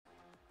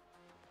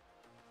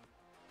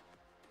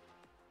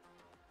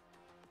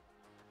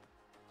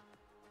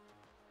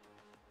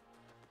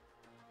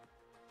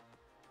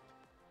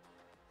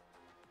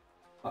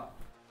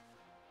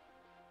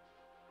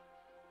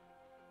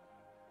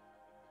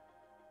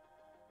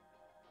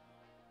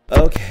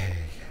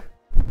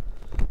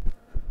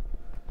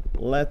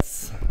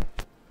let's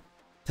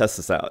test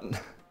this out.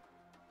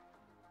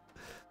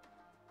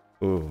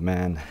 Oh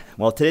man.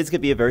 Well, today's gonna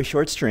be a very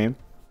short stream.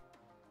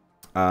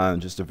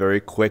 Just a very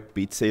quick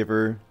Beat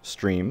Saber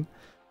stream,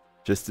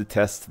 just to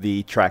test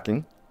the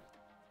tracking.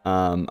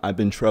 I've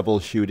been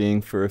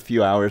troubleshooting for a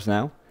few hours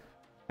now,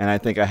 and I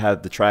think I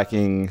have the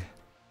tracking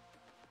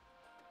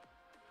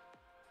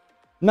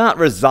not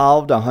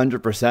resolved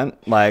 100%.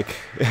 Like,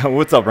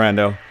 what's up,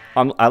 Rando?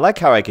 I like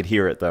how I could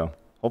hear it though.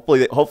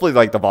 Hopefully,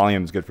 like the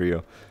volume's good for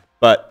you.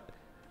 But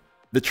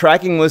the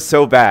tracking was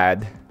so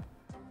bad.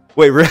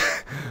 Wait,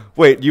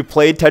 wait, you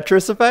played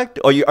Tetris Effect?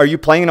 Oh, are you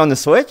playing it on the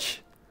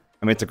Switch?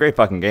 I mean, it's a great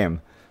fucking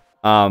game.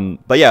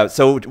 But yeah,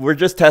 so we're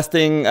just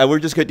testing. We're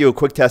just going to do a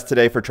quick test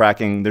today for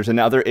tracking. There's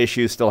another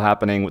issue still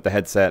happening with the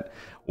headset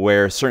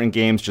where certain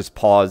games just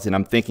pause, and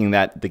I'm thinking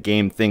that the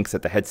game thinks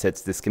that the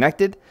headset's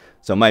disconnected.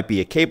 So it might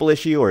be a cable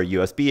issue or a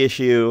USB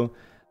issue,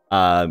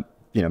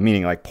 you know,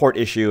 meaning like port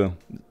issue.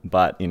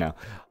 But, you know.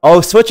 Oh,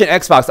 Switch and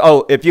Xbox.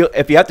 Oh, if you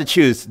have to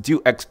choose,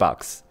 do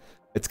Xbox.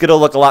 It's going to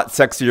look a lot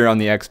sexier on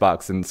the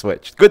Xbox than the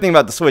Switch. Good thing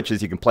about the Switch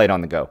is you can play it on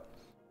the go.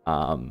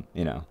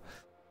 You know.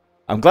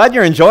 I'm glad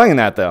you're enjoying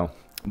that, though.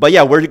 But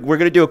yeah, we're going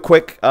to do a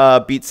quick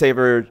Beat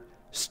Saber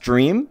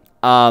stream.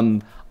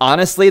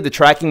 Honestly, the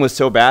tracking was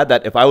so bad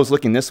that if I was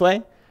looking this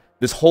way,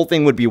 this whole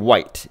thing would be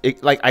white.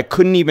 Like, I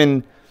couldn't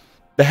even...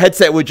 The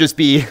headset would just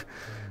be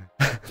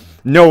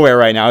nowhere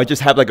right now. It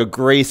just have like a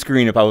gray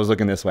screen if I was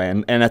looking this way.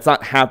 And that's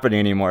not happening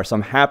anymore. So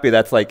I'm happy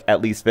that's like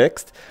at least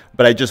fixed.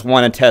 But I just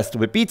want to test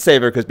with Beat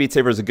Saber because Beat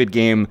Saber is a good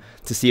game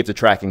to see if the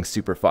tracking's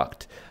super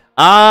fucked.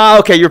 Ah,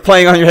 okay, you're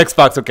playing on your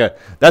Xbox. Okay,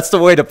 that's the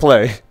way to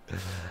play.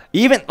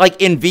 Even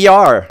like in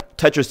VR,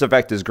 Tetris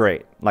Effect is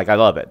great. Like I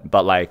love it.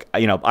 But like,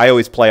 you know, I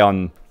always play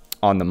on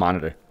the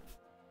monitor,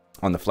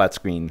 on the flat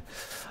screen.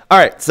 All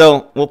right,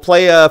 so we'll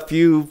play a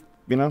few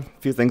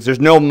things. There's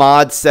no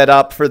mod set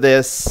up for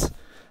this.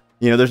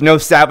 You know, there's no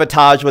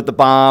sabotage with the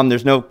bomb.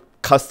 There's no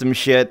custom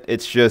shit.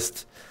 It's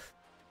just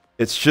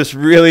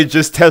really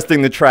just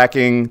testing the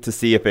tracking to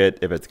see if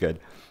it's good.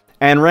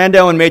 And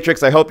Rando and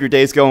Matrix, I hope your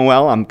day's going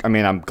well. I'm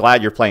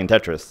glad you're playing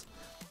Tetris.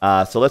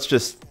 So let's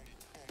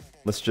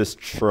just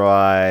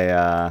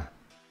try.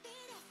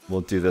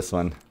 We'll do this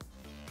one.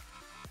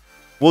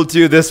 We'll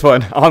do this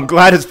one. Oh, I'm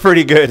glad it's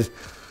pretty good.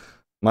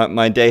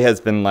 My day has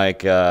been like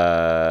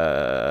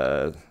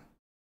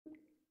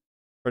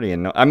pretty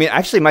annoying. I mean,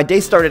 actually, my day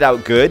started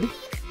out good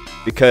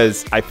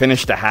because I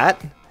finished a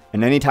hat,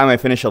 and anytime I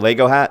finish a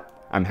Lego hat,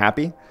 I'm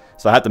happy.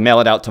 So I have to mail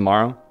it out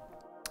tomorrow.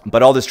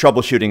 But all this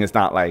troubleshooting is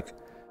not like,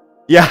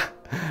 yeah,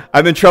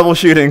 I've been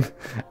troubleshooting,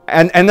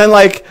 and then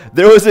like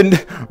there was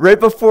right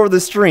before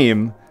the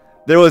stream,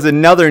 there was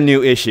another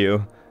new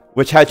issue,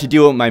 which had to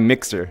do with my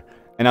mixer.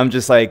 And I'm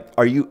just like,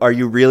 are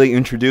you really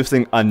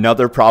introducing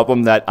another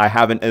problem that I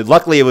haven't?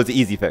 Luckily, it was an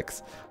easy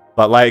fix.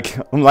 But like,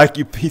 I'm like,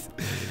 you piece.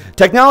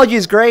 Technology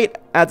is great.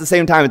 At the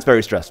same time, it's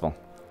very stressful.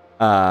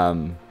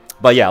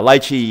 But yeah,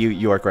 Lychee,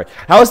 you are great.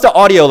 How is the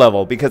audio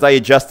level? Because I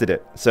adjusted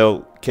it.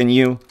 So can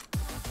you?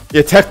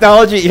 Yeah,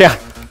 technology. Yeah,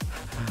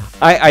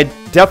 I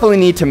definitely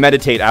need to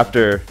meditate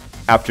after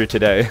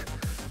today,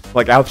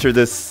 like after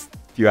this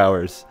few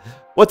hours.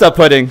 What's up,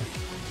 Pudding?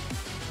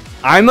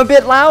 I'm a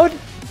bit loud.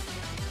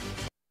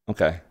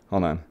 Okay,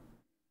 hold on.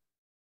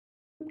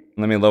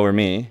 Let me lower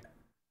me.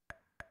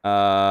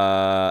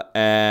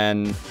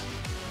 And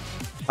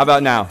how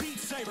about now?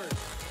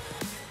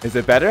 Is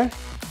it better?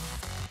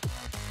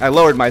 I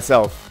lowered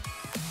myself.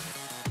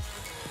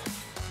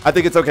 I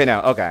think it's okay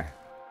now. Okay.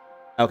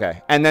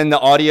 Okay. And then the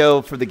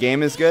audio for the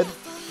game is good?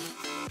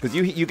 Because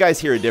you guys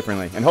hear it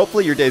differently. And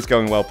hopefully your day's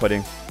going well,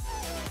 Pudding.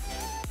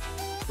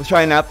 Let's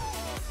try a nap.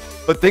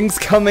 But things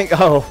coming...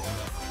 Oh.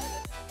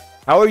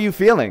 How are you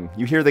feeling?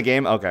 You hear the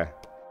game? Okay.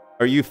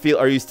 Are you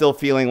still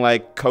feeling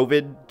like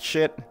COVID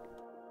shit?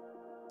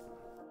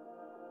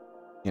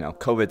 You know,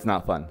 COVID's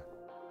not fun.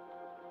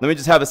 Let me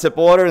just have a sip of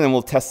water and then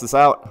we'll test this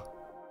out.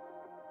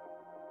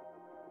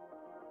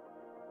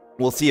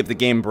 We'll see if the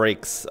game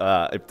breaks,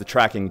 if the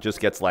tracking just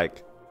gets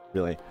like,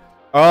 really.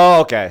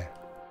 Oh, okay.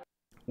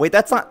 Wait,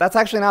 that's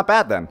actually not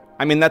bad then.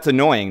 I mean, that's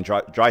annoying,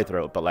 dry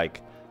throat, but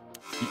like,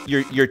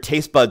 your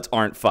taste buds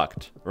aren't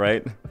fucked,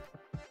 right?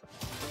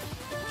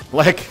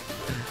 Like,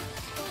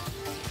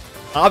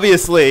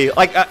 obviously,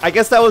 like, I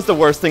guess that was the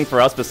worst thing for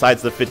us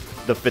besides the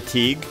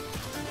fatigue,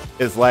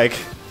 is like,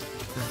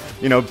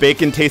 you know,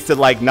 bacon tasted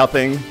like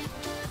nothing,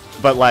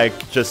 but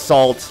like just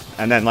salt,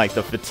 and then like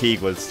the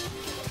fatigue was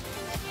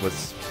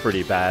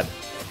pretty bad.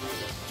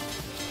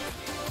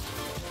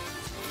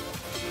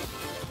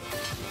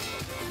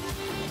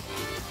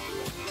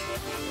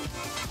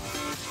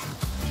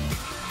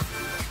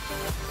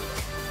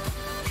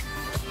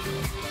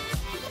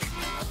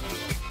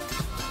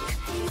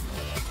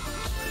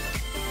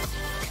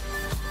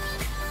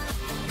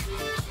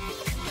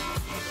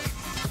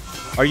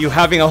 Are you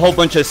having a whole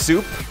bunch of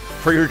soup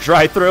for your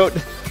dry throat?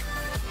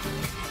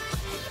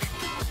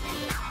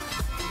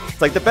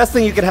 It's like the best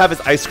thing you could have is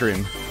ice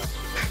cream.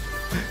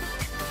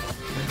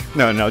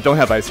 No, don't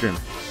have ice cream.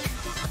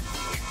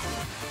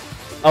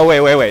 Oh,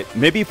 wait.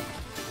 Maybe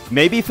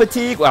Maybe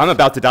fatigue. Well, I'm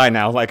about to die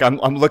now. Like I'm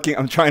looking.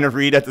 I'm trying to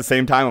read at the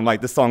same time. I'm like,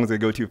 this song's gonna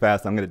go too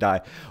fast. I'm gonna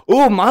die.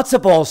 Ooh,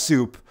 matzo ball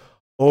soup.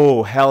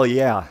 Oh hell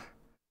yeah.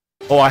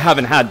 Oh, I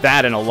haven't had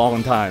that in a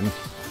long time.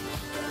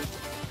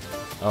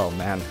 Oh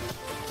man.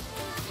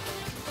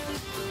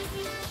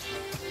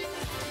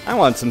 I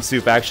want some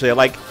soup actually.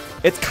 Like,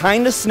 it's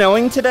kind of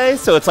snowing today,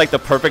 so it's like the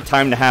perfect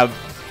time to have,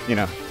 you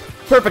know,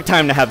 perfect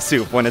time to have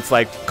soup when it's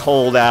like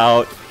cold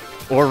out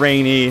or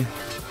rainy.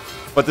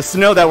 But the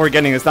snow that we're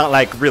getting is not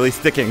like really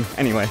sticking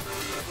anyway.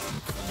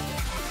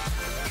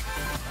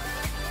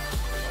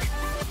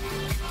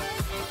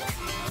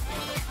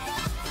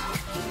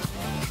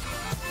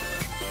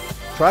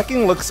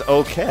 Tracking looks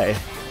okay.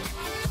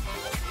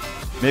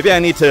 Maybe I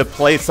need to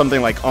play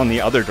something like on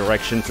the other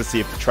direction to see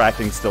if the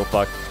tracking's still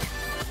fucked.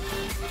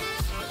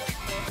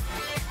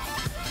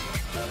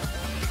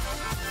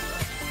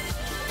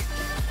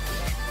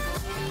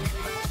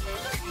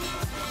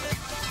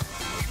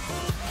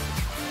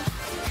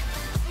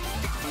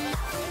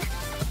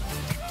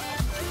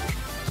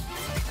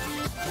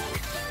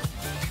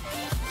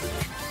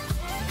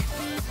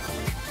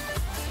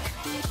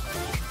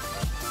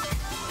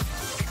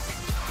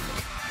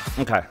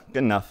 Okay,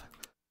 good enough.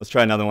 Let's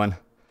try another one.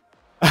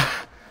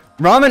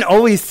 Ramen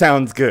always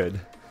sounds good.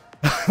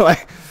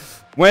 like,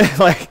 when,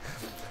 like,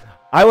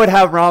 I would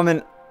have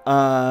ramen,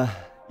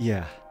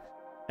 yeah,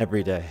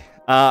 every day.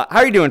 How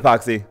are you doing,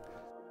 Foxy?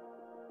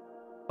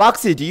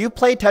 Foxy, do you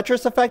play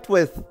Tetris Effect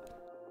with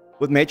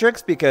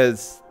Matrix?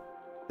 Because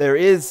there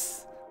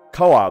is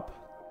co-op.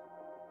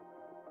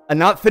 And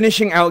not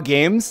finishing out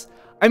games.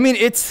 I mean,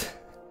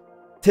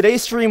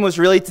 today's stream was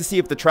really to see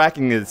if the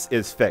tracking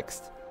is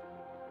fixed.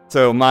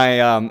 So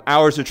my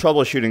hours of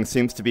troubleshooting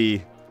seems to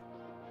be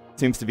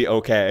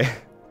okay.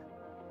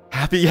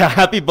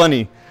 Happy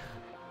bunny.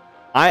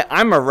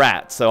 I'm a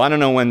rat, so I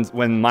don't know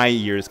when my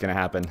year is gonna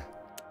happen.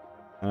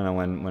 I don't know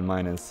when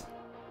mine is.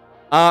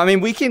 I mean,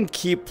 we can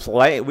could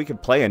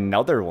play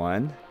another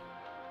one.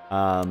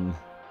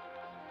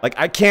 Like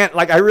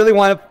I really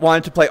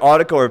wanted to play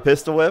Audico or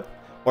Pistol Whip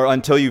or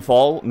Until You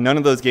Fall. None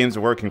of those games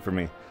are working for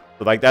me.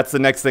 So like that's the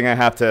next thing I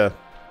gotta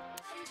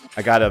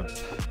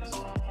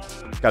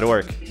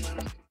work.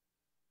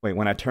 Wait,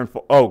 when I turn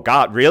full... Oh,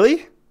 God,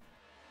 really?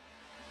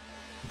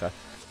 Okay.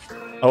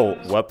 Oh,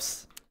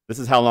 whoops. This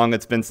is how long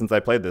it's been since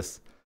I played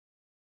this.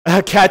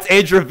 Cat's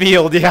age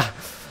revealed, yeah.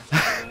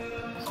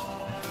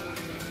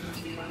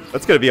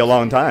 That's gonna be a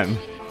long time.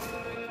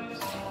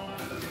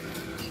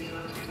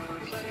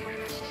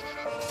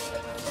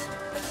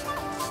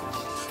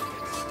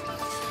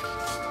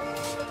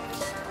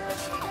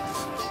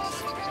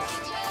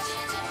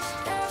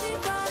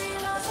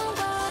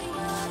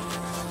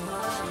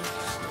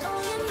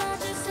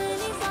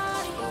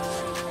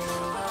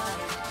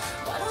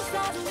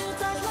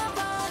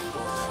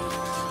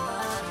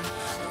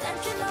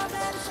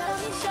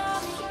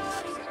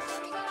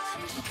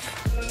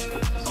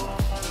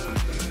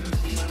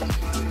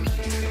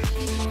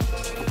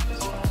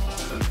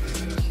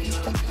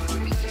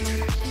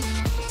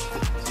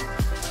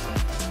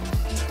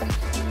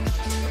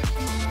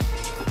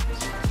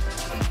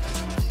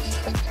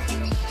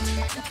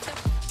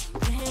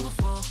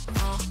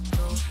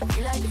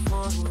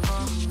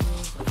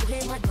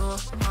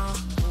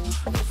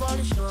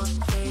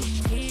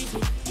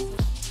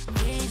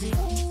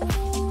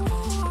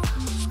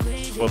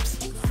 Whoops.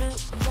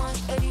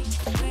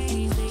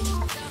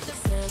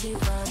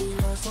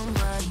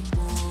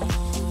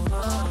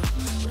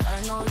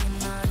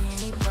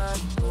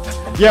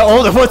 Yeah,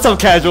 older. What's up,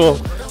 casual?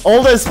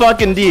 Old as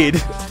fuck indeed.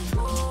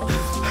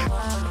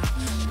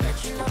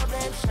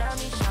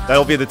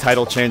 That'll be the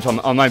title change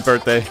on my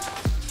birthday.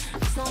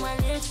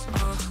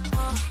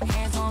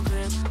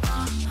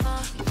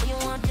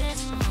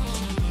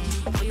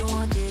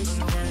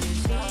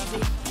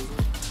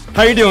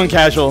 How you doing,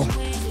 casual?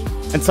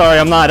 And sorry,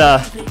 I'm not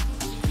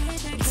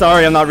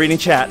reading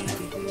chat.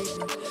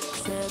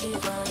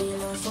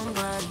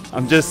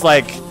 I'm just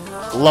like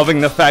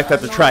loving the fact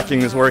that the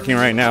tracking is working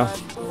right now.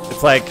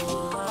 It's like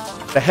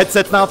the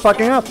headset's not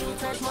fucking up.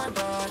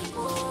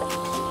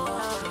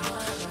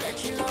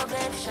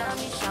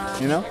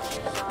 You know?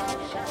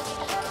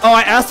 Oh,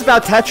 I asked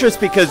about Tetris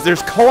because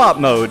there's co-op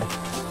mode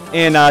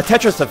in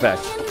Tetris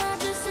Effect.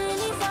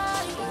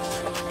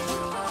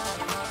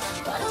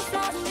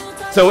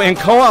 So in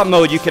co-op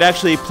mode, you could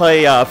actually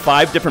play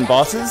 5 different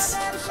bosses,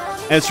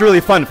 and it's really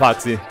fun,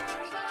 Foxy.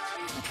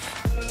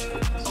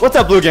 What's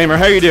up, Blue Gamer?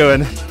 How you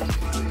doing?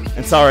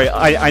 And sorry,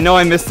 I know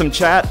I missed some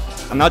chat.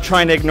 I'm not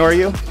trying to ignore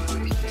you.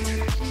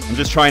 I'm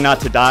just trying not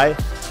to die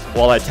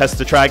while I test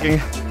the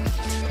tracking.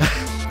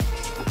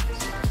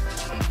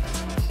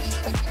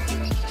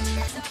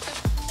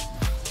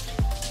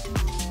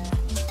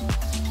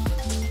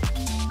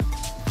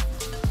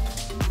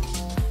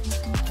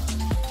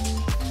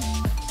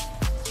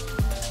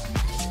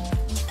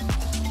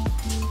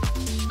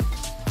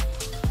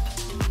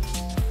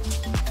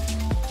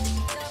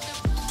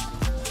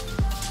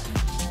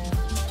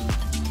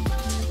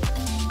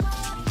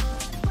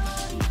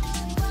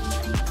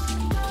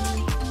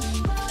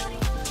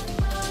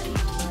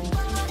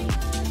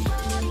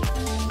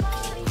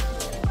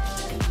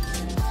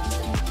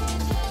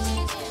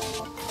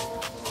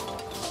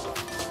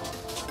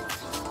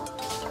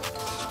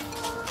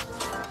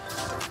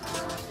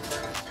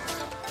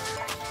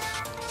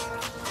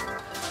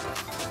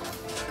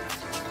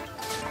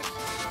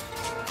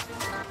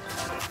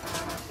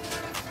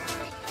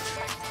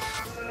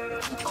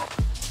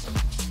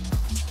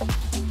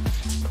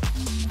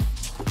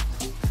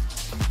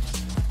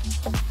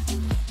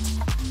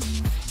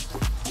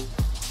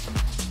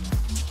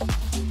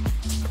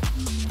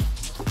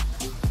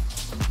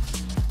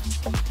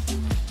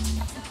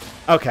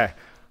 Okay.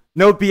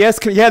 No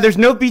BS. Yeah, there's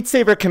no Beat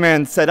Saber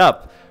command set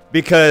up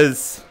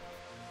because,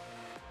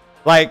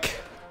 like,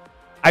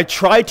 I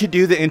tried to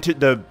do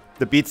the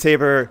Beat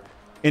Saber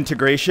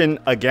integration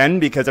again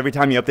because every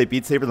time you update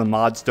Beat Saber, the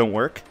mods don't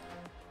work.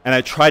 And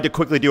I tried to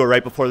quickly do it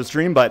right before the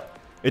stream, but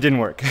it didn't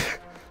work.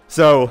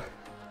 So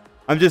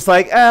I'm just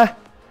like,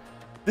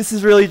 this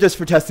is really just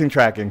for testing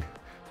tracking.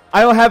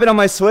 I don't have it on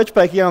my Switch,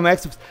 but I can get it on my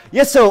Xbox.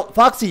 Yeah, so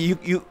Foxy,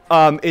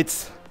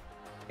 it's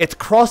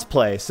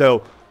crossplay.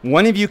 So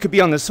one of you could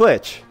be on the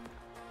Switch,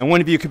 and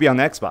one of you could be on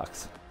the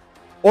Xbox,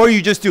 or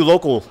you just do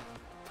local.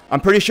 I'm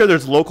pretty sure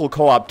there's local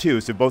co-op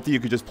too, so both of you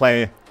could just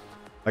play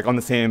like on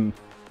the same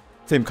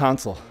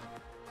console.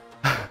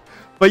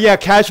 But yeah,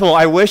 casual.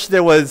 I wish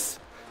there was.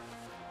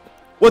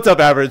 What's up,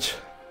 Average?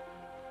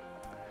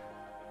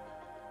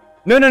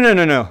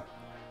 No.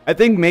 I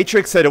think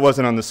Matrix said it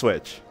wasn't on the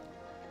Switch,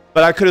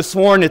 but I could have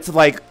sworn it's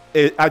like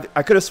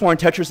I could have sworn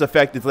Tetris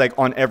Effect is like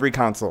on every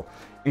console,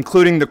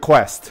 including the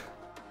Quest.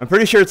 I'm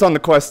pretty sure it's on the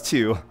Quest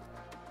too.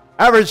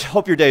 Average,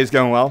 hope your day is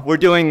going well. We're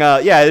doing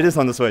yeah, it is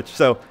on the Switch.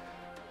 So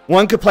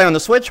one could play on the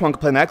Switch, one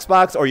could play on the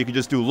Xbox, or you could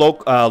just do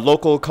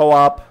local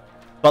co-op.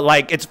 But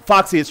like, it's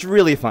Foxy, it's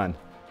really fun.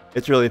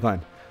 It's really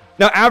fun.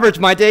 Now, Average,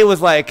 my day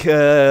was like,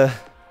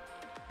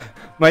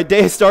 my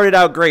day started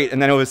out great,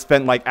 and then it was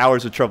spent like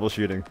hours of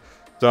troubleshooting.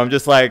 So I'm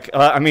just like,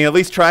 I mean, at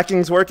least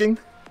tracking's working.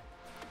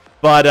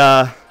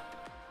 But,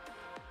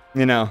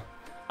 you know,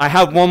 I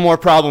have one more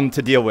problem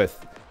to deal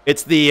with.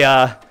 It's the,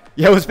 yeah,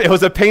 it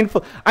was a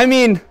painful, I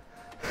mean,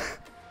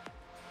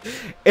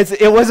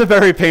 it was a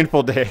very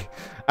painful day.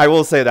 I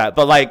will say that.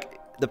 But like,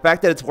 the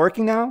fact that it's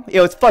working now, you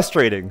know, it's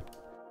frustrating.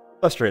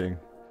 Frustrating.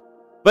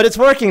 But it's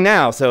working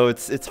now, so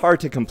it's hard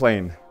to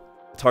complain.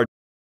 It's hard.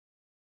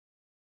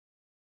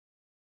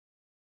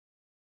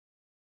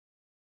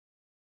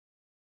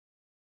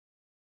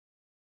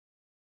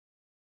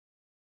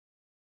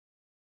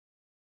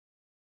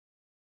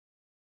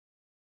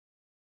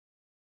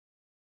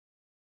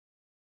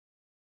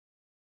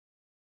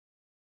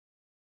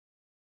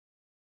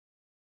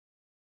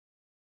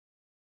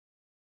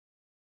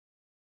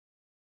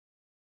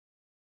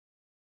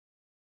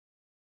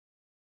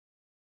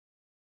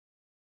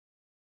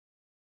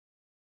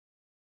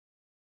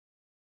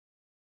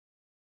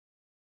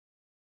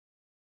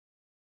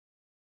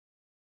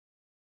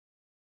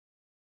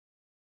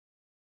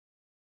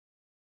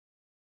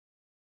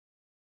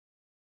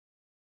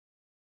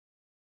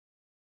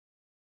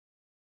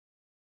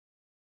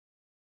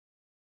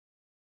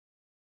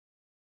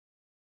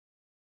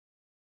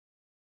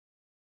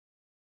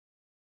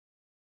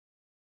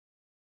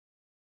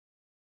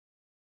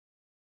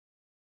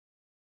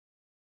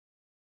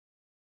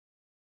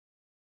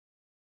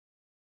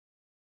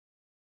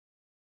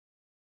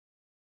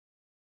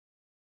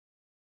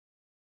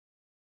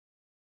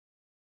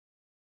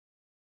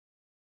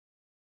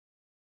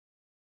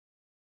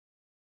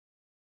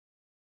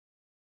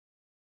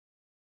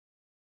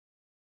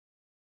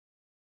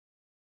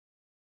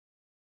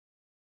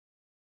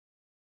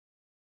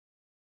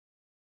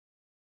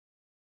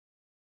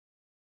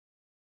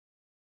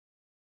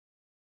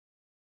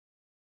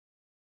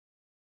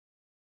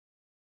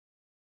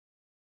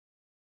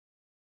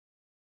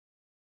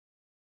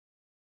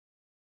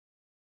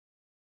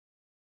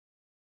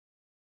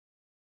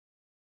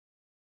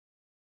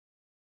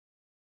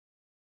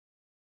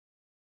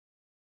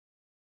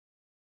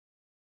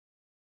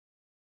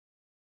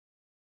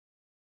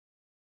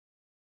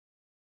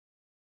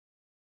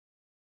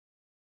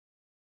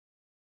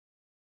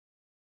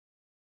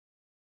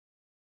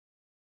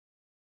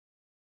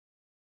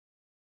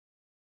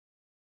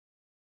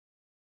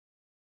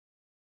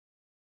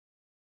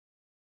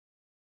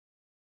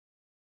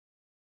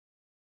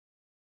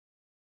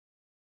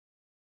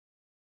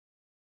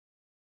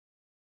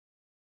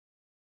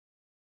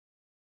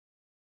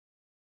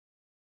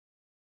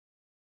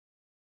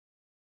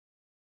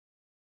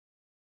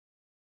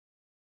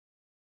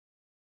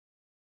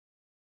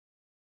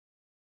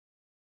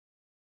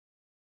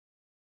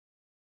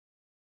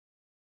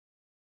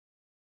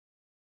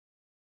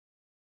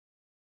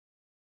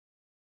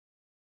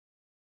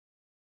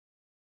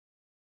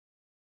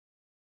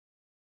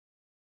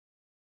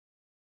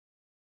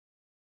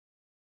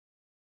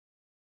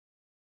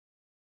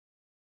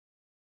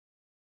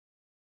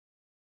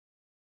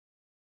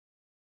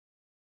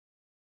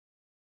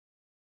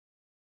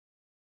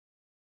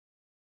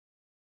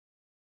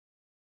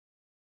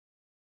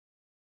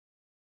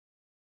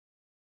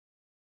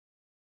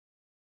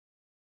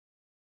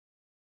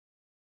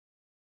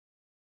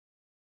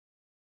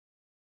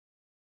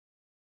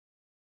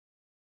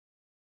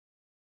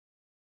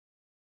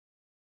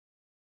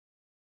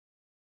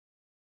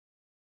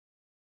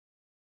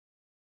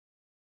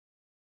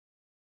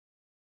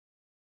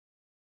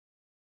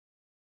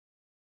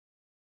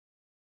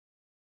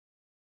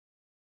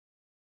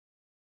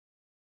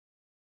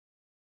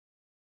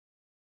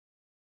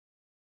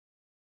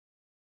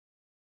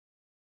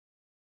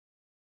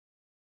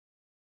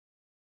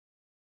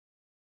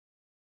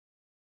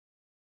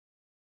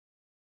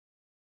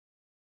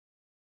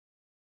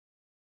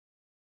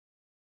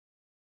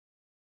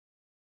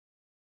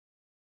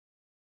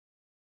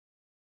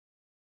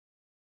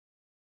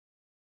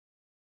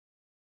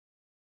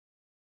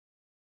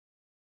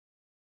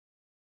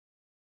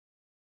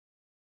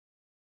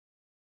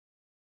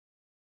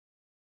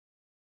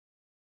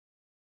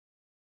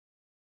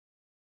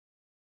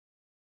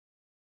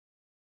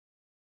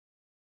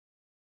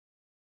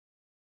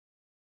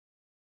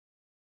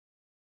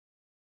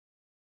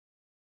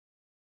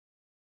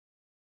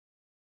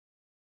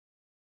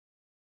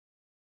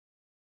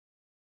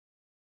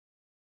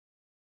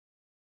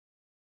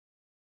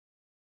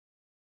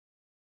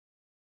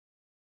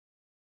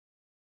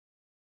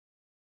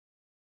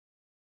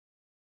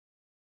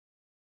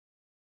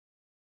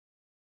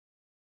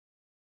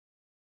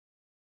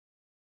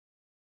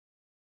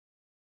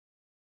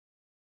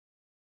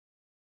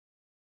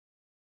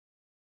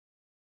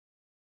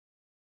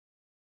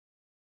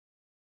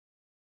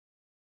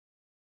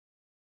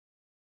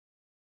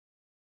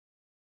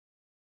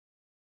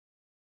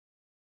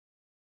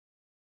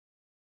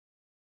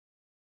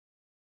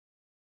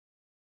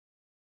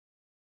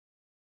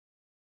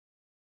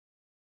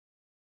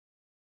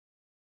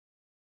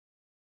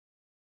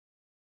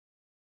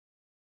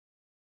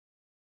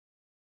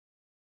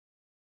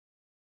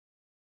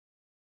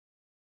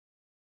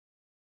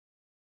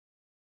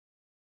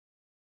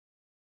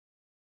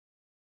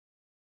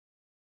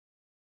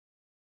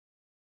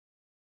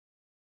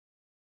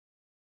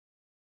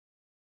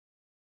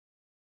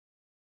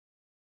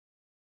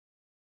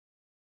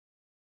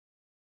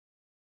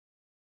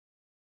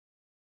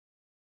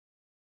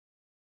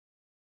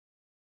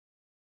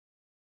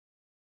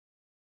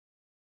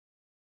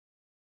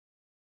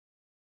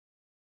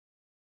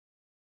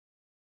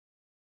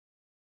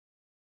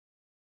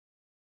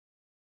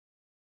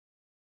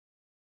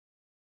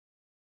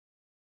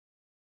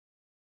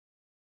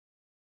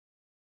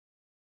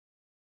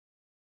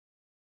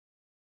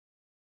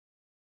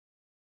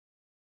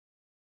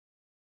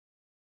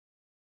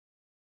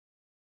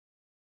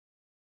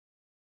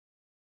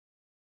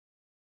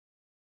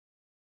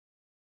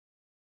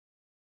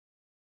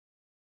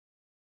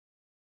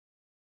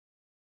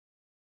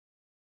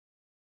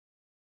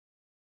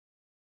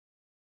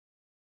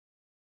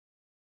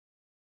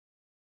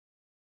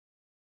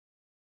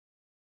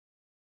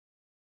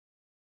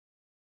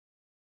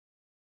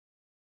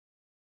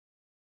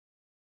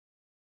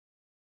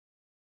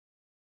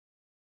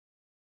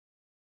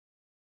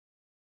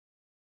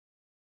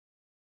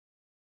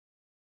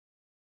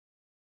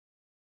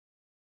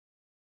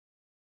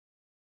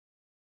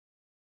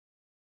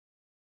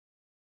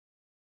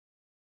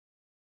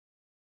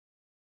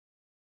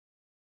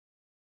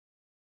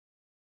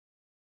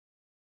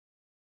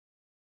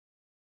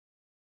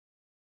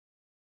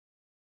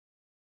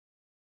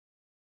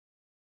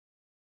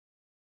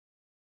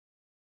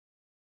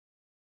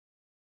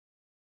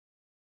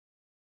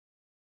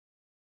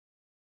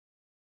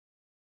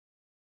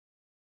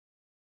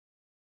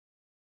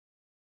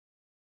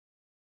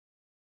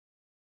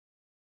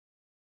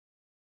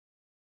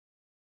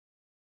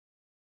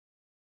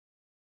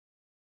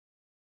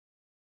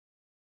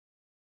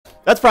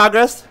 That's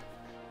progress.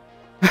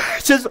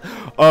 Just,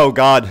 oh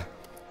God.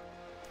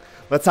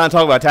 Let's not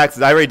talk about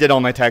taxes. I already did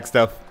all my tax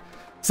stuff.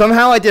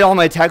 Somehow I did all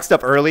my tax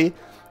stuff early,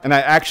 and I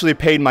actually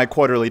paid my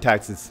quarterly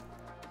taxes.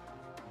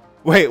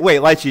 Wait,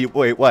 Lychee,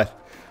 wait, what?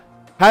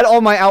 Had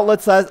all my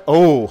outlets as,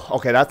 oh,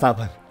 okay, that's not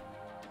fun.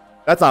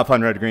 That's not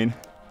fun, Red Green.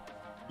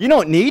 You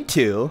don't need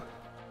to.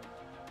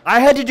 I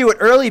had to do it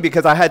early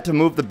because I had to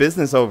move the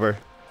business over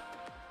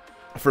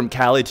from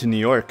Cali to New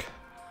York.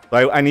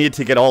 So I needed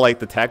to get all like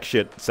the tax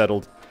shit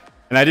settled.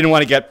 And I didn't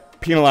want to get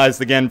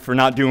penalized again for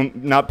not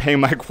paying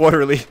my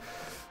quarterly.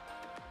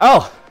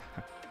 Oh,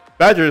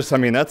 Badgers, I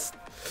mean, that's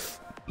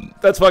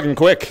fucking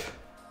quick.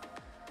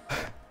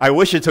 I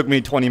wish it took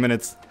me 20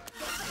 minutes.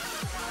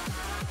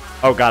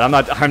 Oh God,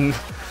 I'm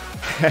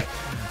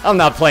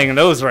not playing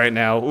those right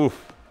now.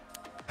 Oof.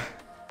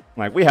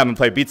 Like, we haven't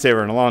played Beat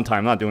Saber in a long time.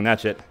 I'm not doing that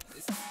shit.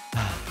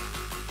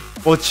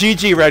 Well,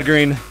 GG, Red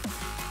Green.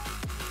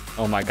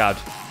 Oh my God.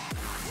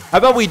 How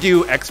about we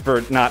do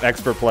Expert, not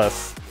Expert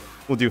Plus?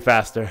 We'll do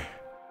faster.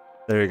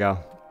 There you go.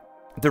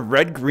 The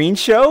Red Green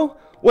show?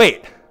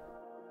 Wait,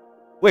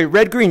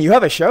 Red Green, you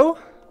have a show?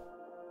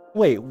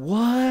 Wait,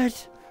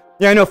 what?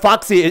 Yeah, I know,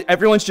 Foxy,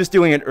 everyone's just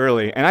doing it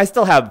early. And I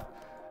still have,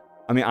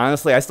 I mean,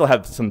 honestly, I still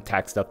have some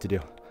tax stuff to do.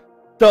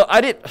 So I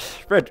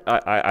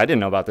didn't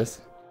know about this.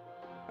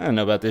 I don't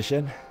know about this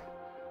shit.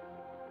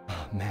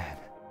 Oh, man.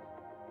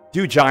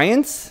 Do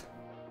Giants?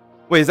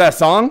 Wait, is that a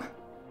song?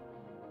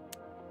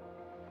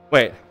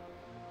 Wait.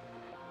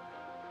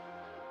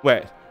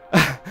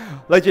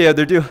 Like, yeah,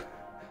 they're due.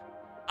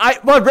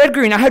 Well, Red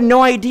Green, I had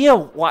no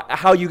idea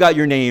how you got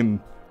your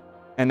name.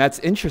 And that's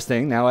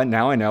interesting. Now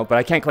I know, but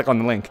I can't click on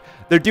the link.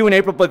 They're due in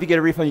April, but if you get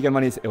a refund, you get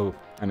money. Oh,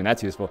 I mean,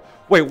 that's useful.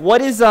 Wait,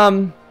 what is,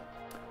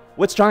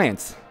 what's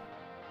Giants?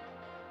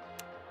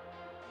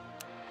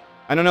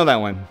 I don't know that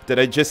one. Did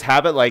I just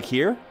have it, like,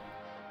 here?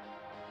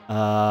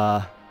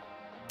 Well,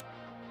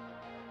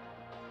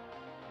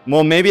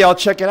 maybe I'll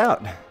check it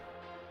out.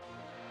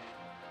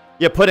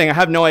 Yeah, Pudding, I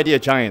have no idea,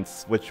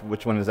 Giants.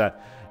 Which one is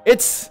that?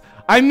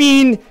 I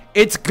mean,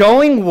 it's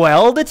going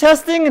well, the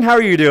testing, and how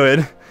are you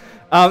doing?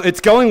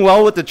 It's going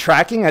well with the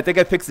tracking. I think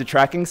I fixed the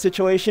tracking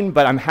situation,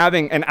 but I'm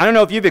having, and I don't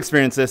know if you've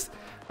experienced this,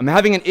 I'm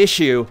having an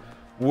issue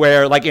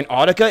where, like in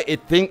Audica,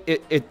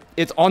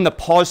 it's on the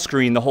pause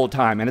screen the whole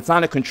time, and it's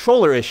not a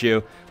controller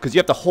issue, because you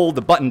have to hold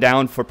the button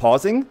down for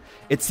pausing.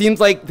 It seems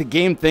like the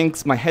game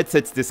thinks my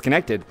headset's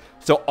disconnected.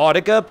 So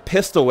Audica,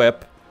 Pistol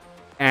Whip,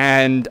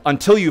 and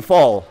Until You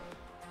Fall,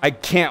 I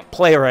can't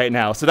play right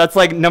now. So that's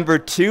like number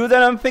 2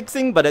 that I'm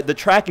fixing, but the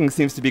tracking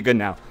seems to be good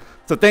now.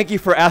 So thank you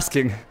for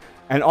asking.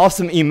 An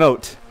awesome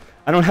emote.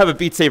 I don't have a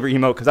Beat Saber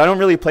emote because I don't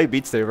really play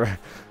Beat Saber.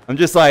 I'm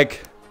just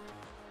like,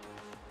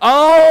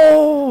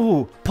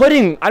 oh,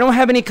 Pudding. I don't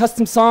have any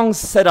custom songs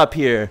set up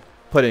here,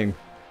 Pudding.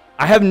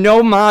 I have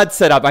no mod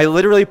set up. I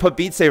literally put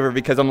Beat Saber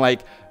because I'm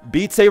like,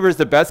 Beat Saber is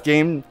the best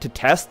game to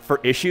test for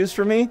issues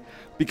for me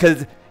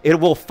because it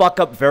will fuck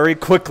up very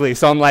quickly.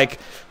 So I'm like,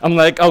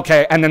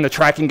 okay, and then the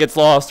tracking gets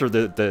lost or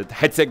the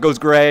headset goes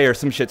gray or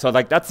some shit. So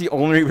like, that's the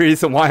only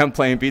reason why I'm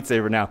playing Beat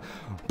Saber now.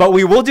 But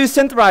we will do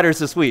Synth Riders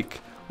this week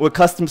with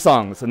custom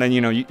songs, and then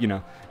you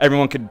know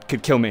everyone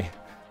could kill me.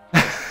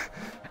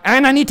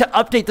 And I need to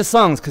update the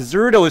songs because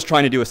Zerudo is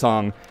trying to do a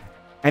song,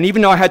 and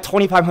even though I had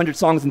 2,500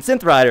 songs in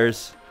Synth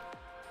Riders,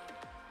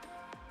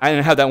 I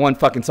didn't have that one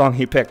fucking song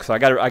he picked, so I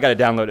gotta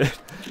download it.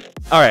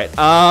 All right,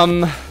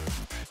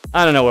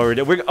 I don't know what we're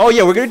doing. Oh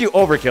yeah, we're gonna do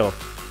Overkill,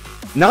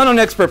 not on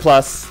Expert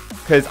Plus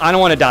because I don't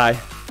want to die,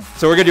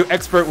 so we're gonna do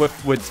Expert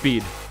with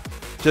speed,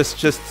 just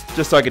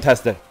so I can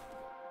test it.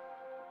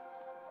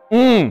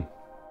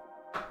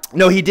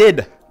 No, he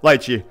did,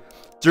 Lychee.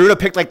 Zerudo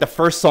picked like the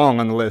first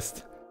song on the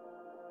list.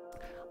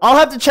 I'll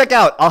have to check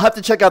out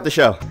the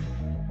show.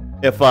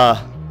 If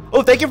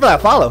oh, thank you for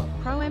that follow.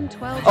 Pro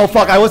M12. Oh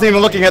fuck, I wasn't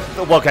even looking at.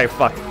 Okay,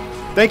 fuck.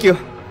 Thank you,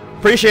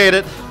 appreciate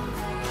it.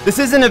 This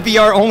isn't a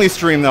VR only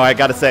stream though. I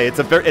gotta say, it's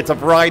a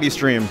variety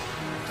stream,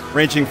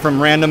 ranging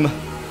from random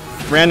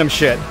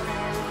shit.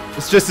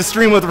 It's just a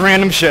stream with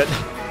random shit.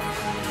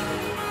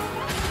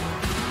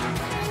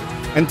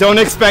 And don't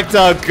expect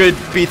good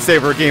Beat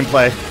Saber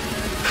gameplay.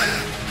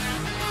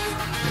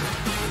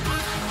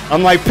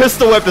 I'm like,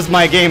 Pistol Whip is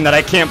my game that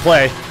I can't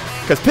play.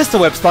 Because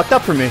Pistol Whip's fucked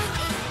up for me.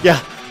 Yeah,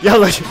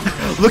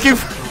 looking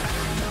for...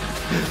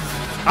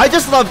 I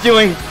just love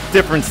doing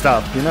different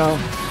stuff, you know?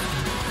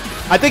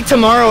 I think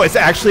tomorrow is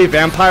actually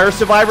Vampire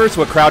Survivors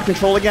with crowd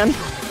control again.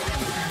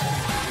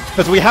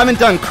 Because we haven't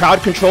done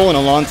crowd control in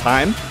a long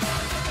time.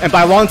 And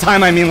by long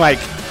time, I mean like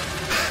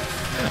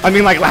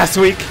last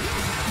week.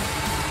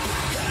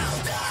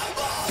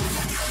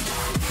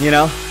 You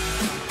know?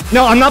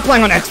 No, I'm not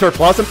playing on Expert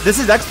Plus. This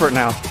is Expert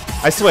now.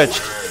 I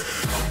switched.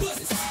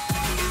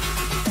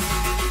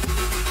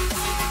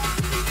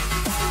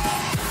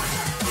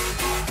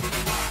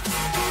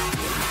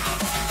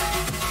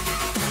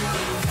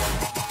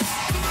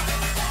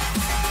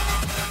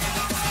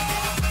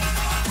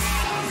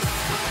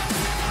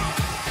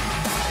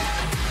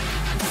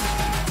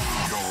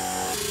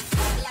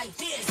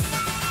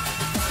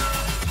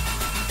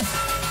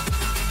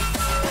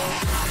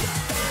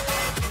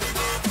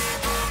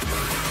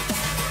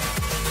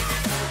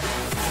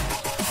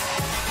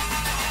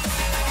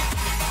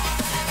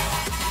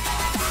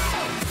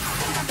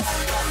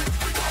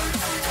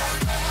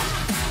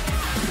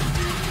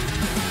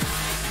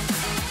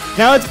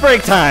 Now it's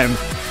break time.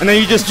 And then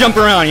you just jump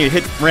around, you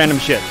hit random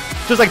shit.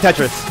 Just like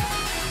Tetris.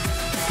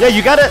 Yeah,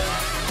 you gotta...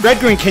 Red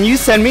Green, can you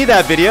send me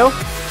that video?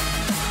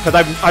 Because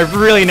I've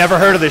really never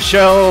heard of the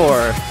show,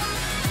 or...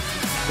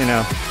 You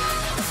know...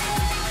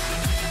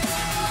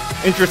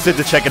 Interested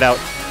to check it out.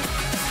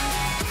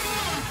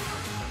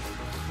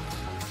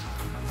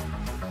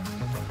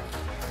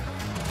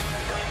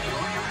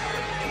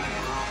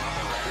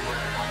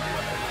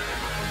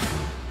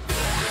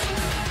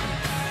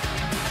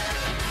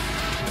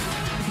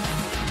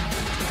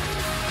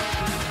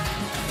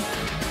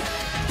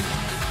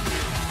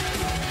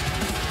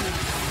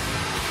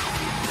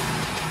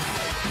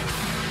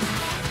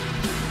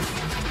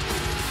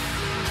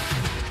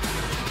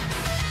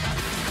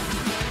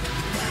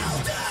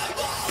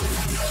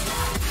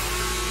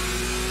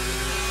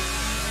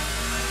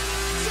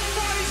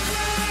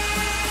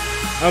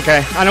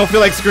 Okay, I don't feel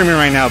like screaming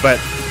right now, but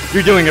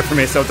you're doing it for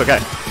me, so it's okay.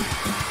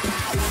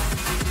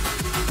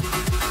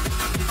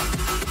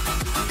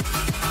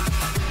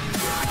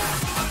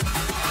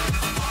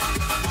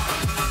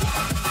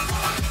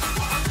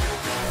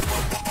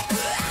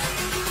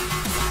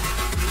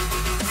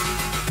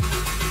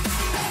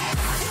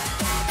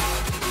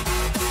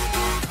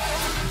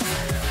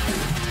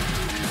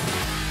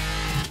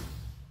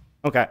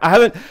 Okay, I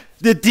haven't...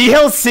 The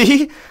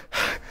DLC...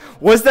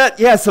 Was that...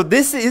 Yeah, so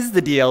this is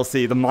the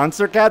DLC, the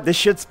Monster Cat. This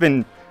shit's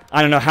been...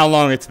 I don't know how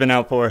long it's been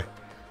out for.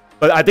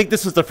 But I think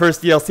this was the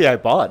first DLC I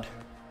bought.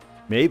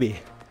 Maybe.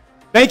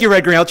 Thank you,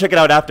 Red Green. I'll check it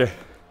out after.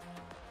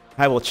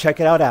 I will check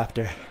it out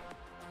after.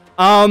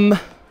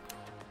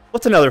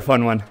 What's another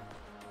fun one?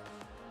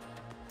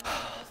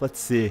 Let's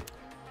see.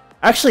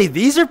 Actually,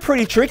 these are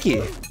pretty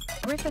tricky.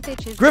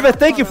 Griffith,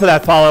 thank you for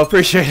that follow.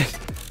 Appreciate it.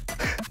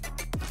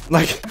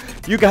 Like,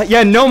 you got...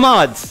 Yeah, no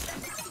mods.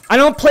 I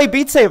don't play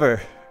Beat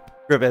Saber.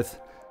 Griffith.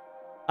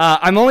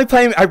 I'm only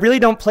playing... I really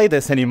don't play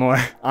this anymore,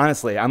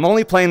 honestly. I'm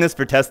only playing this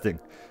for testing.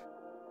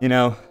 You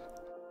know?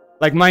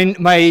 Like,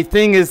 my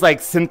thing is, like,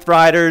 Synth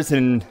Riders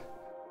and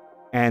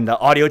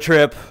Audio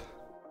Trip.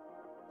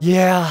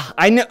 Yeah,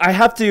 I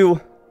have to...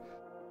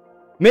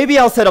 Maybe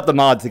I'll set up the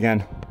mods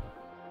again.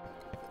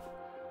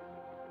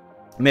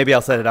 Maybe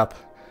I'll set it up.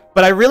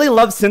 But I really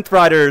love Synth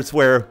Riders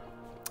where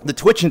the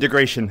Twitch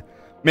integration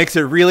makes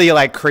it really,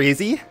 like,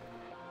 crazy.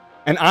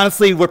 And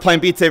honestly, we're playing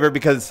Beat Saber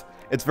because...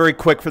 It's very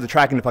quick for the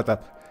tracking to fuck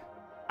up.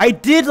 I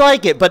did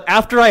like it, but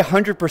after I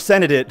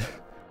 100%ed it,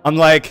 I'm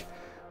like,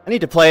 I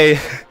need to play...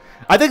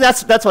 I think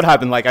that's what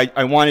happened. Like,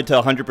 I wanted to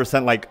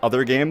 100% like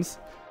other games,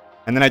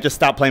 and then I just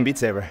stopped playing Beat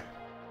Saber.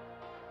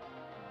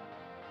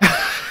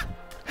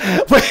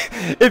 Wait,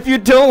 if you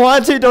don't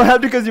want to, you don't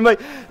have to, because you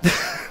might...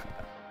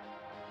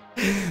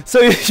 So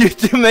you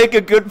do make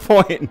a good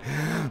point.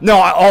 No,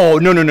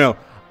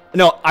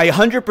 No, I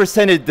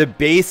 100%ed the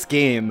base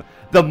game.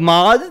 The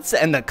mods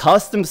and the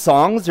custom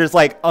songs, there's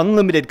like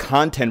unlimited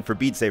content for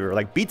Beat Saber.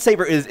 Like, Beat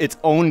Saber is its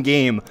own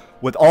game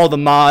with all the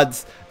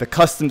mods, the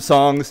custom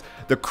songs,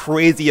 the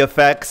crazy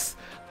effects.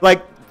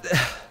 Like,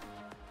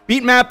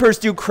 beat mappers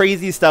do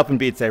crazy stuff in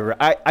Beat Saber.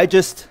 I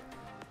just...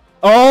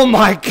 Oh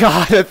my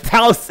god,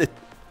 1,000!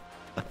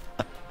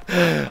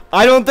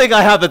 I don't think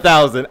I have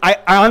 1,000. I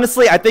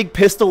honestly, I think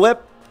Pistol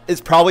Whip is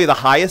probably the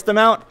highest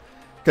amount.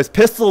 Because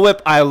Pistol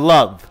Whip I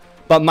love,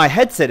 but my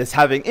headset is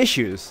having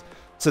issues.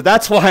 So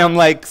that's why I'm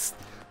like,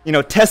 you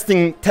know,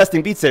 testing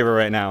Beat Saber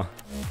right now.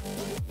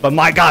 But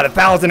my god,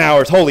 1,000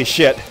 hours, holy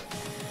shit.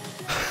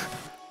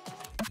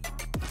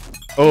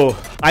 Oh,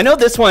 I know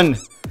this one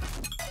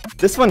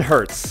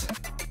hurts.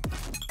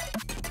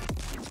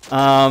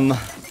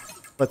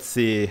 Let's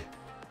see.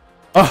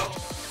 Oh,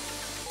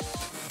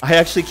 I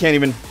actually can't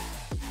even.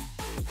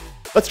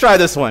 Let's try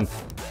this one.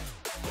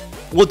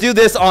 We'll do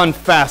this on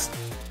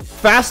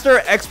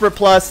faster, expert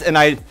plus,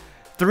 and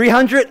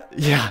 300.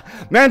 Yeah,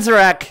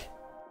 Manzarak.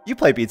 You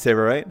play Beat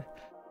Saber, right?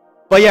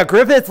 But yeah,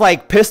 Griffith's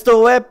like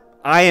Pistol Whip.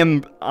 I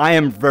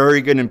am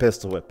very good in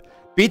Pistol Whip.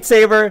 Beat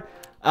Saber,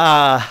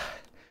 not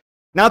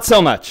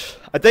so much.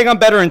 I think I'm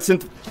better in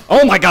synth.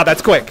 Oh my god,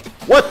 that's quick.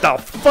 What the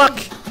fuck?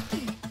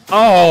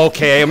 Oh,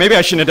 okay. Maybe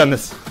I shouldn't have done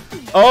this.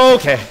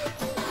 Okay.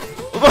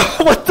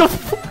 What the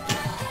fuck?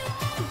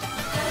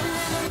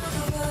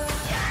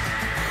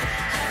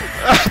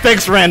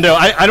 Thanks, Rando.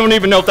 I don't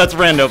even know if that's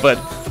Rando, but...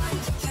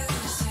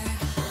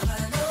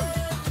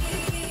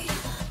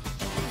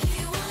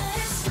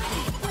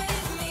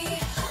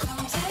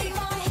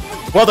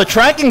 Well, the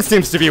tracking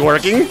seems to be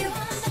working.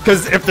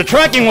 Because if the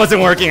tracking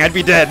wasn't working, I'd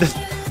be dead.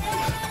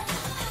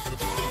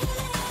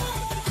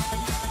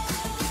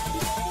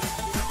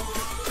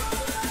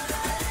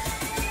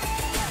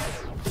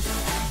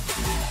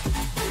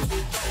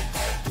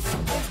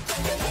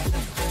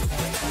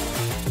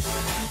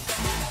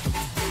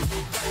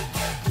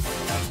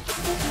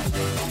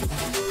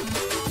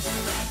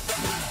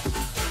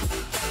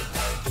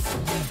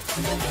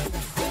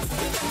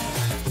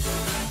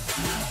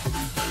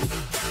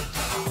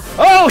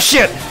 Oh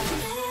shit!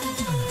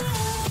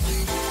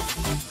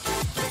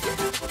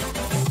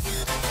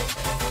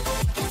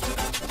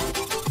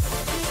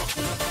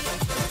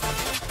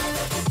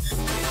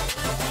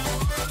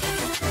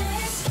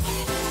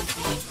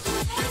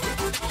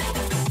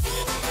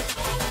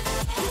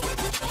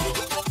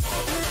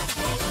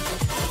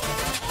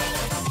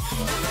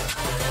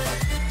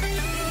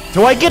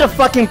 Do I get a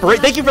fucking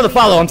break? Thank you for the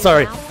follow. I'm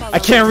sorry. I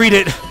can't read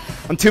it.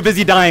 I'm too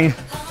busy dying.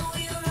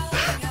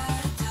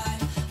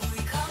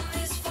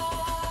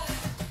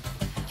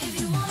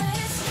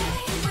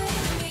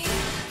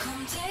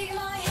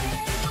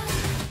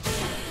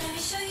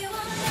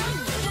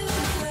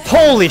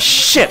 Holy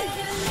shit!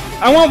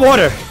 I want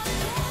water!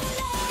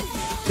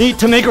 Need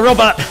to make a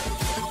robot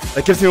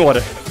that gives me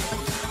water.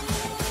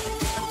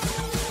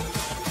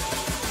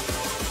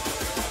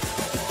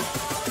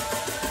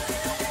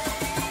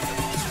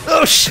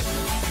 Oh shit!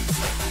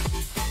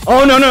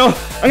 Oh no no!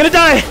 I'm gonna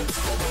die!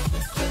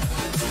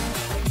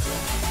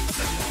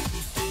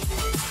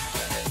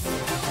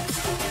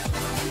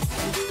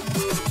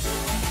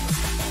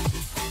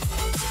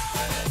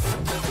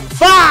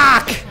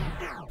 Fuck!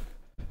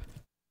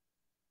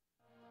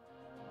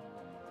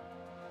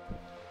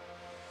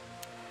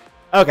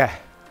 Okay.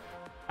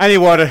 I need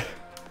water.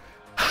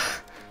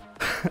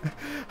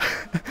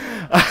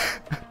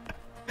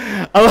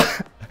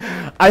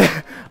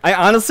 I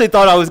honestly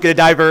thought I was gonna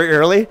die very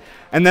early,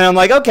 and then I'm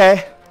like,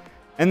 okay.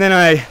 And then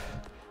I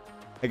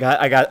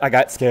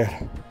got scared.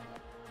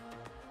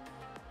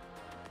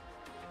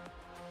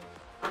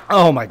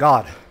 Oh my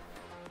god.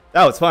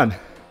 That was fun.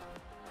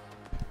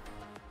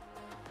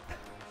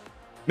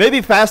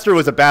 Maybe faster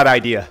was a bad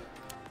idea.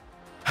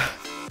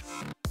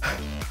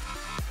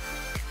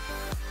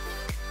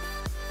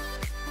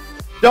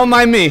 Don't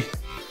mind me.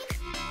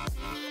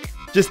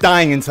 Just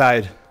dying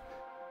inside.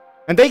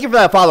 And thank you for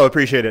that follow,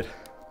 appreciate it.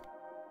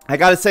 I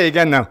gotta say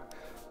again though,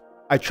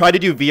 I try to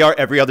do VR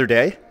every other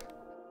day,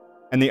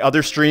 and the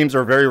other streams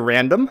are very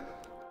random.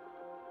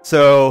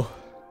 So,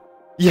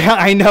 yeah,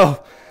 I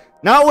know.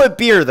 Not with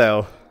beer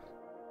though.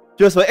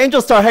 Just with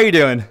Angel Star, how you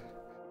doing?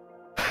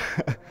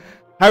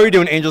 How are you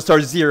doing, Angel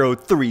Star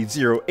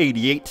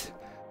 03088?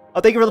 Oh,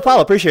 thank you for the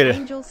follow. Appreciate it.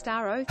 Angel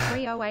Star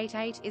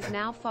 03088 is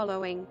now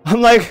following. I'm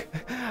like,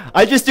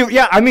 I just do.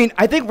 Yeah, I mean,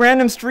 I think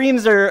random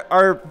streams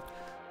are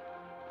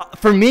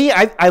for me.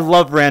 I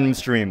love random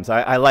streams.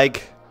 I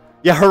like.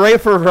 Yeah, hooray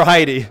for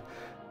variety.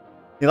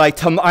 You like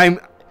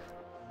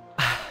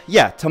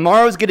yeah,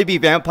 tomorrow's gonna be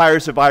Vampire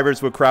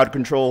Survivors with crowd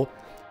control.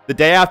 The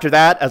day after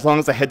that, as long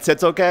as the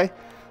headset's okay,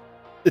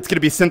 it's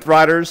gonna be Synth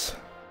Riders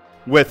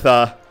with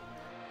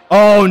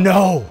oh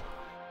no,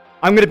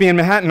 I'm gonna be in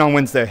Manhattan on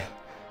Wednesday.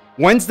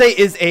 Wednesday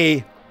is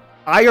a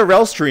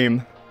IRL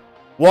stream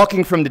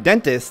walking from the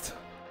dentist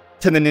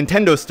to the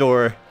Nintendo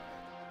store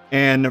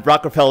and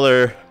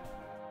Rockefeller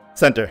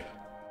Center.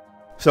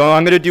 So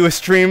I'm going to do a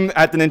stream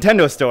at the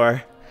Nintendo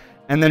store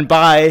and then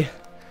buy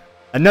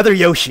another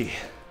Yoshi.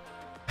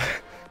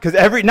 Cuz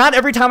not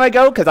every time I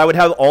go, cuz I would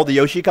have all the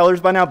Yoshi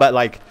colors by now, but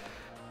like,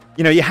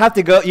 you know, you have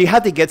to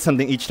get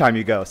something each time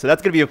you go. So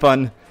that's going to be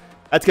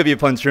a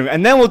fun stream.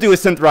 And then we'll do a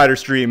Synth Rider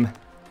stream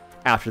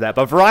after that.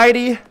 But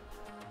variety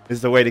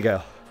is the way to go.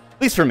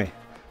 At least for me.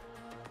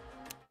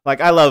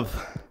 Like, I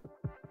love...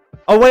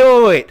 Oh,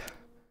 wait.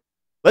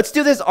 Let's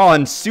do this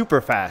on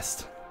super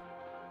fast.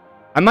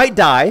 I might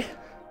die,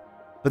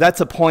 but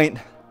that's a point.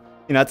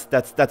 You know,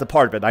 that's a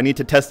part of it. I need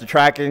to test the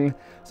tracking,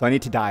 so I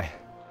need to die.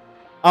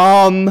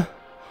 Oh!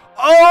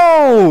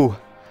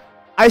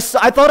 I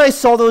thought I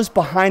saw those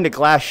behind a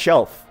glass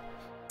shelf.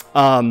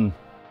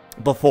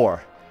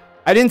 Before.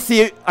 I didn't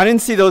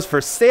see those for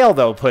sale,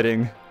 though,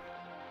 Pudding.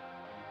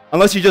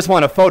 Unless you just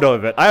want a photo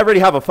of it. I already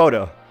have a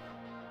photo.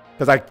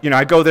 Because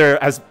I go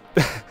there as...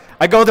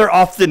 I go there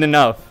often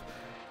enough.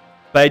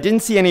 But I didn't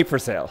see any for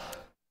sale.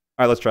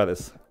 Alright, let's try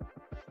this.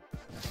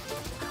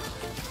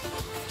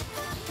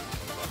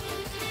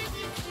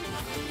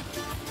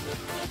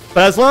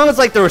 But as long as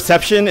like the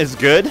reception is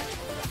good,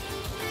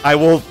 I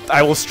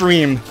will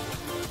stream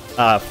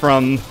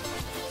from...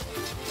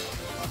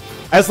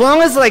 As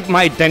long as like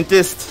my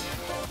dentist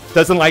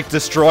doesn't like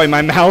destroy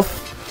my mouth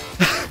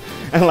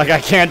and like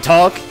I can't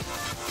talk.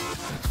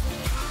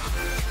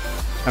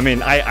 I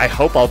mean, I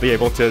hope I'll be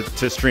able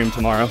to stream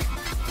tomorrow.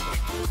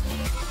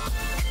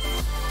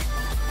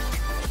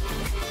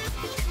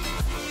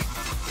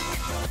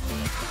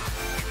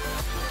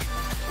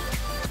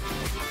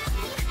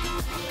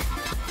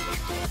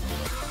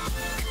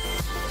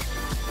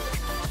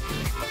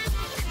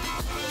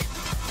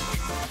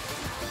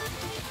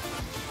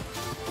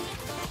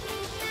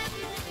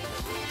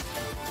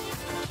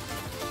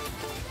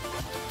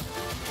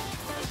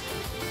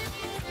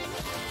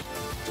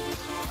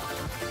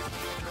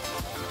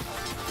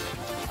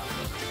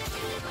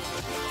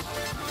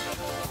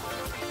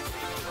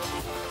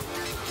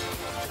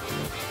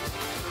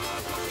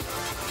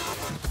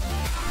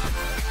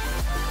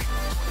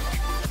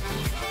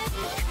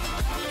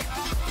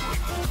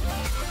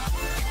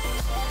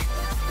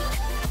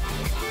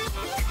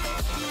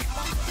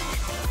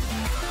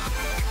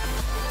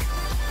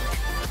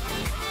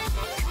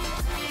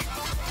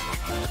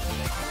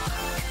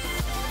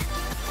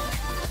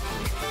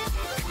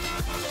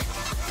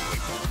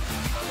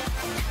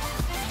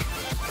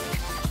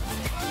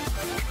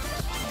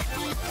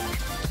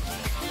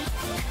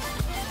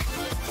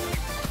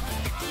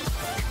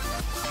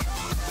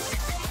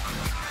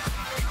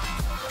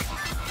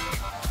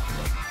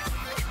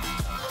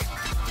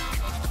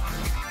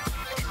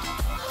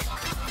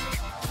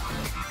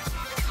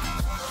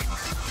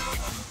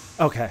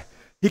 Okay.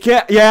 He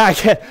can't. Yeah, I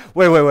can't.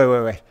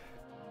 Wait.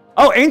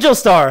 Oh, Angel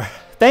Star.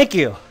 Thank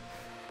you.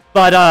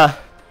 But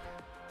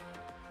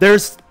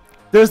there's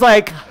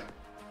like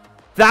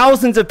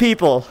thousands of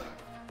people,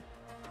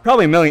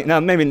 probably millions. No,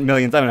 maybe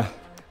millions. I don't know.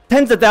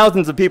 Tens of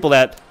thousands of people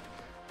that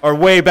are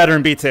way better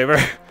in Beat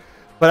Saber.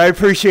 But I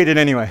appreciate it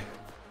anyway.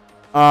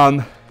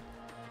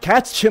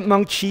 Cats,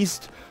 chipmunk, cheese.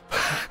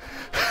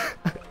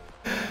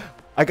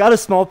 I got a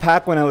small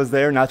pack when I was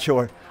there. Not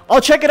sure.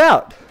 I'll check it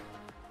out.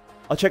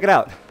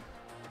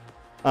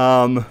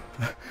 And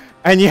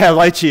yeah,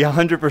 Lychee,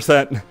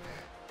 100%.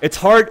 It's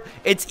hard.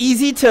 It's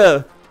easy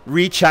to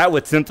re-chat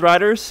with synth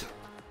riders,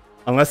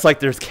 unless like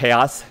there's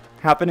chaos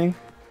happening.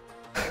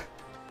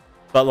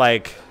 But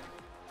like,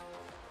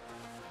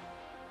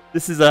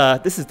 this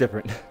is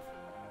different.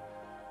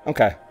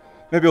 Okay,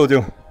 maybe we'll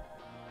do.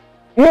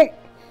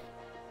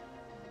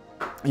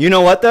 You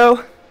know what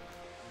though,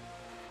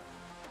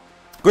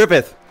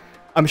 Griffith?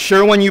 I'm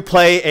sure when you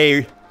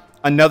play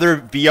another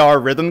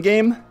VR rhythm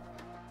game,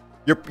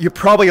 you're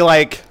probably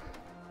like,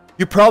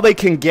 you probably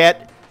can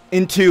get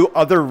into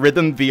other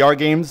rhythm VR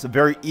games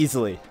very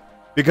easily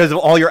because of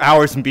all your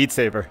hours in Beat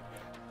Saber.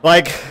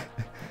 Like,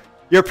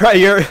 you're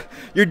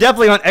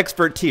definitely on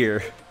expert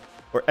tier,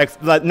 or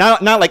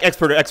not like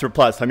expert or expert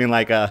plus. I mean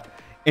like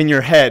in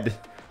your head,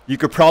 you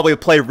could probably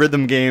play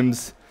rhythm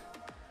games,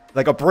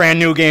 like a brand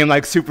new game,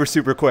 like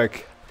super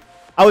quick.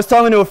 I was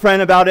talking to a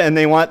friend about it, and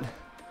they want.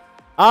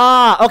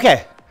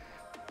 Okay.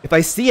 If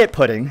I see it,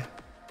 Pudding,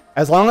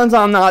 as long as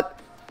I'm not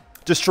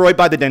destroyed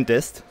by the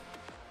dentist,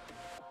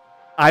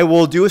 I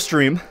will do a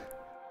stream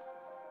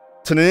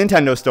to the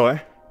Nintendo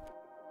store,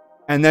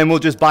 and then we'll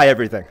just buy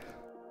everything.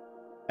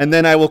 And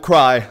then I will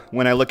cry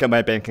when I look at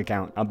my bank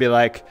account. I'll be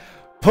like,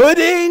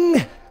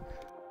 Pudding!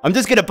 I'm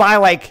just gonna buy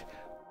like...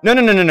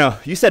 No.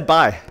 You said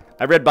buy.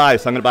 I read buy,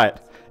 so I'm gonna buy it.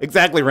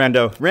 Exactly,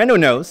 Rando. Rando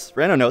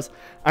knows.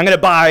 I'm gonna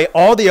buy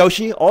all the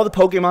Yoshi, all the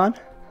Pokemon,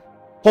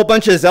 whole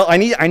bunch of Zelda.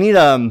 I need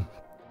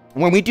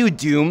when we do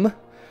Doom.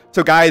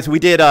 So guys, we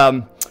did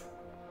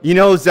you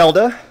know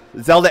Zelda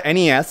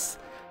NES.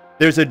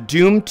 There's a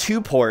Doom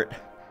 2 port,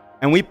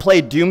 and we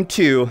played Doom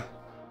 2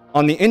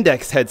 on the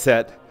Index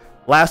headset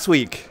last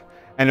week,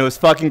 and it was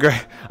fucking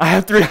great. I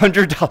have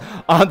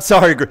 $300. I'm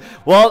sorry.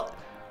 Well,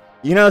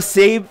 you know,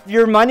 save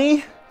your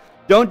money.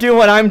 Don't do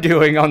what I'm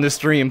doing on the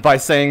stream by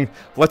saying,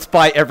 let's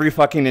buy every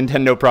fucking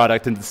Nintendo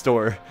product in the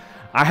store.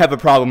 I have a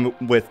problem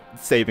with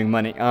saving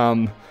money.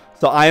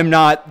 So I am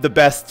not the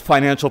best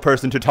financial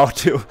person to talk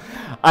to.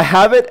 I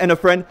have it, and a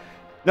friend...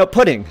 No,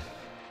 Pudding,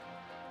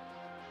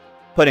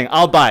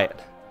 I'll buy it.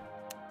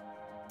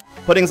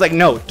 Pudding's like,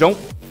 no, don't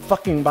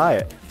fucking buy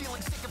it.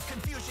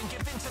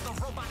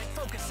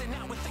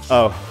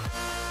 Oh.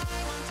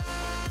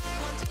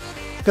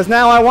 Because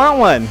now I want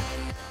one.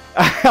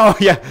 Oh,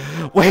 yeah.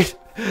 Wait.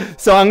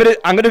 So I'm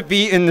gonna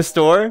be in the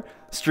store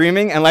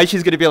streaming, and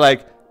Lychee's gonna be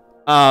like,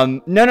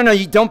 no,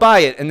 you don't buy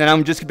it. And then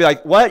I'm just gonna be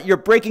like, what? You're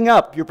breaking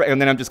up.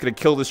 And then I'm just gonna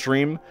kill the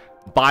stream,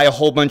 buy a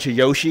whole bunch of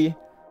Yoshi,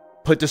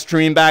 put the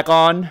stream back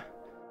on.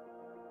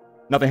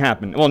 Nothing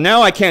happened. Well,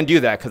 now I can't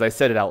do that because I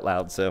said it out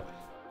loud, so...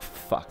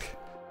 Fuck.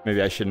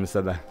 Maybe I shouldn't have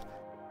said that.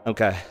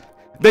 Okay.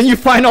 Then you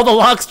find all the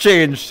locks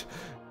changed.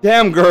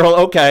 Damn, girl.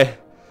 Okay.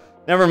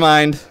 Never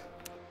mind.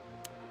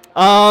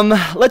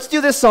 Let's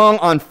do this song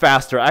on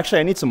faster.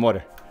 Actually, I need some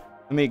water.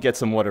 Let me get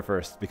some water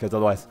first, because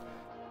otherwise...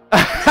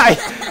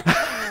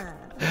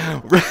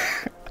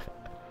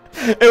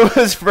 It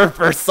was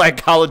reverse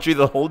psychology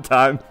the whole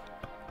time.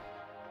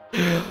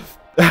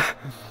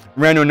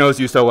 Rando knows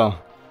you so well.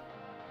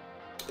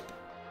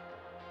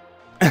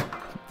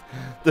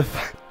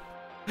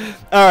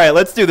 Alright,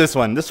 let's do this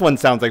one. This one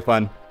sounds like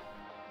fun.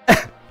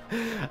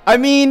 I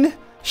mean,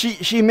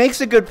 she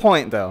makes a good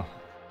point, though.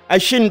 I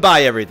shouldn't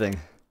buy everything.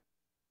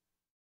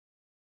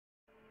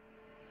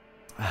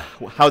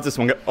 How's this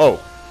one go?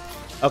 Oh,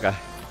 okay.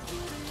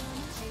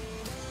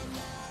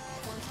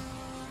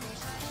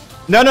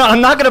 No,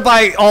 I'm not gonna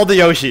buy all the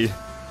Yoshi.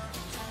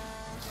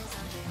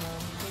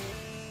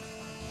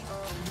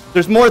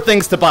 There's more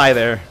things to buy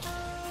there.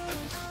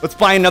 Let's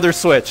buy another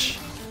Switch.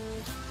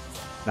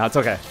 No, it's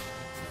okay.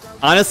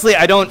 Honestly,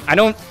 I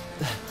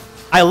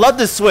love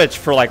the Switch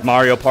for like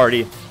Mario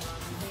Party.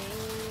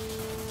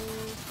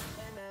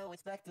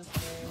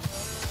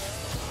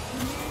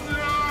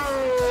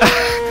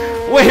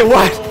 Wait,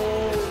 what?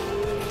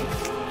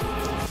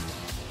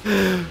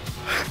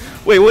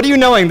 Wait, what are you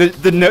knowing?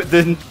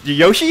 The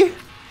Yoshi?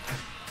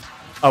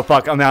 Oh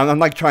fuck! I'm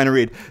like trying to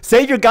read.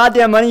 Save your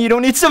goddamn money. You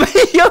don't need so many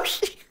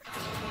Yoshi.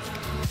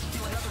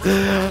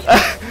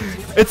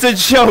 It's a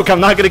joke. I'm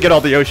not gonna get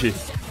all the Yoshi.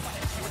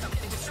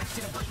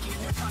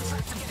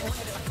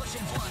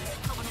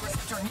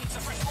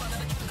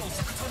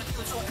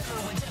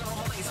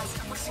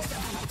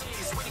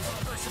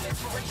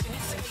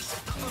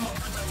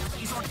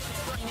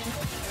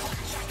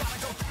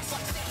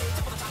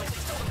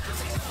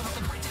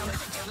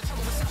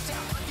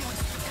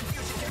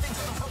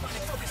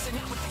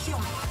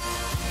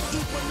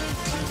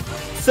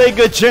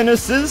 Sega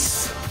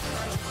Genesis.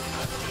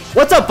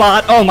 What's up,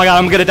 bot? Oh my god,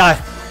 I'm gonna die.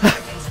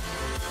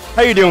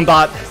 How you doing,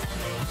 bot?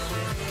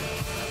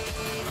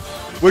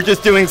 We're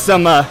just doing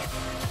some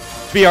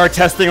VR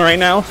testing right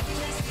now.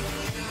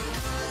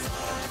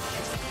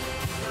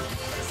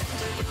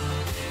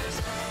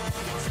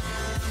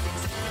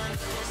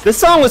 This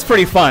song was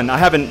pretty fun. I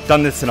haven't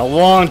done this in a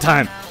long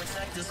time.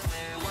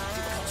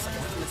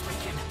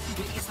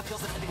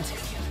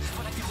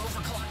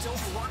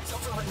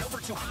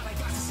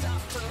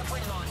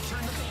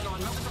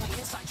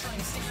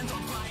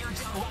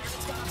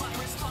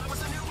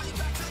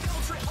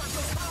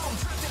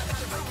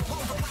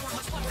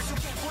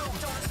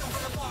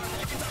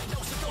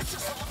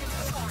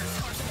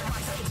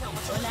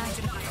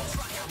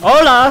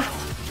 Hola!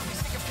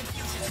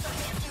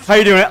 How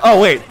you doing?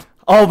 Oh, wait.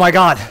 Oh, my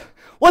God.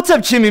 What's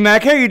up, Jimmy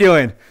Mac? How you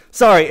doing?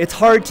 Sorry, it's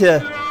hard to...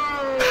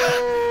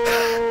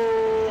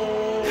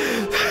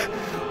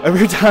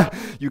 Every time...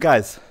 You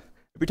guys,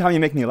 every time you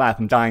make me laugh,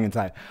 I'm dying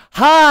inside.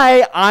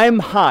 Hi, I'm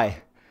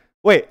high.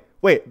 Wait,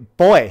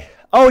 boy.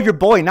 Oh, you're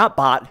boy, not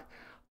bot.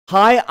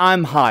 Hi,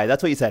 I'm high.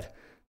 That's what you said.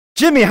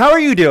 Jimmy, how are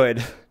you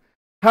doing?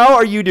 How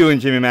are you doing,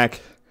 Jimmy Mac?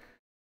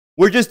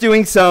 We're just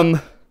doing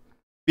some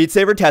Beat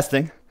Saber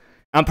testing.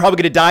 I'm probably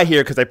going to die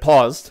here because I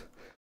paused.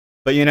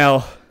 But, you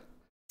know,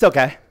 it's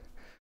okay.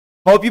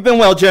 Hope you've been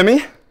well,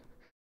 Jimmy.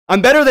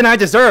 I'm better than I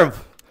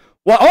deserve.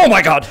 What? Oh,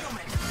 my God.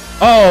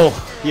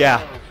 Oh, yeah.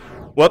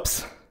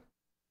 Whoops.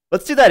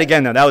 Let's do that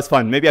again, though. That was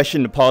fun. Maybe I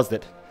shouldn't have paused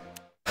it.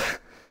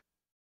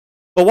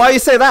 But why do you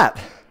say that?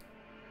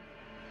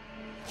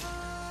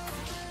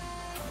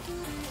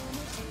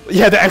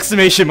 Yeah, the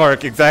exclamation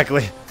mark,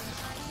 exactly.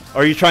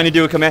 Are you trying to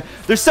do a command?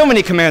 There's so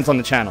many commands on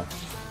the channel.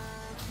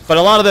 But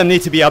a lot of them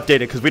need to be updated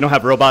because we don't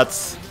have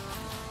robots.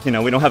 You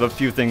know, we don't have a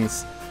few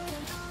things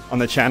on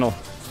the channel.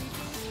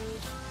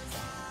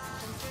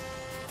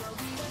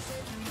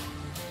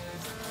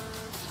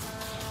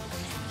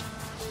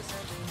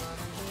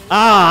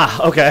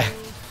 Ah, okay.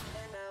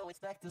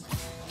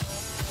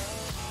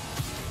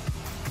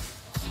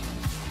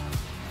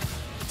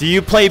 Do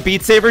you play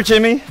Beat Saber,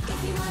 Jimmy?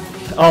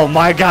 Oh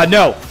my God,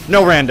 no.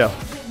 No, Rando.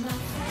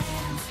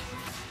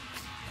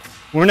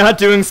 We're not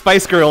doing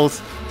Spice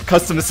Girls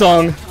custom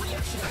song.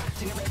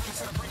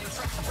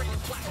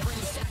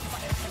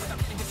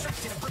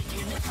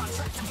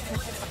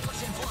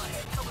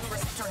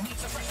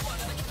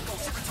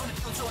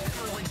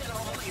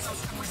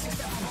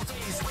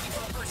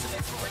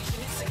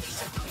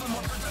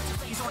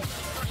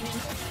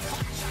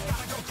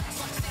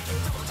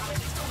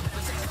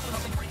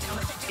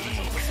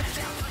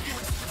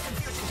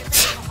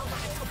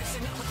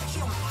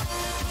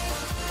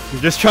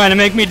 You're just trying to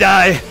make me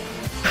die.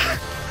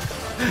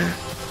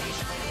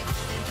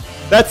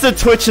 That's the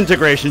Twitch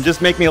integration.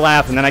 Just make me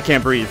laugh and then I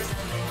can't breathe.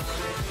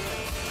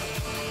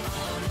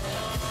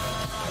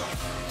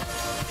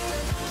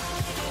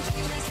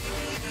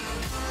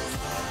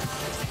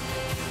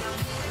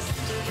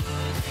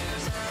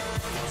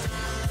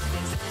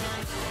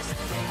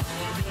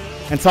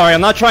 And sorry,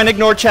 I'm not trying to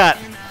ignore chat.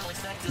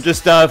 I'm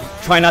just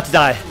trying not to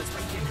die.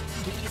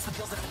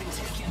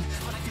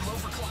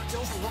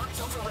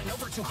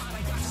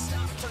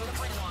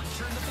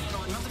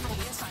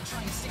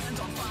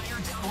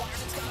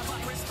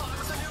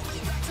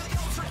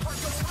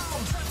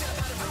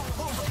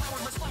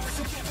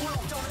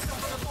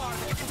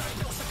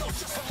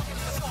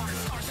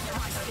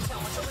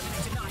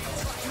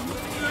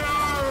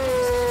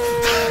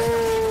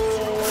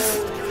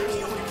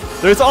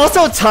 There's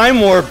also Time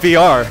Warp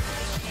VR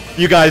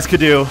you guys could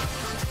do.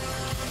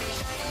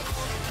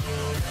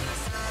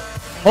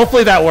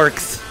 Hopefully that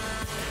works.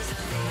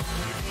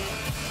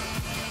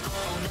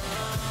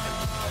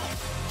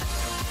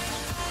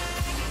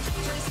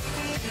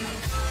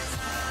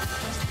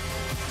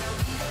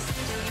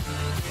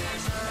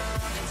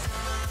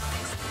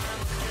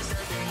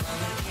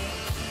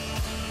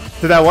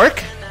 Did that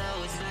work?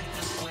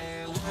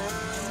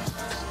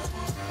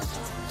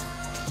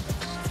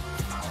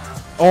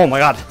 Oh my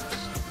God.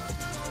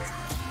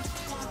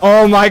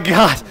 Oh my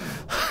God.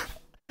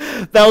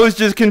 That was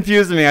just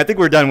confusing me. I think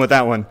we're done with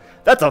that one.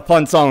 That's a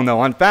fun song though.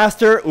 On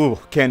faster, ooh,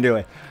 can't do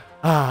it.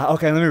 Ah,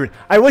 okay, let me read.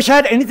 I wish I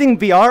had anything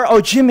VR. Oh,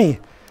 Jimmy,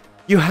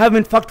 you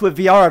haven't fucked with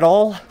VR at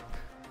all?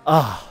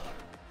 Ah,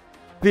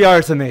 VR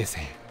is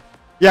amazing.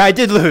 Yeah, I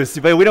did lose,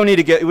 but we don't need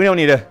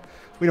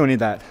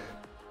that.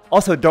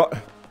 Also,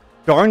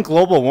 darn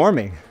global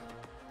warming.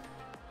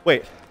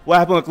 Wait, what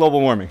happened with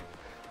global warming?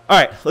 All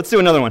right, let's do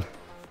another one.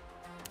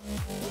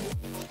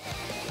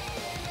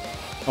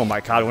 Oh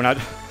my God, we're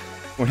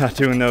not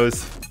doing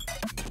those.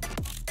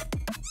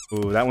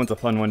 Ooh, that one's a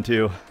fun one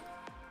too.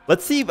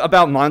 Let's see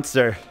about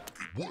Monster.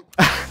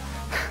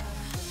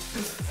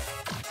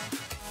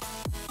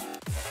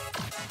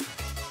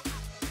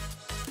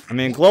 I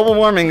mean, global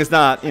warming is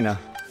not, you know,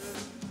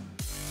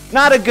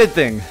 not a good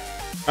thing. All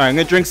right, I'm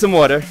gonna drink some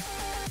water.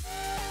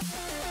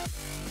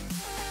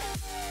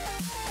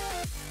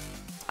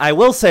 I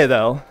will say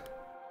though,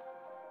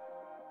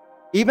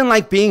 even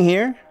like being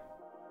here,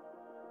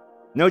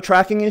 no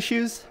tracking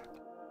issues,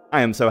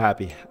 I am so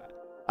happy.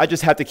 I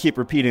just have to keep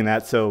repeating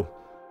that, so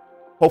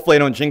hopefully I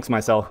don't jinx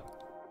myself.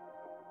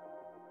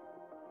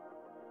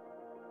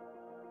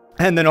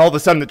 And then all of a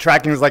sudden the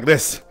tracking is like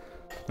this.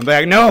 I'm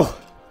like, no.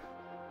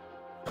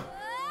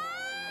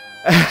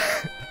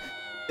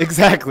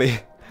 Exactly.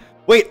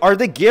 Wait, are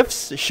the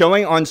GIFs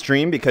showing on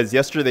stream? Because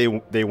yesterday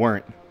they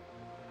weren't.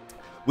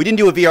 We didn't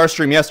do a VR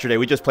stream yesterday.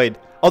 We just played.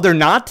 Oh, they're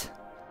not?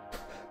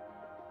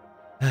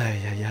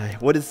 Yeah.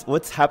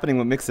 What's happening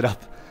with Mix It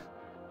Up?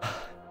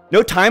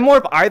 No time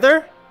warp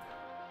either?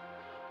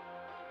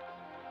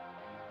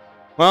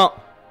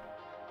 Well,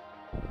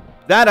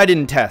 that I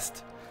didn't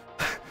test.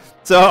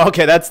 So,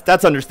 okay,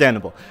 that's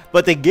understandable.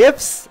 But the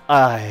GIFs,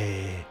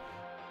 the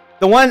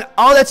one,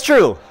 oh, that's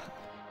true.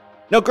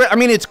 No, great. I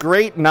mean, it's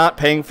great not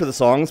paying for the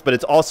songs, but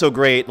it's also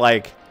great,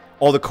 like,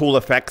 all the cool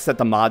effects that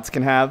the mods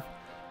can have.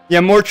 Yeah,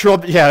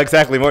 yeah,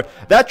 exactly, more.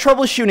 That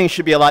troubleshooting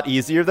should be a lot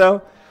easier,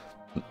 though.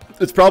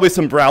 It's probably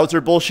some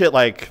browser bullshit,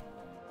 like,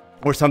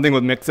 or something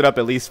with Mix It Up,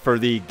 at least for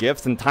the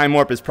GIFs. And Time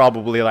Warp is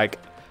probably, like,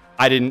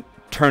 I didn't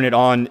turn it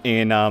on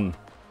in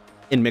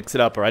Mix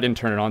It Up, or I didn't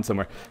turn it on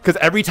somewhere. Because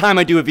every time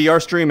I do a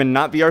VR stream and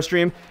not VR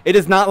stream, it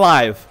is not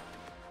live.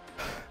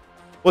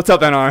 What's up,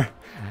 NR?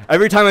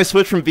 Every time I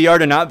switch from VR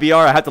to not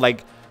VR, I have to,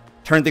 like,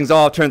 turn things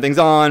off, turn things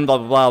on, blah,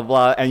 blah, blah,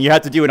 blah. And you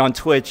have to do it on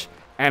Twitch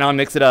and on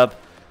Mix It Up.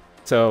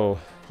 So,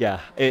 yeah,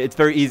 it's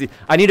very easy.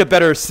 I need a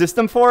better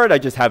system for it. I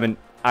just haven't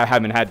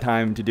had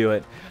time to do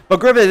it. But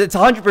Griffith, it's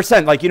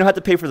 100%. Like, you don't have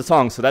to pay for the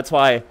songs. So that's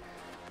why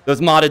those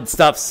modded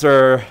stuffs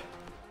are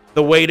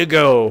the way to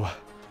go.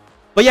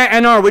 But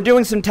yeah, NR, we're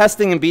doing some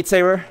testing in Beat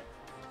Saber.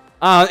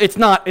 It's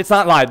not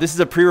live. This is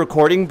a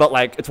pre-recording, but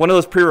like it's one of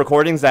those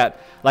pre-recordings that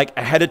like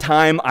ahead of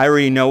time I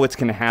already know what's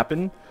gonna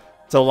happen.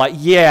 So like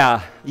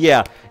yeah,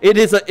 it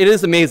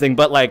is amazing.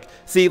 But like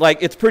see,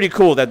 like it's pretty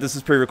cool that this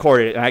is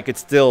pre-recorded and I could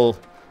still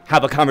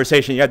have a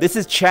conversation. Yeah, this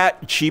is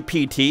Chat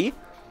GPT,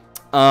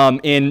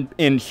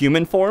 in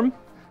human form.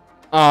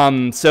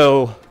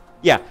 So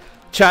yeah,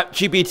 Chat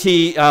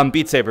GPT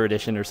Beat Saber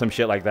edition or some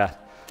shit like that.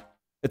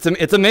 It's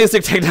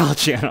amazing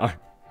technology, NR.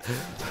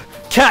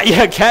 Cat,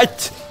 yeah,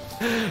 cat.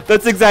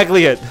 That's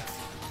exactly it.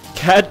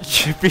 Cat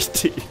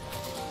GPT.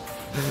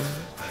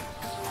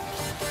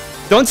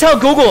 Don't tell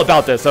Google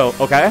about this,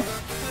 okay?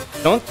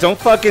 Don't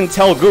fucking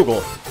tell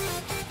Google.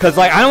 Cause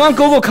like I don't want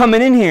Google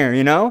coming in here,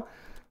 you know?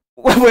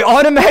 Wait,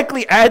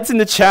 automatically ads in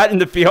the chat in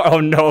the VR.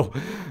 Oh no.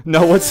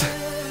 No, what's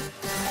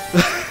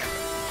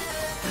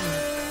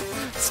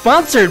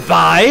sponsored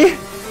by?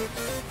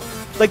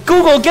 Like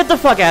Google, get the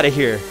fuck out of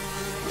here.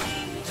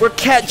 We're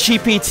Cat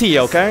GPT,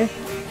 okay?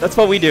 That's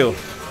what we do.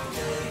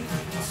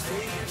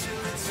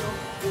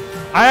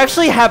 I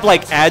actually have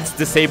like ads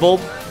disabled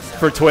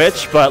for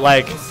Twitch, but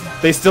like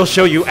they still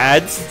show you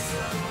ads.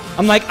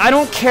 I'm like, I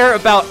don't care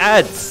about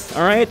ads,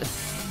 all right?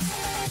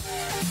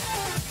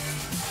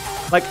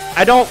 Like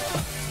I don't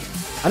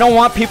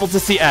want people to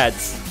see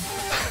ads.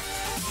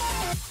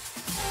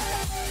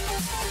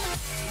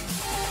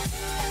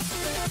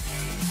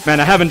 Man,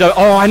 I haven't done.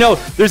 Oh, I know.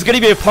 There's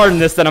gonna be a part in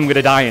this that I'm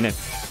gonna die in it.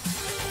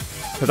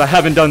 Because I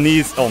haven't done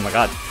these. Oh my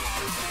god.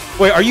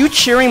 Wait, are you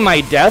cheering my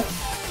death?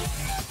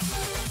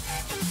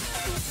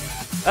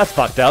 That's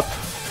fucked up.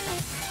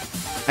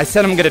 I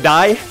said I'm gonna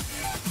die.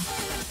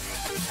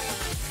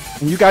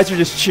 And you guys are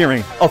just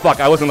cheering. Oh fuck,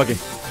 I wasn't looking.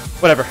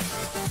 Whatever.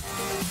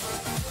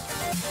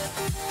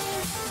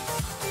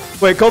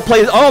 Wait, go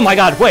play. Oh my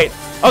god, wait.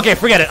 Okay,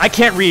 forget it. I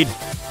can't read.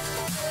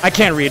 I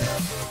can't read.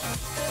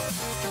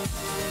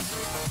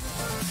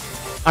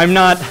 I'm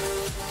not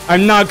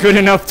good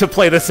enough to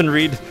play this and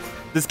read.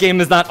 This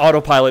game is not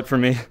autopilot for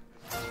me.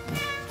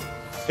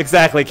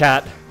 Exactly,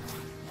 cat.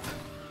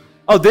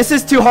 Oh, this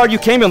is too hard. You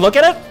came and look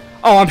at it?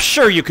 Oh, I'm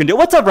sure you can do it.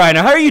 What's up,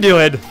 Rhino? How are you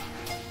doing?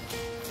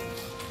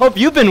 Hope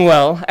you've been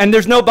well. And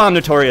there's no bomb,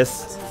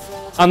 Notorious.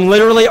 I'm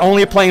literally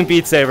only playing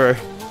Beat Saber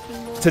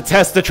to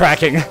test the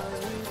tracking.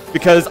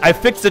 Because I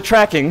fixed the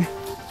tracking.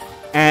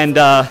 And,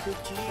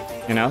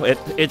 you know,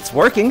 it's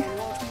working.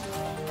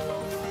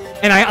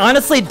 And I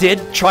honestly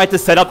did try to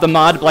set up the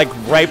mod, like,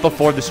 right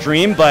before the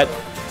stream, but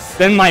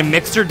then my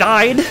mixer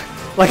died.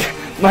 Like,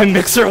 my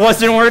mixer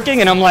wasn't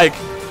working, and I'm like,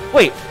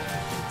 wait,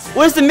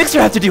 what does the mixer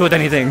have to do with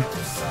anything?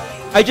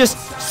 I just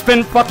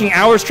spent fucking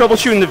hours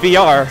troubleshooting the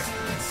VR,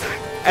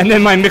 and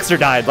then my mixer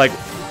died. Like,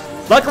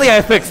 luckily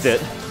I fixed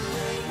it.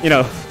 You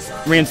know,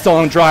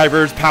 reinstalling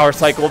drivers, power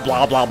cycle,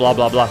 blah, blah, blah,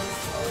 blah, blah.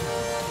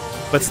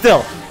 But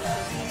still.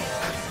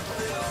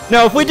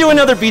 Now, if we do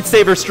another Beat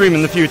Saber stream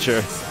in the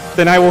future,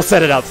 then I will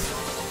set it up.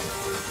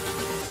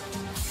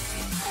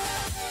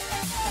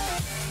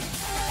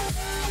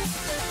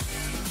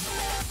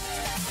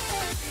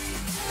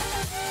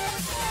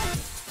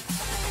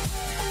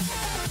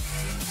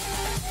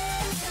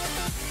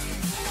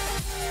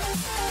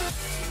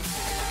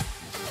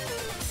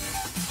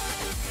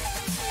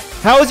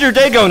 How was your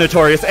day going,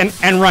 Notorious?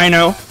 And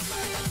Rhino?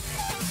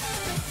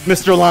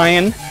 Mr.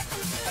 Lion?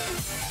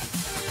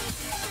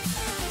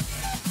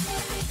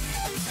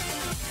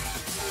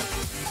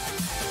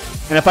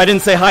 And if I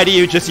didn't say hi to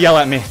you, just yell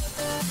at me.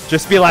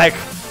 Just be like,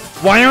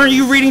 why aren't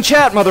you reading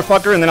chat,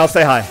 motherfucker? And then I'll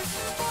say hi.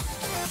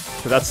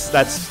 So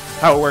that's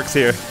how it works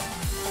here.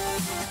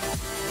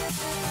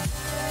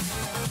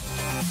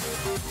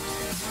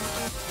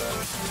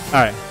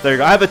 Alright, there you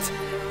go.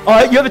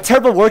 Oh, you have a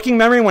terrible working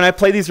memory when I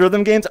play these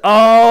rhythm games?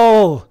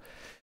 Oh!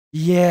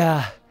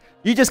 Yeah.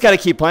 You just gotta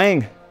keep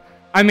playing.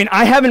 I mean,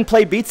 I haven't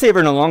played Beat Saber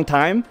in a long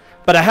time,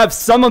 but I have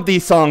some of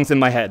these songs in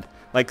my head.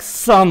 Like,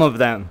 some of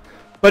them.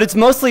 But it's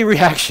mostly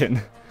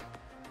reaction.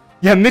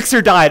 Yeah,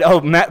 Mixer died. Oh,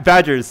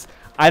 Badgers.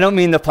 I don't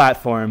mean the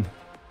platform.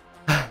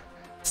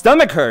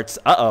 Stomach hurts.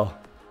 Uh-oh.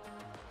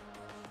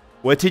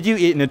 What did you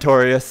eat,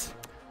 Notorious?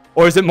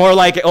 Or is it more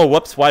like... Oh,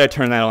 whoops. Why did I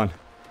turn that on?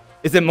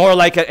 Is it more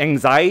like an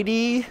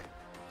anxiety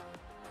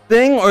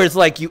thing? Or is it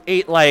like you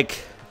ate like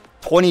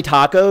 20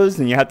 tacos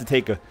and you have to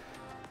take a...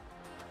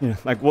 You know,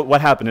 like what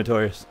happened,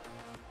 Notorious?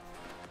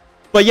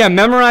 But yeah,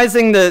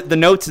 memorizing the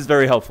notes is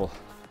very helpful.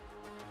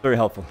 Very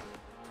helpful.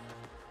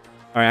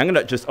 Alright, I'm going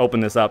to just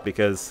open this up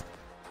because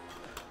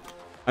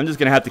I'm just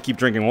going to have to keep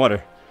drinking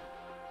water.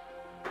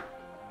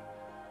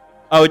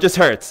 Oh, it just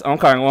hurts.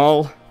 Okay,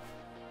 well...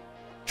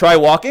 Try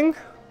walking?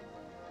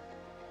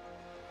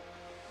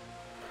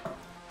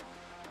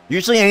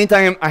 Usually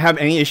anytime I have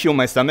any issue with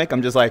my stomach,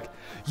 I'm just like,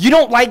 you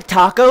don't like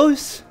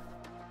tacos?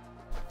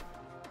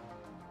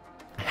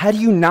 How do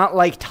you not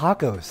like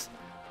tacos?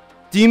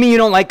 Do you mean you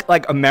don't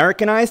like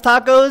Americanized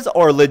tacos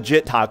or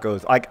legit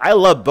tacos? Like, I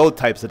love both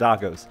types of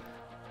tacos.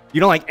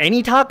 You don't like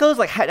any tacos?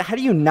 Like, how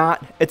do you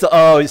not? It's,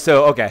 oh,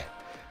 so, okay.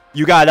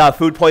 You got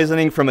food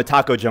poisoning from a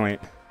taco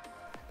joint.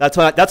 That's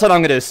what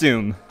I'm gonna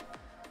assume.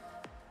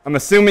 I'm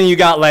assuming you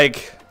got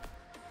like,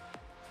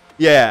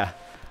 yeah.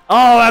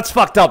 Oh, that's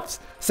fucked up,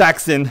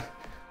 Saxon.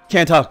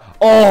 Can't talk.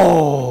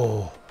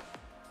 Oh.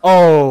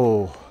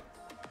 Oh.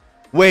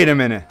 Wait a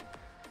minute.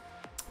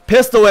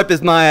 Pistol Whip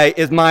is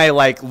my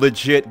like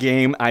legit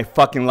game. I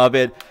fucking love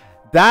it.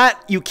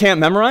 That you can't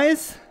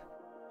memorize?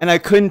 And I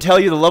couldn't tell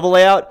you the level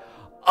layout?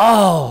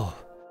 Oh.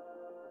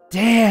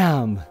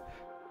 Damn.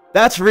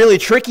 That's really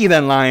tricky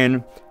then,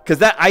 Lion. Because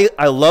that I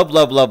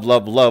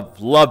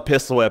love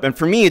Pistol Whip. And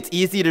for me, it's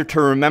easier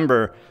to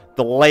remember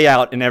the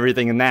layout and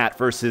everything in that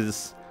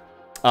versus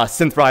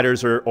Synth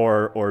Riders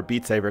or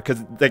Beat Saber.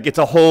 Because like it's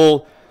a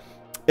whole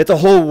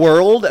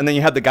world, and then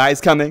you have the guys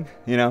coming,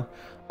 you know.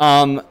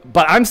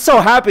 But I'm so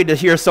happy to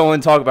hear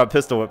someone talk about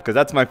Pistol Whip because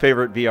that's my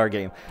favorite VR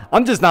game.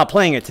 I'm just not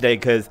playing it today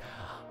because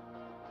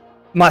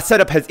my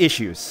setup has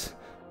issues,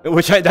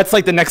 that's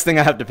like the next thing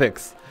I have to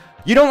fix.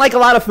 You don't like a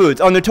lot of foods.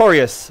 Oh,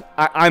 Notorious.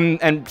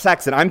 And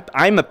Saxon.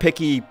 I'm a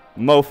picky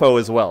mofo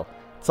as well.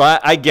 So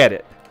I get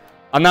it.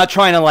 I'm not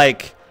trying to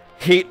like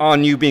hate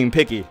on you being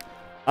picky.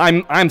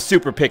 I'm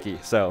super picky.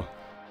 So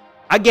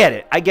I get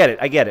it.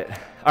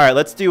 All right,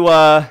 let's do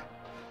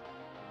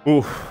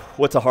ooh,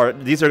 what's a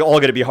hard? These are all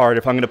gonna be hard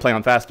if I'm gonna play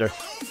on faster.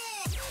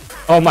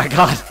 Oh my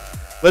god.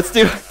 Let's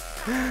do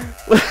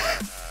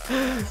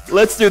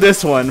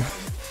this one.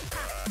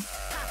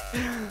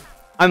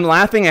 I'm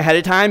laughing ahead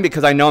of time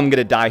because I know I'm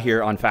gonna die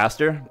here on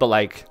faster, but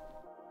like,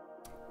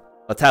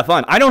 let's have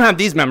fun. I don't have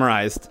these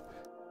memorized,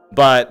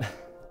 but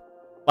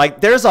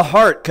like, there's a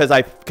heart because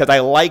I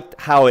liked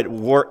how it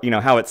worked, you know,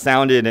 how it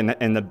sounded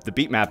and the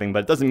beat mapping,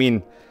 but it doesn't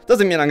mean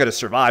I'm gonna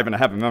survive and I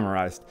haven't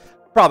memorized.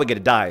 Probably gonna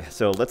die.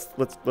 So let's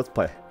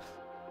play.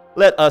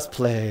 Let us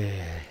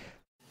play.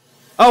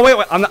 Oh wait,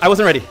 I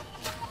wasn't ready,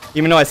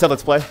 even though I said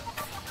let's play.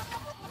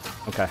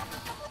 Okay,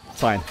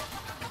 it's fine.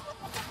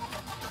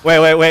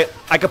 Wait.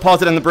 I could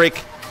pause it on the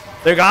brake.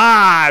 There you go.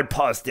 Ah, I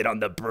paused it on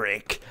the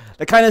brake.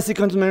 The kind of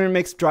sequence memory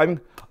makes driving.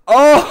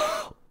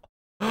 Oh!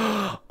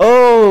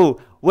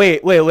 Oh!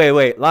 Wait.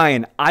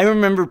 Lion, I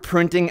remember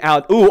printing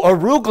out. Ooh,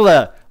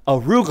 arugula.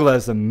 Arugula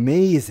is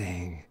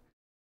amazing.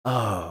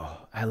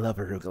 Oh, I love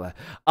arugula.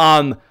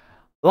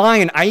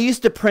 Lion, I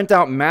used to print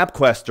out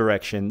MapQuest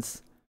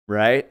directions,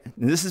 right?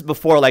 And this is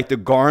before like the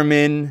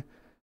Garmin,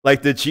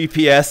 like the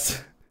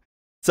GPS.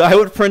 So I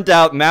would print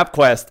out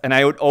MapQuest, and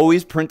I would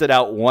always print it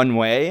out one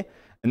way,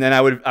 and then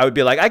I would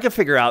be like, I can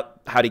figure out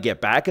how to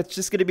get back. It's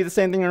just going to be the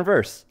same thing in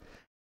reverse.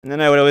 And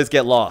then I would always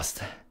get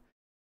lost.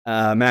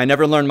 Man, I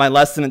never learned my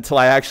lesson until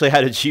I actually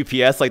had a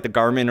GPS, like the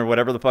Garmin or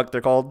whatever the fuck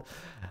they're called.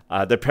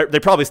 They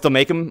probably still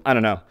make them. I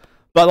don't know.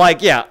 But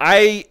like, yeah,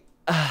 I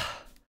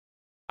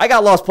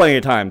got lost plenty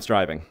of times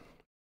driving.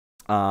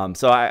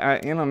 So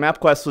I you know,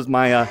 MapQuest was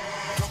my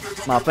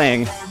my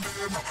thing.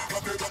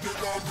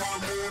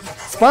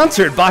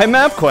 Sponsored by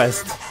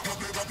MapQuest.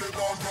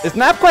 Is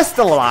MapQuest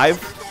still alive?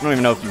 I don't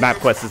even know if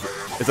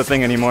MapQuest is a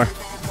thing anymore.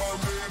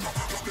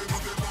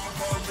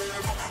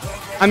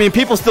 I mean,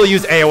 people still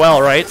use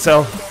AOL, right?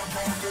 So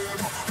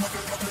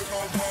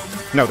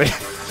no, they.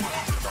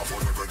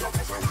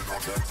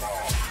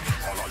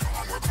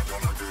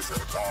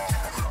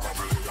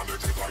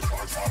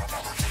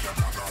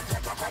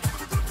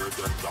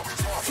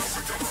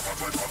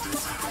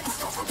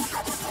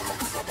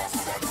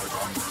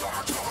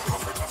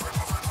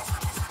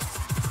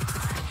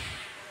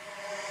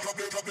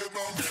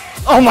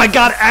 Oh my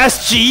god,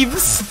 Ass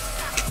Jeeves!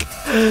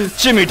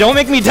 Jimmy, don't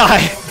make me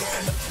die!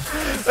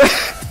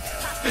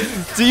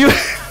 Do you...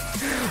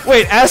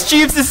 Wait, Ass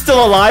Jeeves is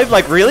still alive?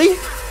 Like, really?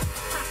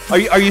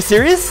 Are you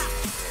serious?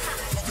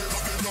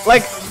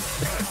 Like,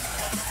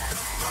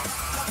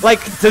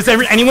 does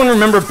anyone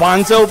remember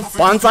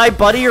Bonsai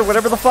Buddy or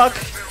whatever the fuck?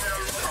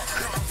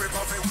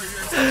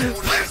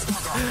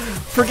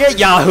 Forget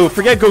Yahoo,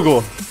 forget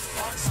Google.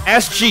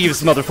 Ask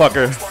Jeeves,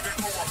 motherfucker.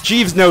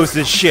 Jeeves knows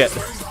this shit.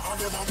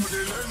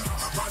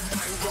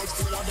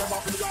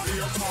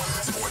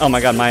 Oh my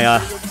god,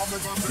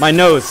 my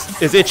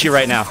nose is itchy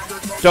right now.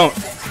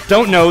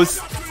 Don't nose.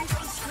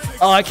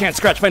 Oh, I can't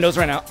scratch my nose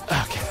right now.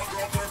 Okay.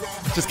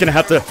 Just gonna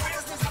have to.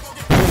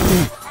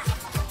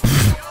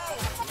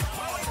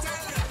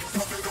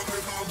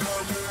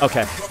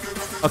 Okay.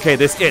 Okay,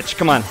 this itch.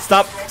 Come on.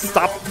 Stop,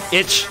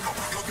 itch.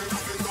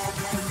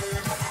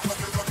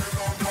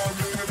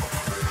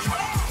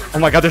 Oh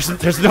my god,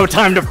 there's no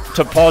time to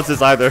pause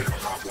this either.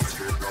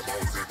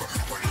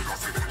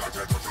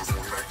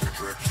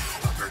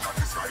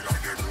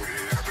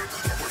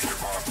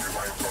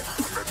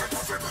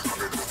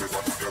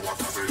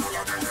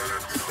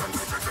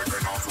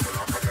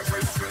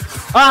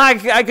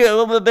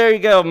 There you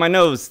go, my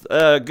nose.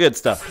 Good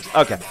stuff.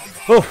 Okay.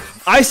 Oh,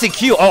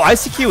 ICQ. Oh,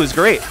 ICQ is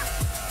great.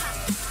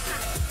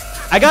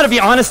 I gotta be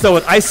honest though,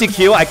 with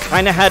ICQ, I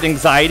kind of had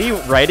anxiety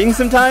writing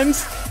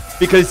sometimes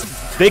because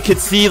they could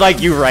see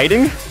like you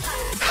writing.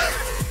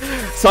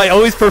 So I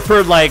always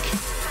preferred like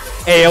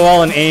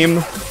AOL and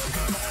AIM.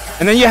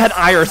 And then you had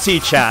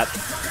IRC chat,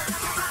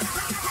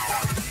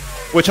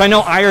 which I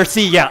know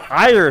IRC. Yeah,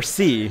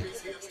 IRC.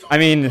 I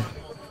mean,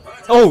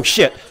 oh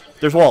shit,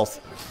 there's walls.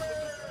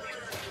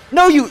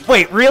 No,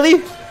 wait,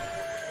 really?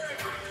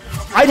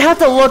 I'd have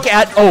to look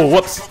at, oh,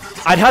 whoops.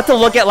 I'd have to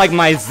look at, like,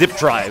 my zip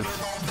drive.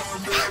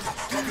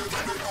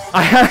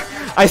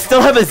 I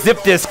still have a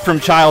zip disk from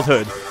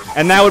childhood,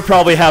 and that would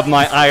probably have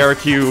my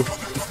IRQ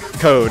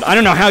code. I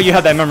don't know how you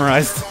have that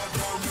memorized.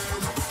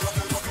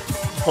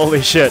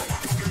 Holy shit.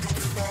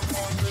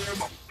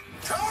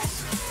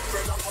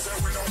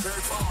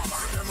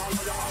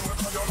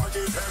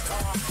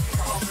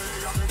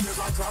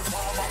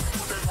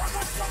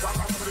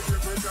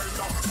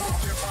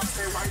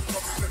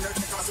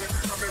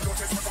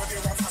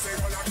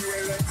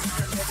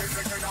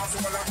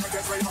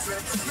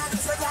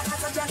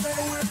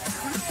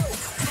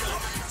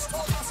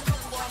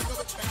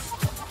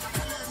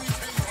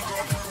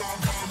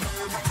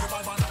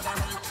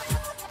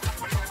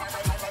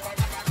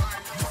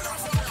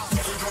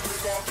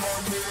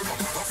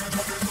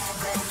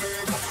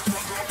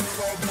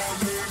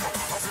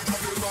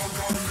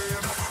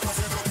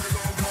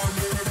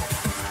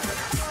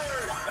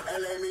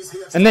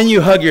 And then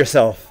you hug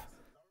yourself.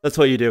 That's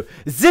what you do.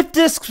 Zip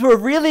disks were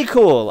really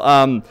cool.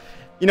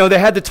 You know, they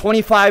had the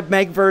 25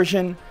 meg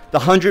version, the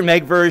 100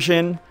 meg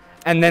version,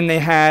 and then they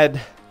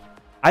had,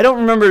 I don't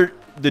remember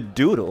the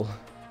Doodle.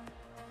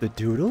 The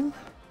Doodle?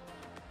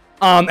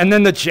 And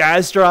then the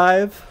Jazz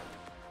Drive.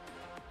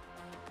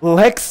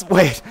 Wait.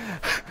 Wait.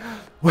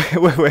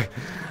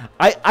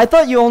 I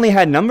thought you only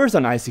had numbers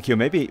on ICQ.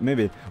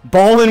 Maybe.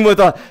 Ballin' with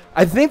a,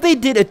 I think they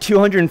did a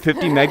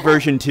 250 meg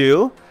version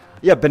too.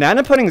 Yeah,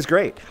 banana pudding is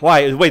great.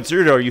 Why? Wait,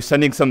 Zerdo, are you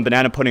sending some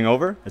banana pudding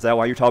over? Is that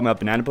why you're talking about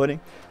banana pudding?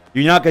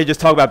 You're not gonna just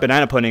talk about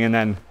banana pudding and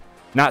then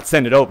not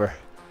send it over.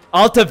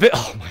 Oh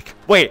my god.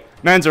 Wait,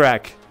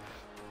 Manzarak.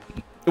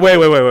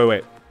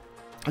 Wait.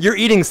 You're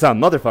eating some,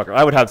 motherfucker.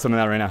 I would have some of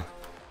that right now.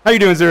 How you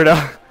doing, Zerdo?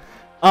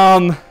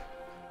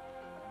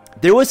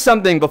 There was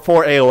something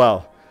before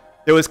AOL.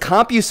 There was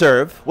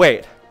CompuServe.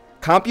 Wait,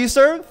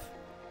 CompuServe?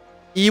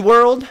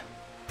 eWorld?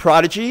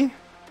 Prodigy?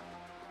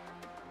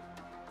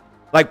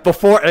 Like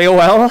before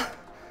AOL,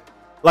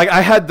 like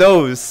I had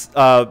those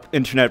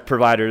internet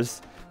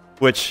providers,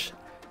 which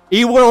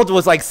eWorld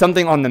was like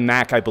something on the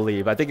Mac, I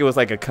believe. I think it was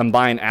like a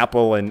combined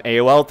Apple and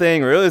AOL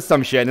thing, or it was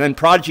some shit. And then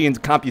Prodigy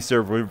and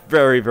CompuServe were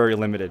very, very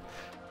limited.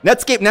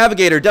 Netscape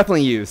Navigator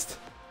definitely used.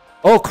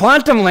 Oh,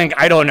 Quantum Link,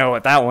 I don't know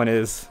what that one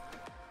is.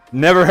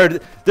 Never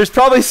heard. There's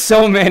probably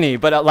so many,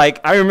 but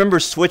like I remember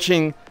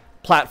switching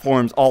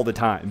platforms all the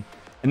time.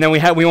 And then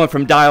we went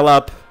from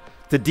dial-up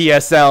to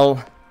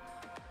DSL.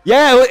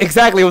 Yeah,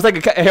 exactly. It was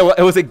like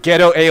it was a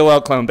ghetto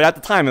AOL clone, but at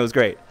the time it was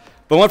great.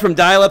 But went from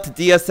dial-up to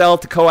DSL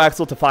to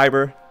coaxial to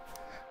fiber.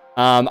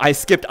 I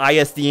skipped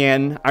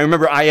ISDN. I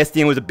remember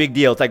ISDN was a big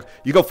deal. It's like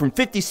you go from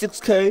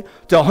 56K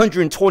to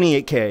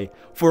 128K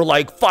for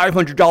like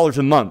 $500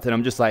 a month, and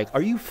I'm just like,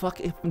 are you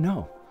fucking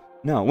no?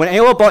 When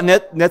AOL bought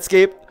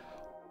Netscape,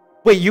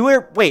 you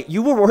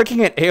were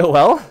working at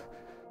AOL?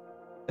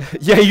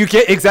 Yeah, you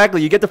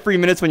get the free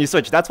minutes when you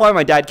switch. That's why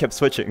my dad kept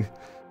switching.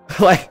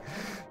 Like.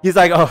 He's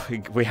like, oh,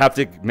 we have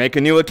to make a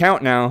new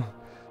account now.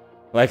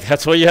 Like,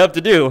 that's what you have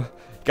to do.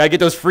 Gotta get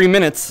those free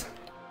minutes.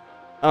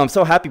 Oh, I'm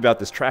so happy about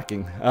this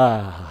tracking.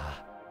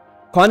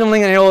 Quantum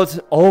Link and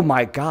AOL, oh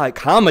my god,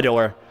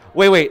 Commodore.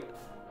 Wait,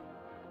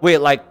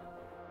 like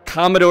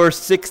Commodore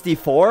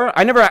 64?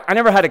 I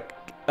never had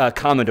a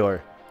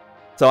Commodore.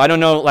 So I don't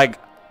know, like,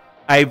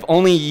 I've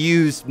only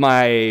used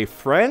my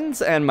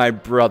friends and my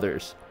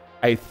brothers,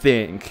 I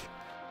think.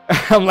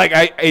 I'm like,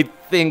 I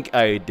think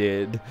I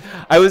did.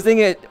 I was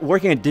thinking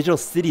working at Digital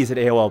Cities at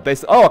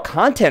AOL. Oh, a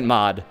content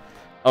mod.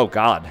 Oh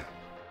God.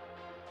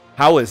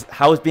 How was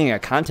being a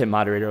content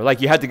moderator? Like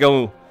you had to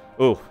go.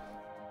 Ooh.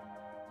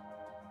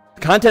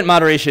 Content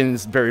moderation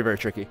is very, very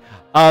tricky.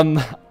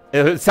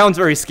 It sounds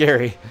very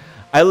scary.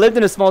 I lived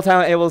in a small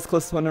town. It was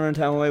close to 100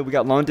 town away. We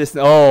got long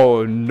distance.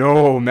 Oh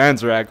no,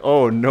 Manzarak.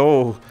 Oh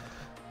no.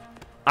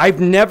 I've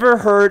never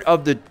heard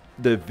of the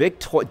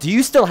Victor. Do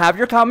you still have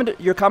your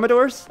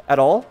Commodores at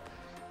all?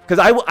 Because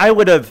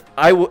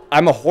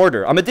I'm a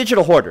hoarder. I'm a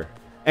digital hoarder,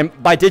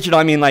 and by digital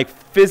I mean like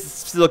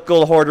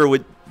physical hoarder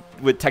with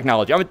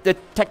technology. I'm a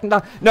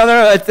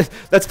no.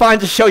 That's fine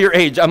to show your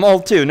age. I'm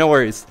old too. No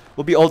worries.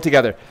 We'll be old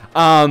together.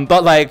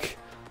 But like,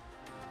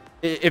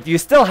 if you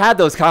still had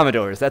those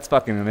Commodores, that's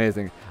fucking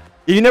amazing.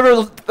 You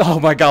never. Oh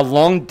my god,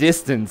 long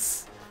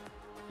distance.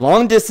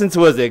 Long distance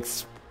was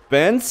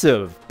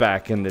expensive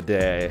back in the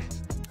day.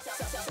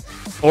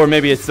 Or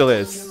maybe it still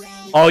is.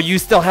 Oh, you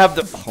still have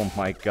the. Oh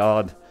my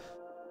god.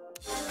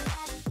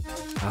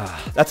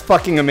 That's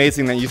fucking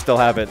amazing that you still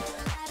have it.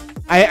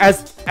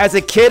 As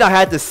a kid, I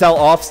had to sell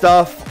off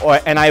stuff,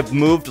 and I've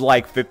moved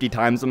like 50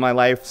 times in my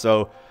life.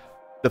 So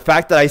the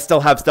fact that I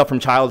still have stuff from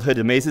childhood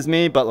amazes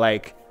me. But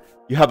like,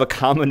 you have a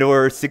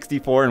Commodore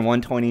 64 and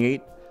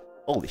 128.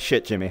 Holy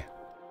shit, Jimmy.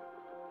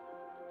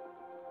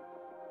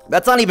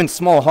 That's not even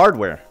small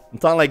hardware.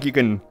 It's not like you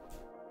can.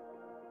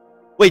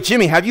 Wait,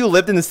 Jimmy, have you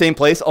lived in the same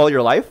place all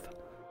your life?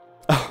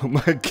 Oh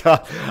my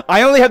god.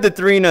 I only have the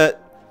 3 and a...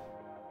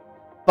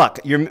 Fuck,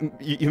 you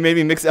made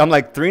me mix it. I'm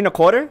like 3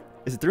 1/4?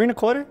 Is it 3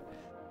 1/4?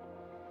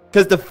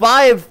 Because the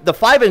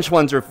 5-inch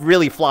ones are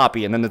really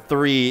floppy, and then the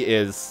 3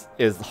 is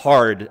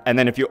hard. And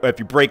then if you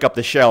break up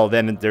the shell,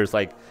 then there's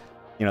like,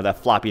 you know,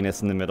 that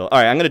floppiness in the middle. All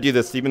right, I'm gonna do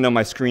this even though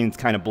my screen's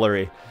kind of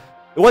blurry.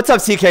 What's up,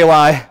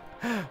 CKY?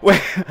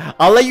 Wait,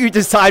 I'll let you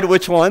decide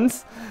which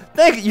ones.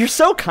 Thank you. You're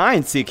so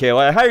kind,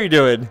 CKY. How are you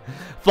doing?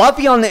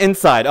 Floppy on the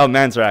inside. Oh,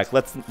 Manzarak.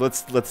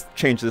 Let's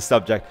change the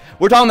subject.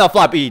 We're talking about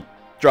floppy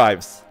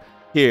drives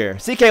here.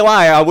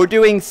 CKY. We're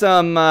doing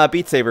some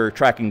Beat Saber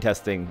tracking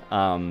testing.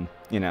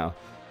 You know,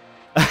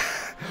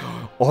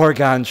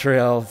 Oregon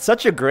Trail.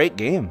 Such a great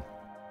game.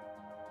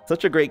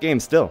 Such a great game.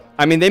 Still.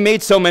 I mean, they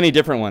made so many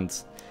different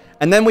ones.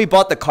 And then we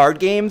bought the card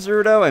game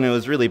Zerudo, and it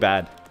was really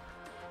bad.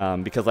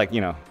 Because like, you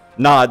know,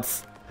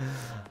 nods.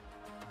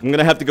 I'm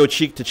gonna have to go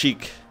cheek to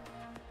cheek.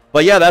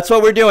 But yeah, that's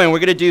what we're doing. We're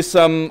gonna do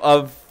some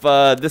of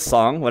this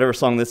song, whatever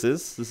song this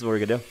is. This is what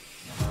we're gonna do.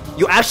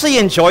 You actually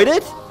enjoyed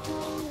it?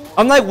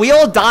 I'm like, we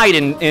all died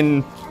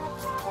in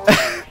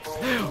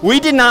we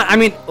did not. I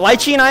mean,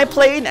 Lychee and I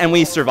played and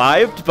we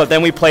survived, but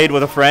then we played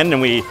with a friend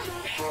and we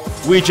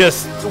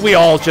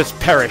all just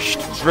perished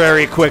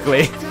very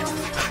quickly.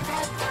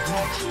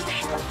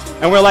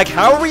 And we're like,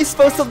 how are we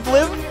supposed to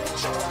live?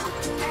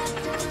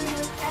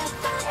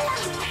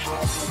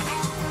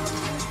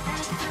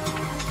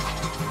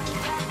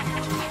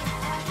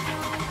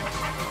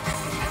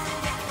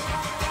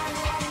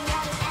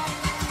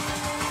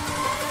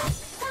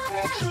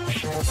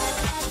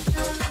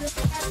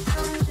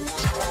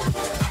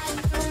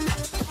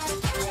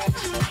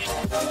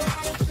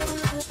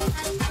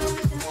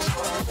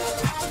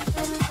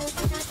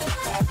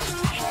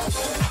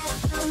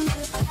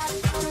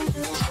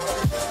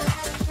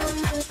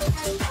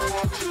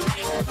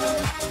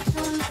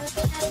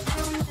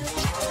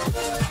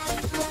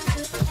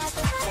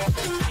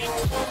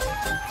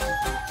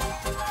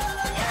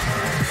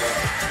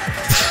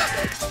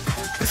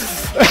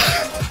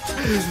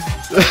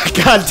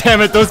 God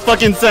damn it, those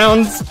fucking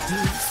sounds.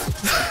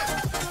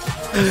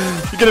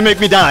 You're gonna make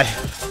me die.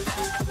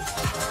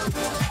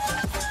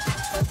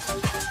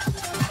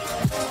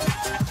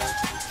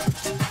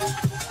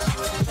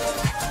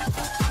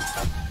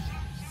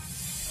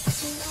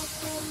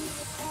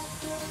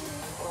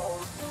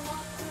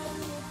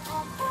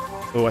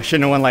 Oh, I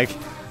shouldn't have went like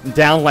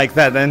down like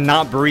that, then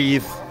not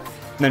breathe,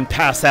 and then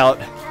pass out.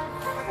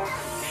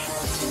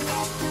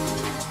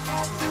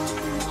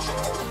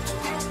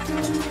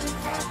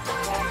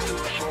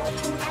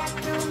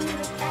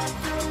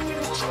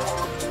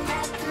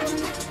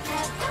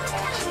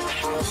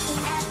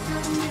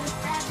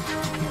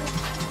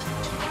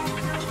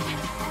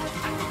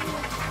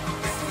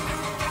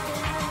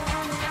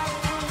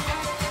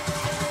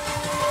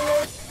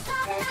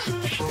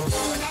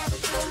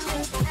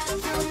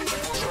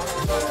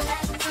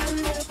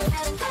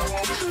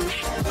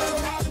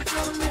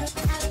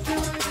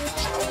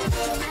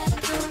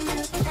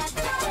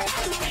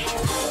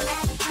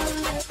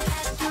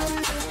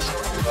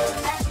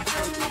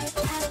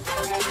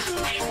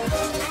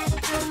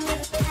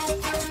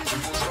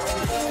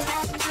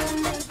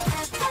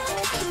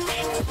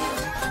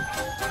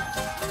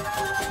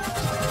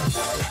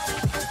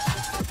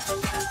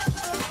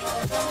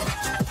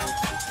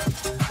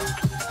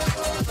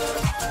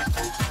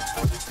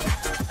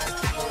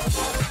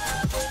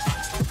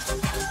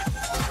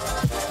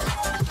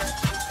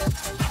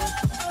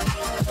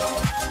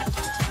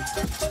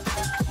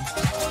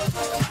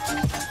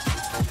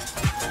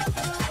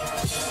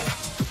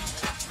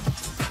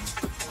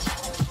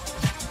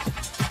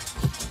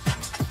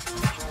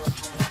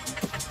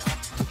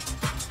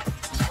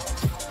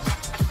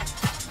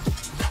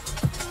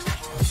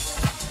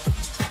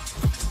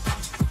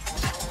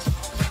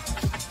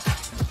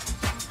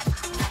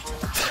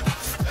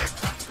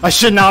 I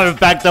should not have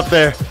backed up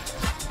there.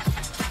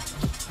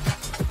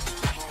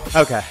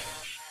 Okay.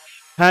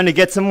 Time to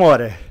get some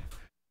water.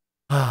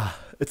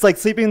 It's like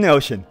sleeping in the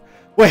ocean.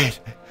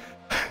 Wait.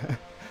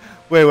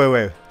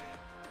 wait.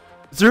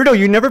 Zerudo,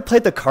 you never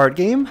played the card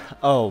game?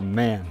 Oh,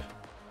 man.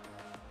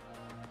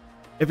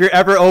 If you're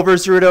ever over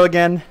Zerudo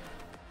again,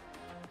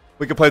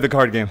 we could play the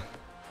card game.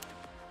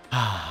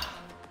 I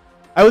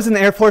was in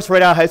the Air Force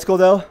right out of high school,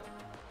 though.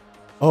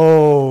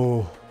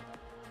 Oh.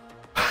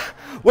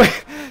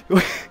 Wait.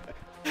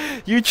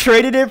 You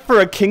traded it for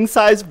a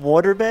king-size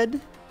waterbed?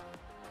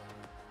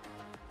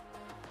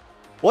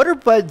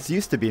 Waterbeds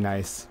used to be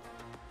nice.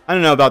 I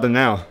don't know about them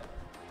now.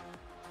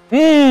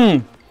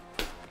 We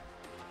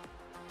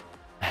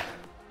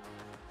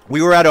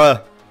were at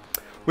a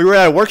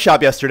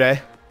workshop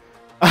yesterday.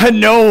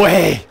 No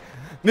way.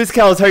 Miss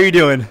Kells, how you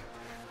doing?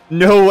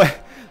 No way.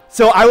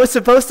 So I was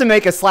supposed to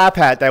make a slap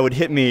hat that would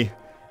hit me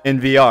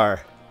in VR.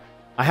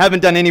 I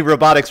haven't done any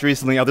robotics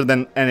recently other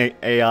than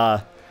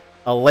a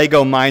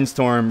Lego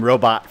Mindstorm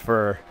robot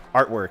for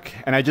artwork,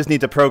 and I just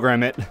need to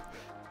program it.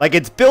 Like,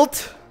 it's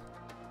built.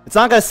 It's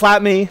not gonna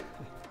slap me.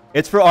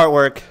 It's for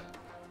artwork.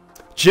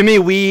 Jimmy,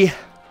 we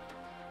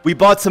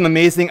bought some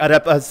amazing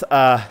empanadas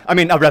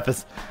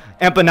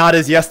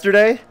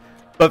yesterday,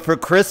 but for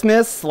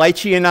Christmas,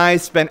 Lychee and I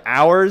spent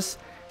hours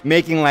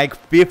making like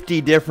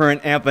 50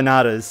 different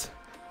empanadas.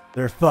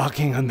 They're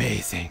fucking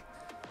amazing.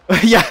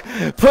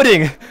 Yeah,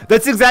 pudding.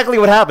 That's exactly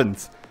what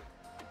happens.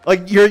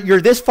 Like,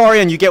 you're this far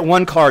in, you get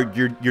one card,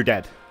 you're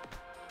dead.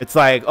 It's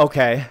like,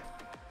 okay.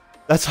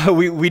 That's why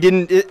we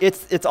didn't.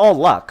 It's all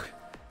luck.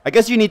 I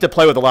guess you need to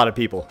play with a lot of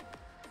people,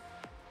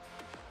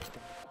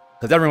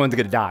 because everyone's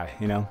gonna die,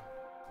 you know.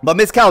 But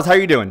Miss Cows, how are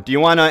you doing? Do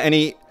you want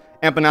any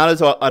empanadas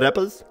or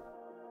arepas?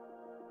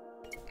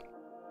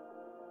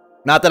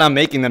 Not that I'm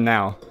making them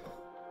now.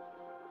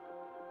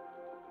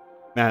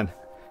 Man,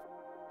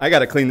 I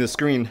gotta clean this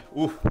screen.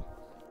 Oof,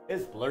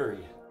 it's blurry.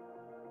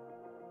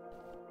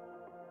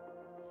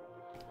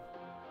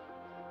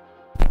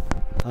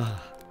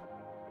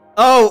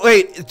 Oh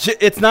wait,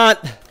 it's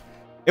not.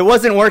 It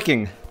wasn't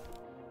working.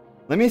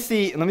 Let me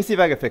see if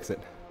I can fix it.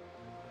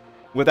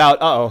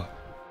 Without.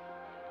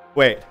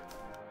 Wait.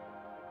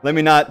 Let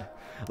me not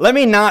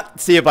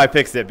see if I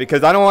fix it,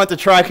 because I don't want the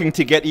tracking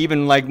to get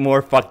even like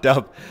more fucked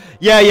up.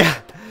 Yeah.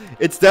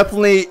 It's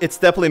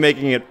definitely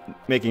making it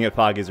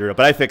foggy, Zero,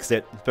 but I fixed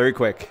it very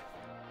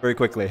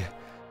quickly.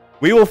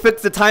 We will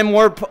fix the time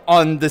warp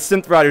on the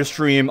Synth Rider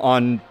stream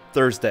on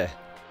Thursday.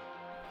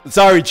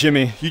 Sorry,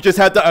 Jimmy. You just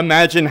have to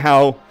imagine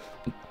how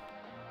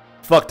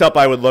fucked up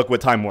I would look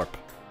with time warp.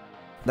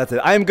 That's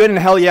it. I am good, and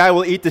hell yeah, I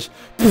will eat this.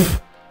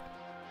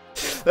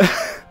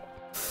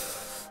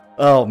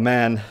 Oh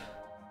man.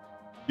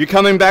 You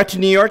coming back to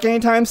New York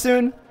anytime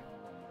soon?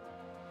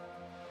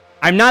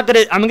 I'm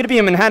gonna be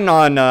in Manhattan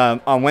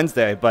on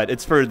Wednesday, but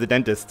it's for the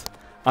dentist.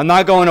 I'm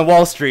not going to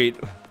Wall Street.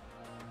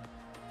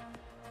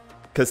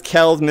 Cause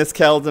Miss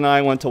Kells and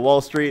I went to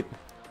Wall Street.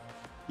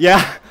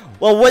 Yeah.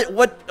 Well,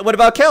 what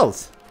about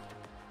Kells?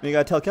 You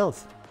gotta tell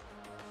Kells.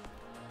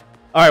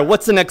 Alright,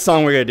 what's the next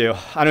song we're gonna do?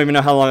 I don't even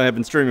know how long I've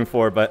been streaming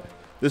for, but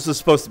this was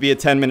supposed to be a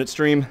 10-minute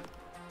stream.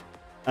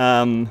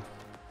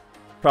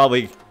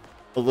 Probably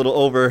a little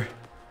over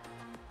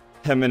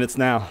 10 minutes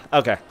now.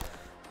 Okay.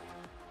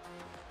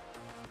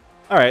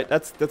 Alright,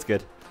 that's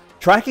good.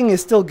 Tracking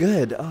is still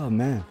good. Oh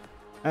man.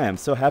 I am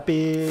so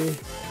happy.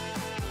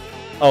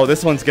 Oh,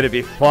 this one's gonna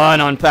be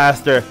fun on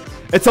faster.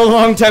 It's a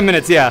long 10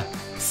 minutes, yeah.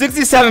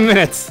 67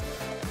 minutes.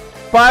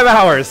 5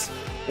 hours.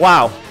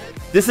 Wow.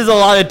 This is a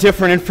lot of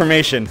different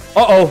information.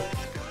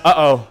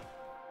 Uh-oh.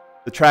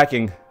 The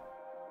tracking.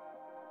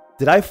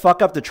 Did I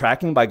fuck up the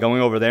tracking by going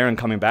over there and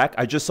coming back?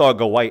 I just saw it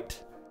go white.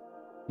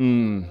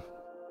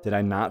 Did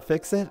I not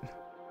fix it?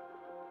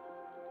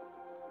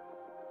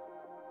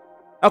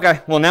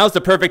 Okay, well now's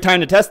the perfect time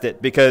to test it,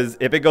 because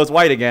if it goes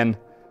white again...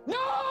 No!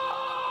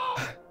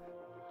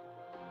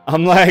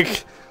 I'm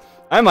like,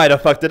 I might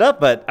have fucked it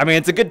up, but I mean,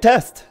 it's a good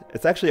test.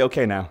 It's actually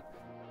okay now.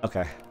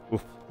 Okay,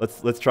 oof,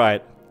 let's try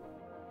it.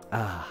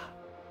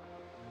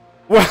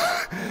 Well,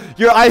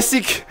 your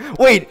ICQ...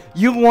 Wait,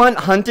 you want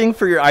hunting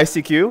for your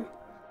ICQ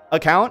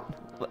account?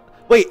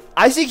 Wait,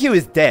 ICQ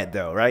is dead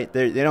though, right?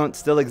 They don't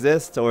still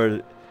exist,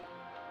 or...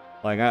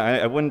 Like,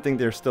 I wouldn't think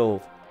they're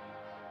still...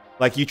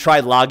 Like, you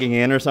tried logging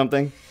in or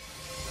something?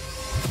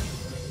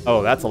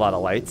 Oh, that's a lot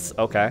of lights.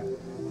 Okay.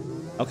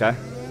 Okay.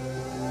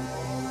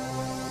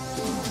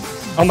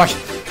 Oh my...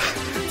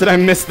 Did I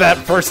miss that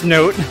first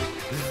note?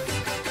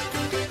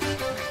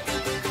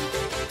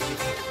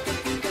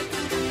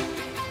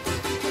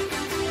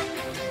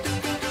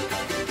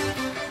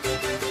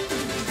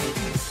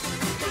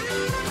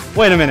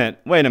 Wait a minute.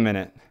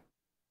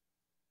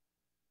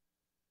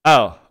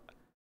 Oh.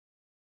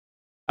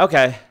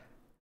 Okay.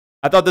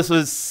 I thought this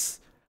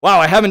was... Wow,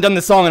 I haven't done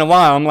this song in a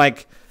while. I'm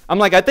like,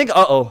 I think,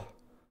 uh-oh.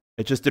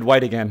 It just did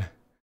white again.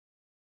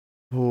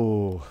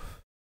 Ooh.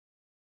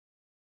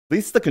 At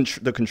least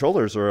the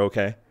controllers are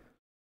okay.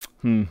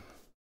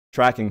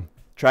 Tracking.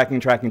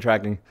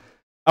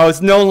 Oh,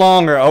 it's no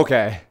longer,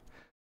 okay.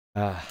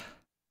 Alright,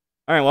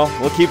 well,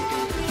 we'll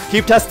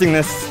keep testing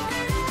this.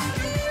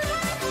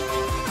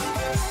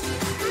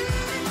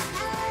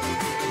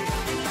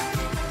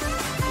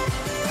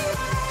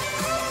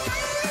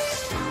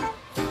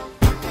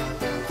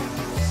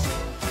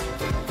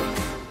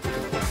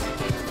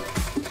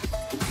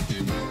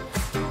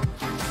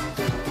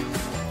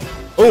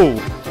 Oh,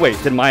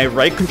 wait, did my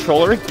right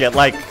controller get,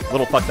 like, a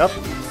little fucked up?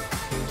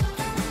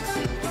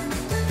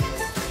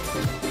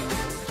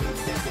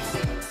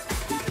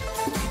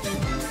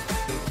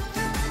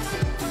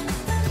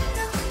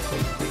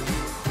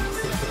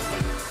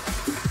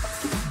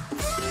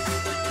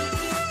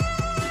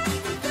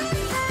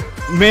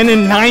 Minute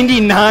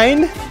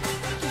 99?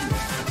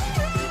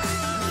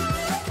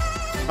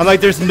 I'm like,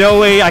 there's no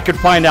way I could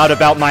find out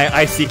about my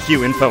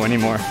ICQ info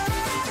anymore.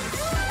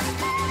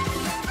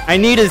 I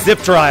need a zip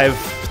drive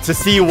to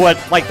see what,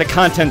 like, the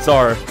contents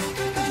are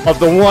of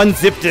the one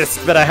zip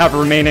disk that I have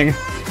remaining.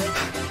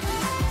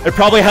 It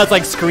probably has,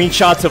 like,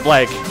 screenshots of,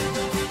 like,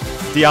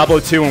 Diablo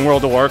 2 and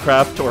World of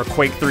Warcraft or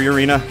Quake 3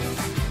 Arena.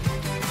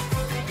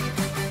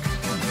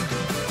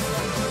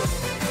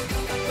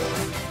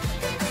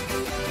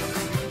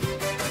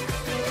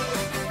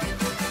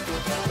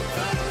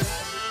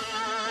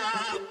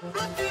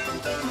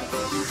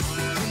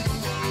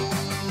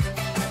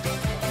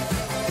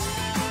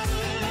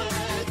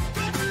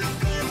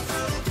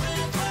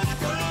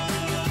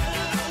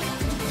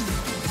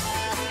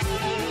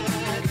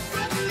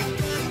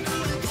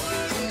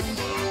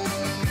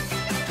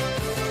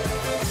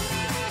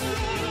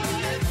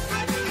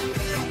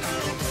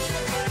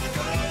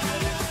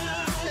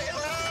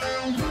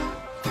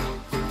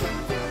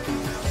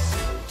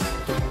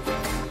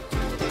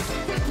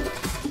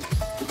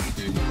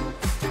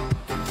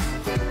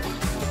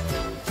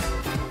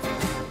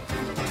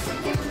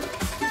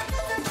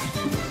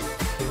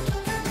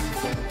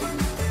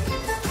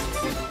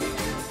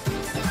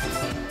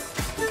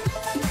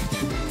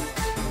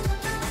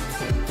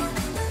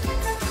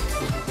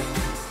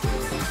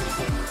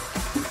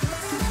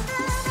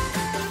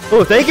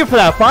 Oh, thank you for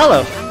that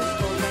follow.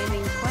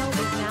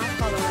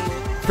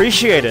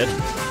 Appreciate it.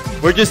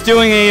 We're just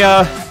doing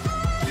a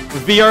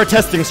VR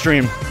testing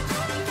stream.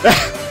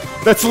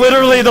 That's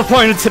literally the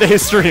point of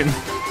today's stream.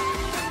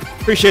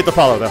 Appreciate the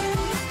follow, though.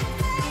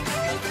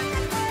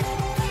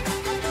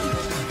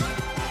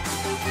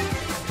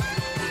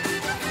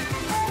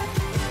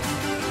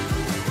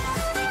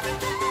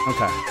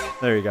 Okay,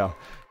 there you go.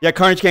 Yeah,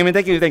 Carnage Gaming,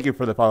 thank you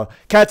for the follow.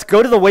 Cats,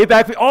 go to the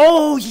Wayback.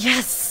 Oh,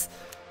 yes!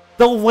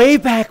 The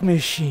Wayback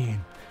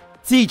Machine.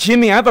 See,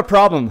 Jimmy, I have a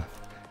problem.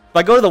 If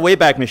I go to the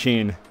Wayback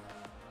Machine,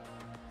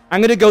 I'm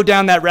gonna go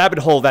down that rabbit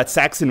hole that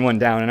Saxon went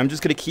down, and I'm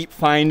just gonna keep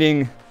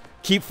finding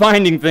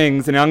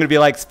things, and I'm gonna be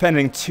like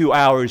spending 2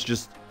 hours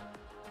just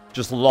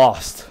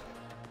lost.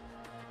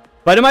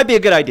 But it might be a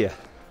good idea.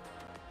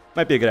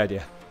 Might be a good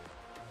idea.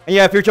 And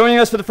yeah, if you're joining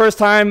us for the first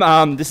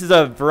time, this is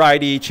a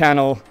variety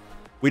channel.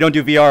 We don't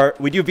do VR.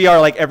 We do VR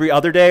like every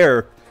other day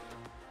or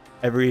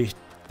every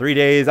 3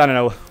 days. I don't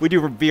know. We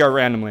do VR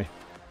randomly.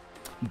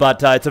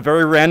 But it's a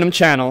very random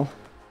channel.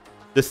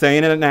 Just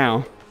saying it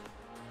now.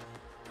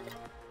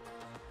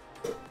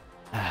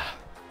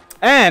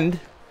 And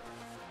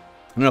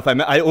I don't know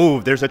if oh,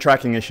 there's a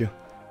tracking issue.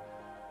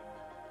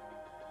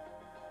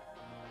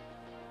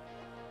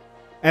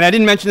 And I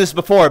didn't mention this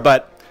before,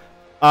 but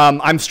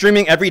I'm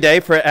streaming every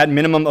day for at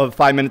minimum of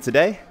 5 minutes a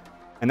day.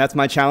 And that's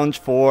my challenge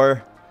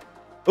for...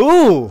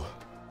 Ooh!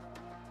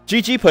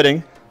 GG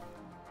pudding.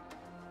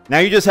 Now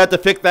you just have to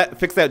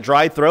fix that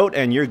dry throat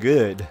and you're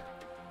good.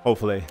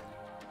 Hopefully.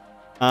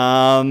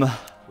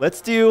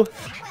 Let's do...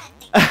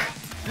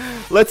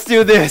 let's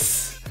do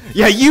this.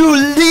 Yeah, you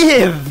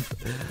live!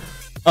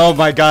 Oh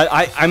my god,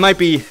 I might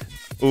be...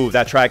 Ooh,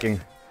 that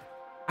tracking.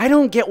 I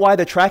don't get why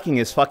the tracking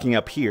is fucking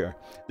up here.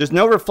 There's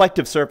no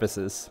reflective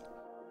surfaces.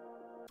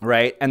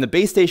 Right? And the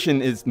base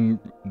station is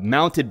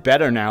mounted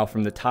better now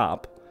from the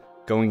top.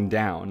 Going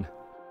down.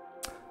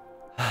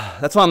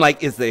 That's why I'm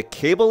like, is the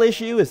cable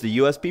issue? Is the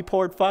USB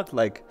port fucked?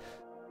 Like,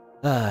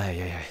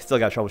 yeah, still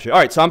got troubleshoot. All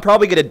right, so I'm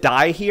probably gonna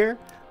die here,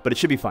 but it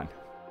should be fun.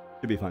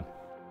 Should be fun.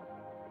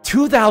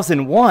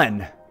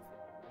 2001.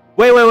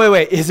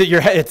 Wait. Is it your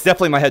head? It's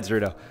definitely my head,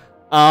 Zerudo.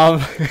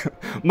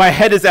 My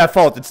head is at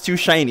fault. It's too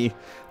shiny.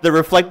 The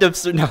reflective...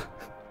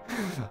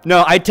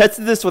 No, I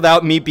tested this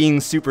without me being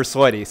super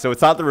sweaty, so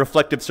it's not the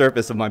reflective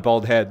surface of my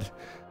bald head.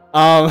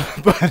 But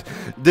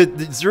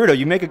Zerudo,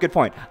 you make a good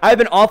point. I've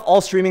been off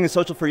all streaming and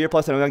social for a year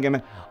plus, and I'm gonna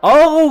get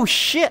oh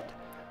shit!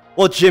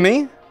 Well,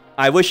 Jimmy,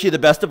 I wish you the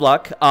best of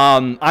luck.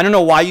 I don't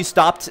know why you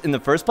stopped in the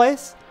first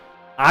place.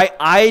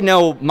 I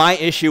know my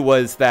issue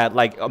was that,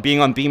 like,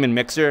 being on Beam and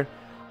Mixer,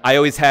 I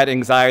always had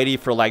anxiety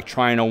for, like,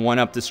 trying to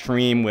one-up the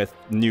stream with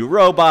new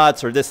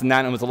robots or this and that,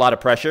 and it was a lot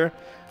of pressure.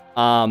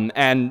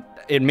 And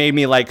it made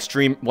me, like,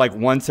 stream, like,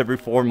 once every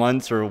 4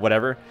 months or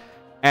whatever.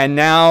 And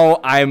now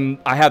I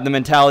have the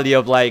mentality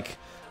of, like,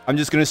 I'm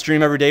just going to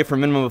stream every day for a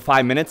minimum of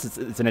 5 minutes.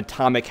 It's an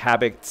Atomic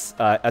Habits.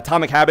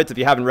 Atomic Habits, if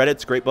you haven't read it,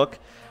 it's a great book.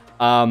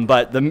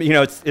 But,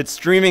 it's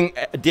streaming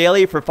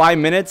daily for 5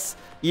 minutes,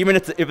 even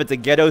if it's a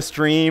ghetto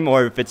stream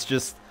or if it's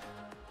just,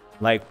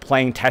 like,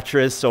 playing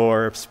Tetris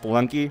or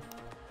Spelunky.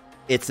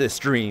 It's a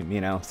stream,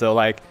 you know. So,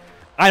 like,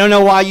 I don't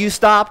know why you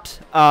stopped,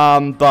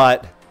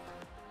 but,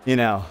 you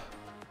know.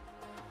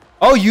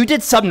 Oh, you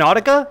did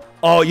Subnautica?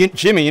 Oh,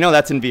 Jimmy, you know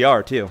that's in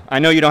VR, too. I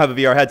know you don't have a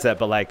VR headset,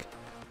 but, like,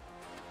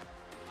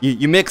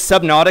 you mix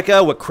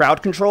Subnautica with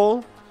crowd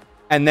control,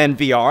 and then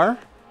VR.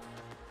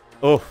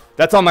 Oh,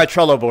 that's on my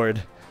Trello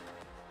board.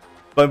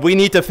 But we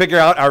need to figure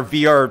out our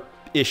VR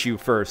issue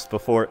first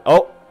before...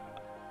 Oh,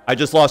 I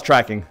just lost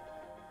tracking.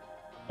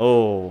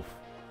 Oh,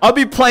 I'll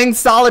be playing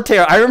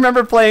Solitaire. I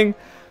remember playing...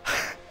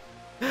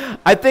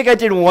 I think I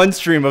did one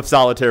stream of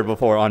Solitaire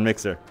before on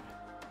Mixer.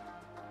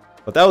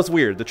 But that was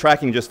weird. The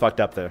tracking just fucked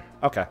up there.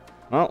 Okay.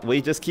 Well,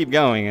 we just keep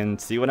going and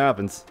see what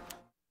happens.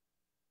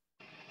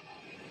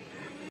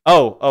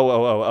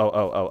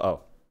 Oh.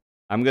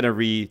 I'm gonna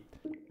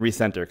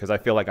recenter because I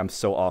feel like I'm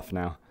so off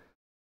now.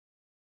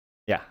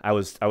 Yeah, I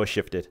was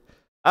shifted.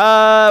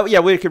 Yeah,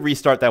 we could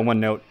restart that one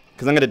note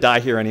because I'm gonna die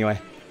here anyway.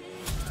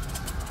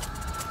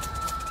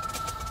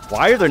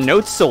 Why are their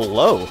notes so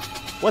low?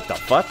 What the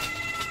fuck?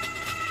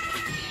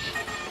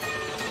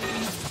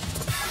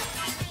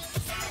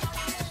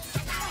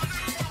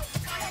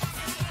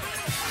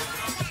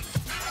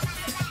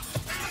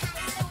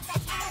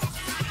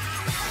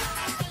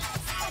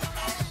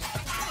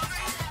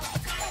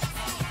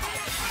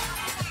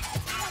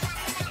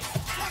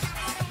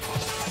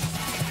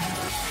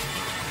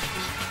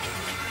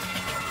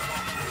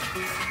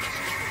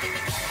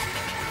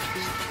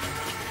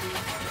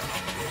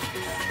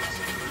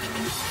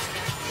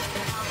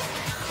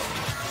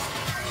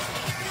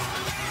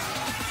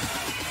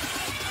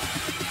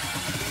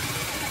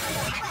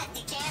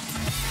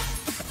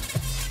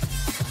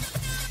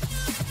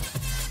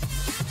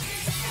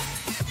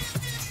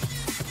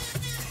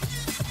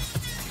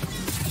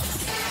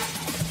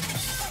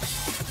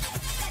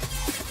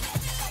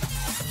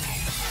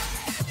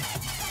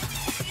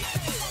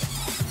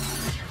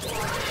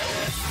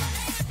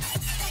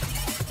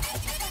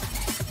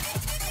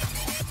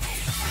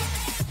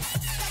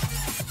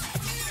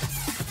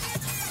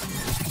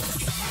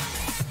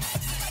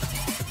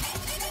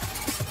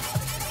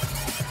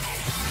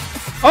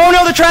 Oh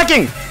no, the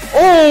tracking!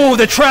 Oh,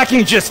 the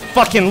tracking just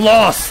fucking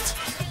lost!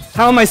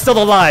 How am I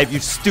still alive, you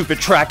stupid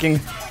tracking?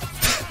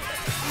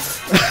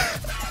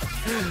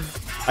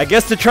 I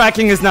guess the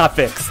tracking is not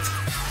fixed.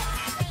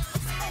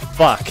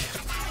 Fuck.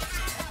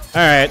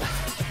 Alright.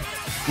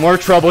 More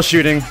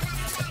troubleshooting.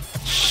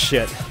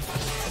 Shit.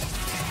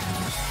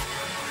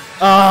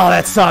 Oh,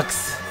 that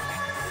sucks.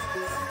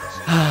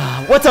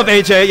 What's up,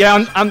 AJ?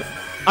 Yeah,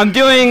 I'm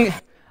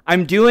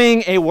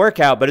doing a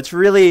workout, but it's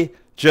really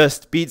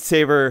just Beat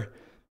Saber.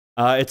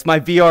 It's my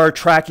VR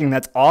tracking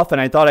that's off,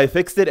 and I thought I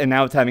fixed it, and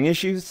now it's having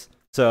issues.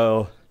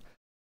 So,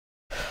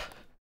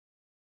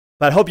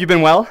 but hope you've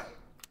been well.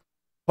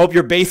 Hope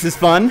your bass is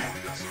fun.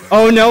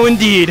 Oh no,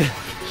 indeed.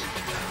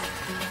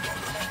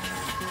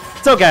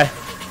 It's okay.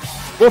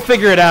 We'll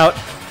figure it out.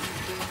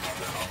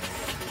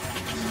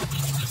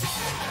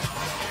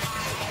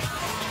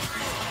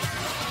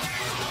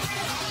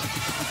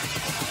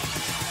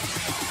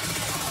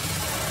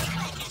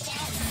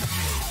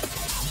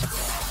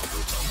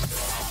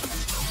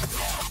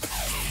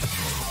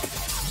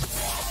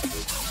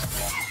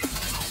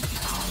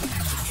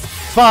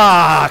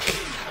 Fuck!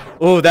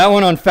 Oh, that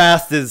one on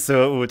fast is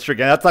tricky.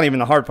 That's not even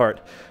the hard part.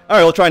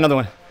 Alright, we'll try another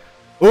one.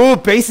 Oh,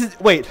 bases.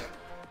 Wait.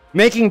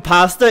 Making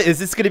pasta? Is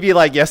this going to be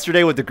like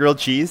yesterday with the grilled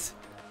cheese?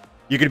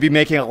 You're going to be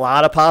making a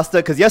lot of pasta?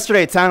 Because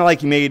yesterday it sounded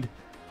like you made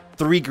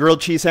 3 grilled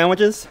cheese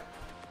sandwiches.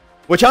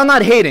 Which I'm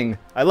not hating.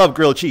 I love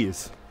grilled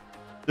cheese.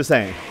 Just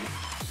saying.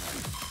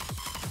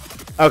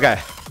 Okay.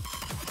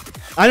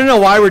 I don't know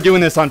why we're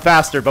doing this on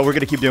faster, but we're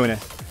going to keep doing it.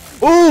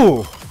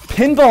 Ooh!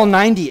 Pinball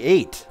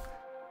 98.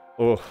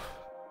 Oh.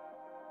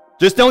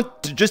 Just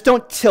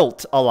don't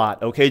tilt a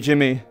lot, okay,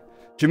 Jimmy?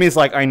 Jimmy's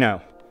like, I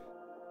know.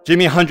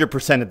 Jimmy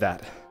 100%ed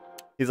that.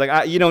 He's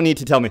like, you don't need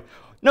to tell me.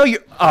 No, you.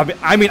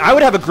 I mean, I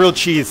would have a grilled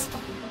cheese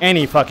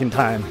any fucking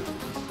time.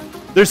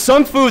 There's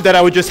some food that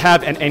I would just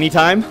have at any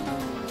time.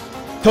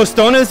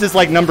 Tostones is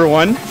like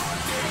 #1.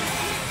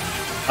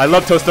 I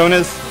love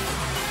tostones,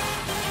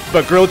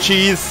 but grilled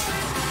cheese,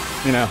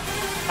 you know.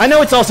 I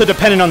know it's also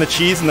dependent on the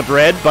cheese and the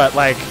bread, but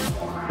like,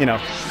 you know,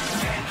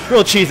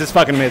 grilled cheese is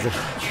fucking amazing.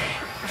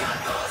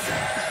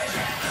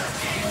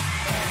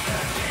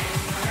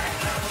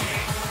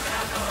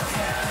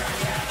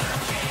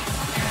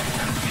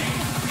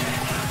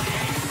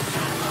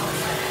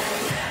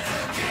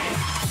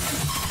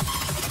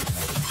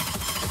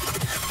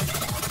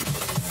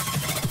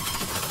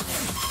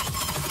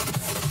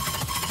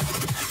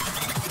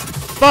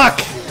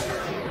 Fuck!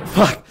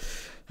 Fuck!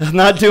 I'm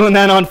not doing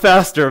that on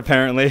faster,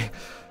 apparently.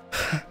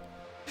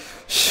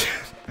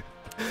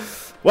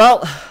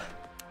 Well,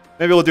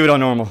 maybe we'll do it on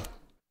normal.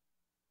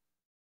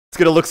 It's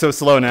gonna look so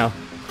slow now.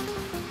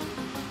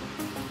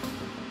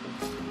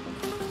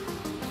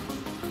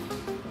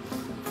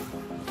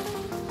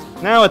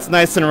 Now it's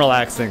nice and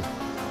relaxing.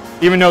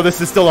 Even though this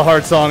is still a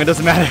hard song, it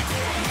doesn't matter.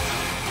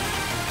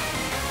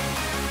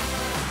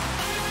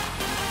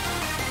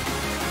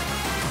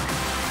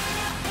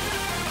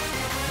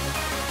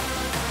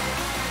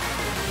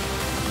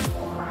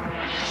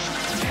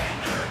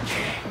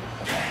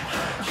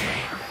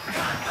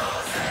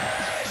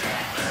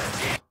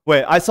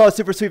 Wait, I saw a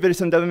super sweet video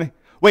some me.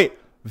 Wait,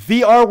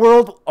 VR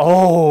World?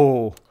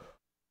 Oh.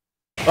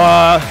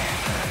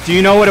 Do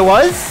you know what it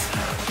was?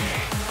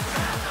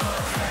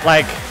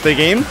 Like, the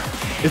game?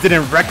 Is it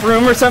in Rec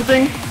Room or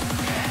something?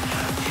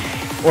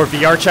 Or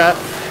VR chat?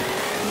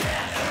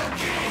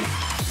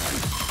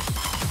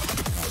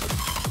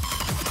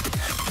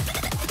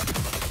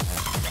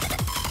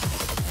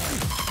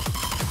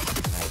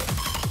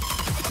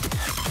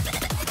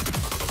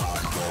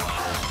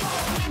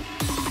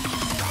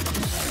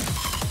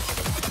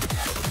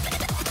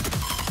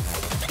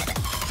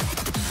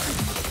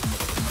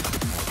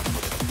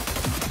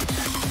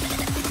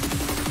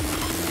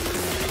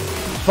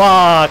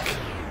 Fuck.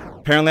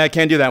 Apparently I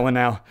can't do that one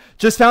now.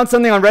 Just found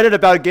something on Reddit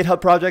about a GitHub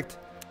project.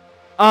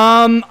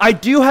 I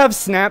do have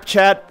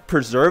Snapchat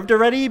preserved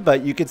already,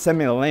 but you could send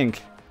me the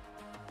link.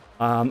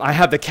 I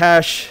have the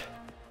cache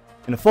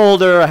in a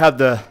folder. I have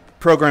the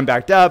program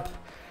backed up.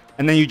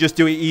 And then you just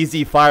do an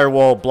easy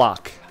firewall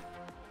block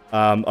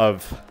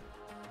of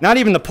not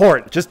even the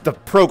port, just the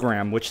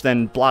program, which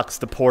then blocks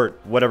the port,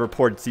 whatever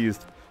port it's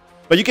used.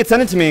 But you could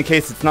send it to me in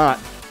case it's not.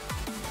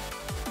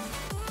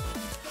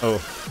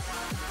 Oh.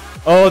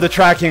 Oh, the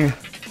tracking.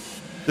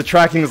 The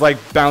tracking is like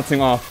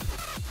bouncing off.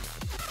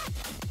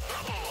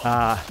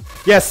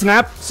 Yeah,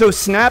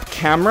 Snap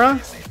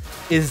camera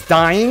is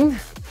dying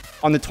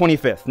on the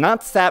 25th.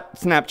 Not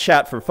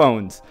Snapchat for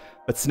phones,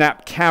 but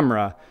Snap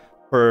camera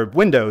for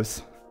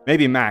Windows.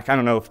 Maybe Mac. I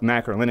don't know if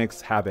Mac or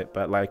Linux have it,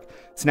 but like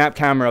Snap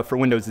camera for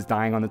Windows is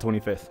dying on the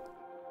 25th.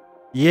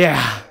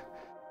 Yeah.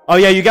 Oh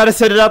yeah, you gotta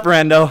set it up,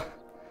 Rando.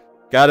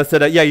 Gotta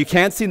set it. Yeah, you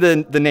can't see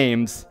the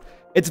names.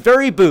 It's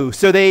very boo.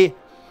 So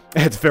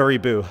it's very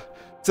boo.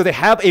 So they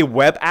have a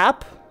web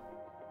app,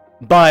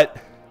 but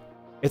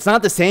it's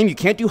not the same. You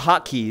can't do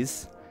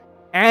hotkeys,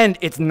 and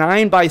it's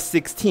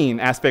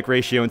 9:16 aspect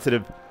ratio instead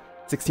of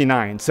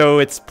 69. So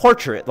it's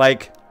portrait.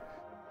 Like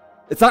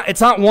it's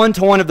not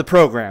one-to-one of the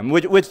program,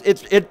 which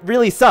it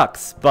really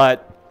sucks.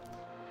 But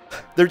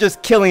they're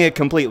just killing it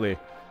completely.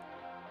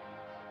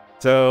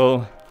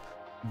 So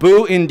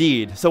boo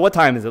indeed. So what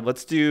time is it?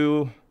 Let's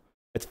do.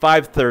 It's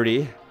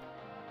 5:30.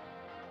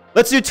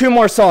 Let's do 2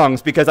 more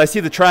songs because I see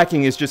the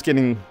tracking is just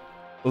getting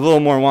a little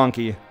more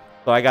wonky.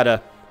 So I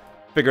gotta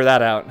figure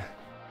that out.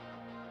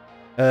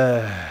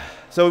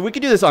 So we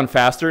could do this on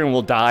faster and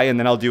we'll die, and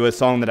then I'll do a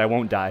song that I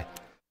won't die.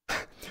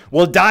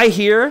 We'll die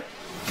here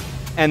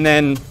and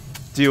then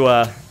do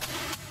a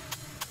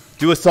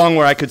song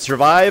where I could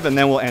survive, and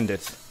then we'll end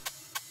it.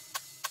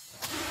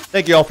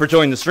 Thank you all for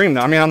joining the stream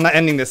though. I mean, I'm not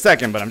ending this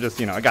second, but I'm just,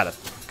 I gotta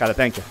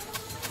thank you.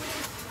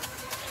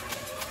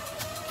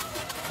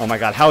 Oh my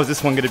god, how is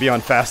this one going to be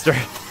on faster?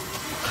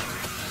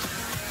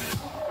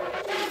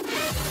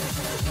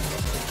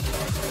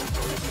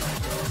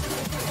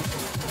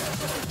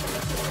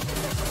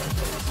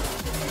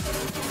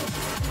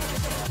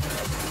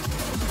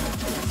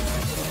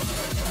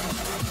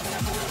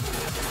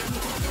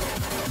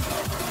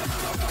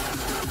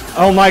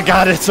 Oh my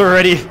god, it's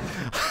already...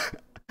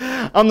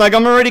 I'm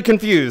already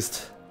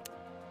confused.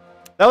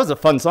 That was a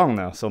fun song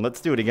though, so let's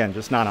do it again,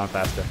 just not on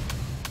faster.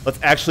 Let's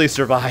actually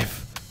survive.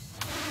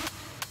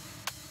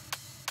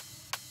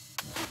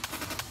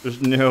 There's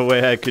no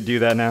way I could do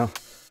that now.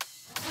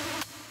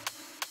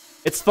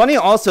 It's funny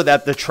also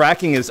that the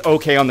tracking is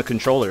okay on the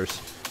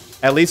controllers.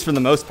 At least for the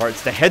most part.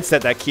 It's the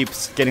headset that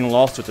keeps getting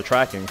lost with the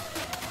tracking.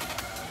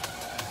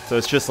 So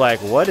it's just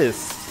like, what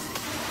is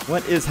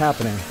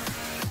happening?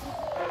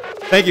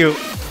 Thank you.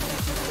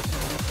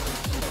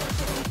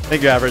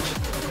 Thank you, Average.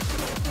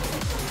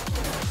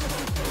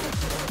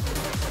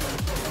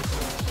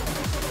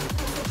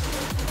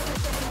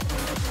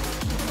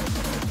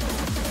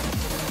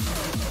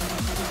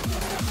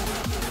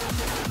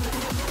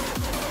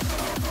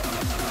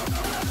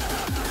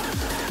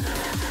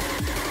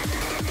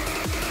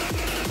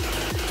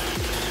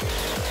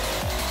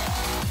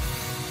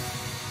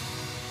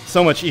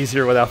 So much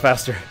easier without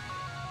faster.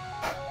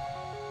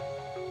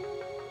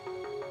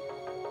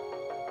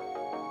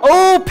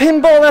 Oh,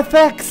 Pinball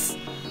FX!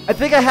 I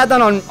think I had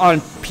that on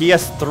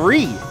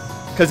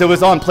PS3 because it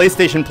was on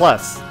PlayStation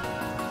Plus.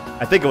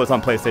 I think it was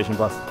on PlayStation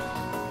Plus.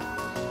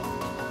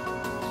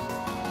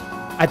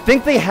 I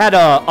think they had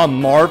a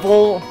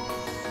Marvel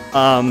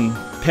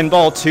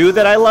Pinball 2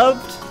 that I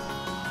loved.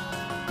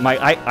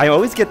 I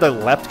always get the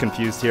left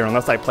confused here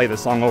unless I play the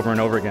song over and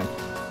over again.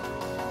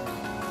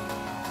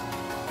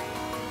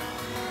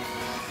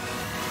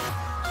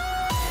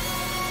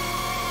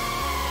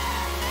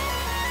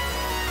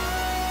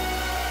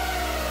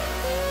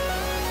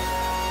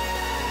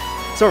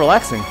 So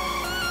relaxing.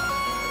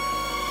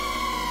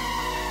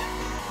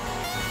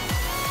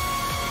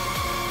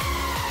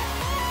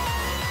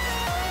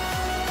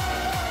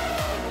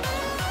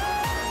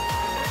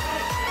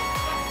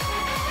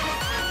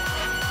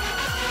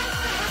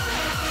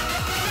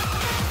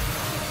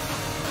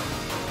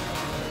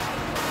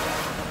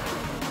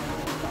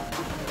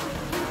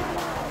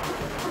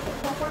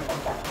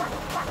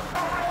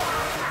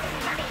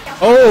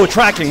 Oh,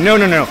 tracking. No,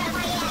 no, no.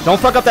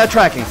 Don't fuck up that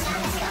tracking.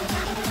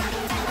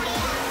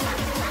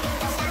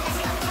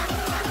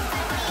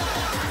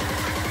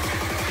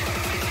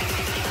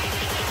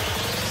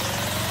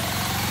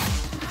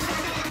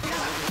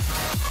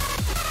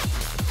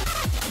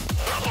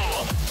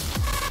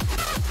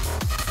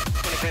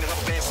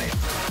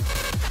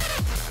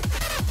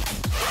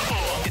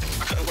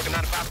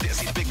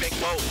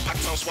 big whoa,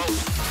 pockets on swole.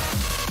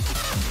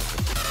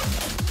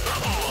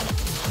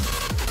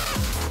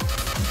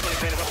 Fully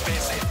painted up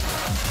fancy.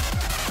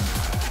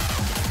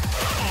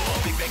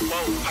 Big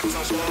whoa, pockets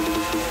on swole.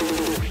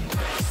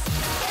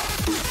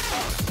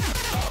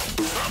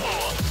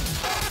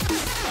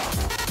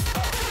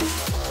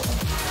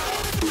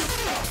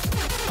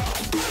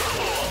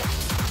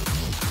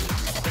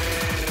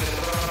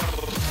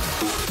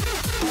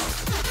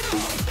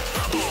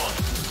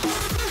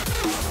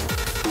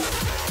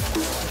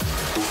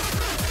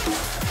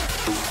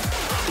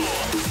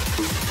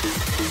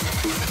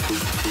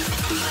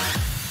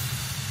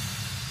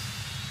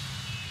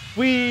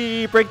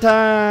 Wee! Break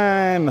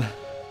time!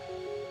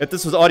 If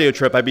this was audio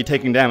trip, I'd be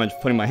taking damage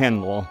putting my hand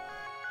in the wall.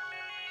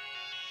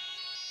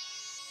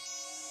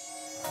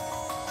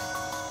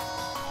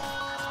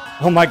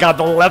 Oh my god,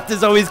 the left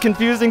is always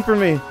confusing for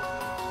me!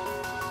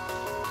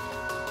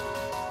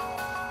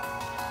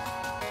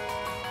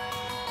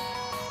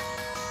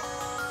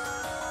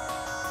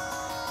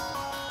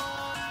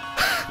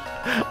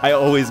 I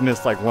always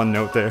miss like one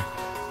note there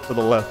for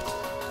the left.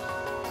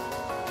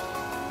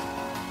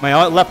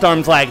 My left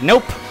arm's like,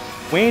 nope,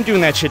 we ain't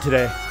doing that shit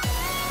today.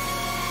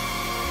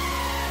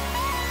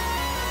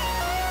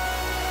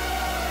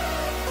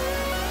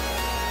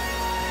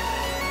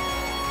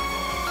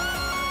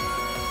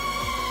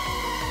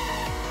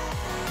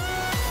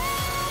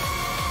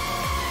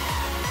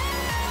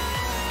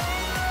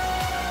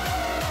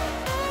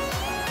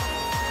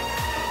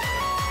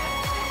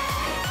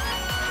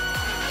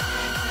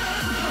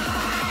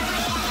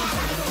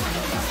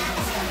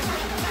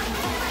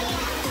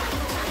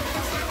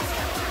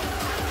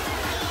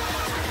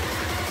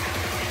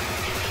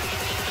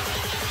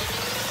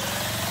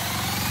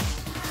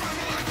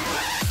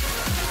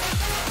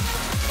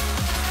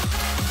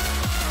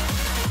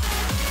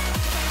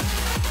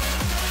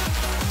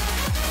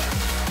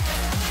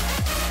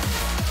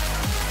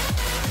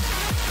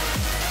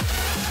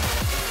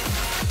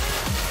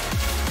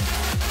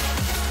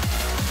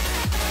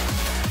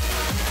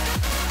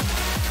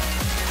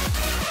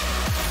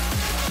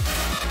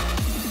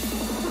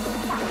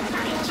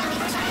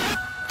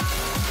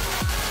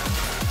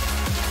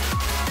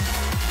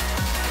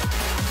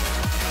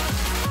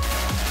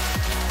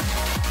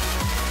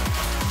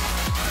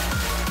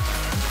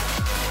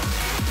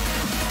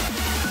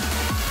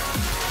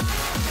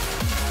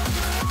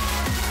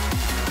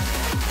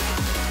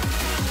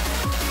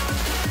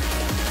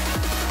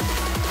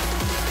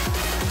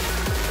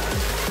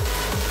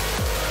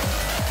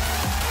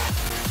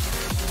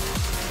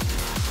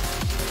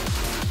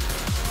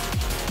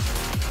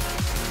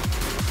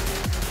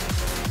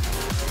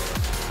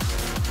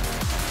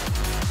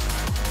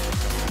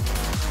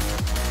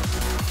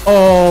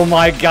 Oh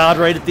my god,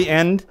 right at the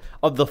end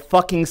of the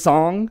fucking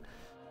song?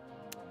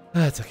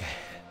 That's okay.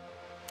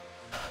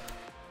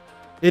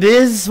 It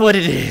is what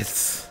it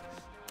is.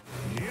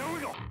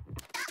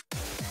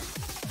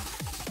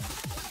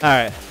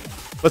 Alright.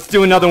 Let's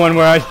do another one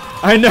where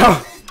I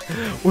know.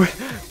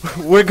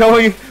 We're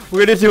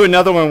gonna do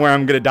another one where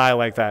I'm gonna die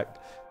like that.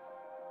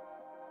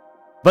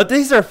 But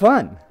these are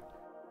fun.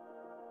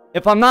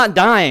 If I'm not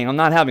dying, I'm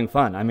not having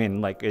fun. I mean,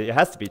 like, it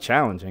has to be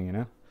challenging, you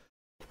know?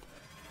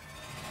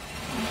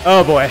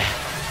 Oh boy.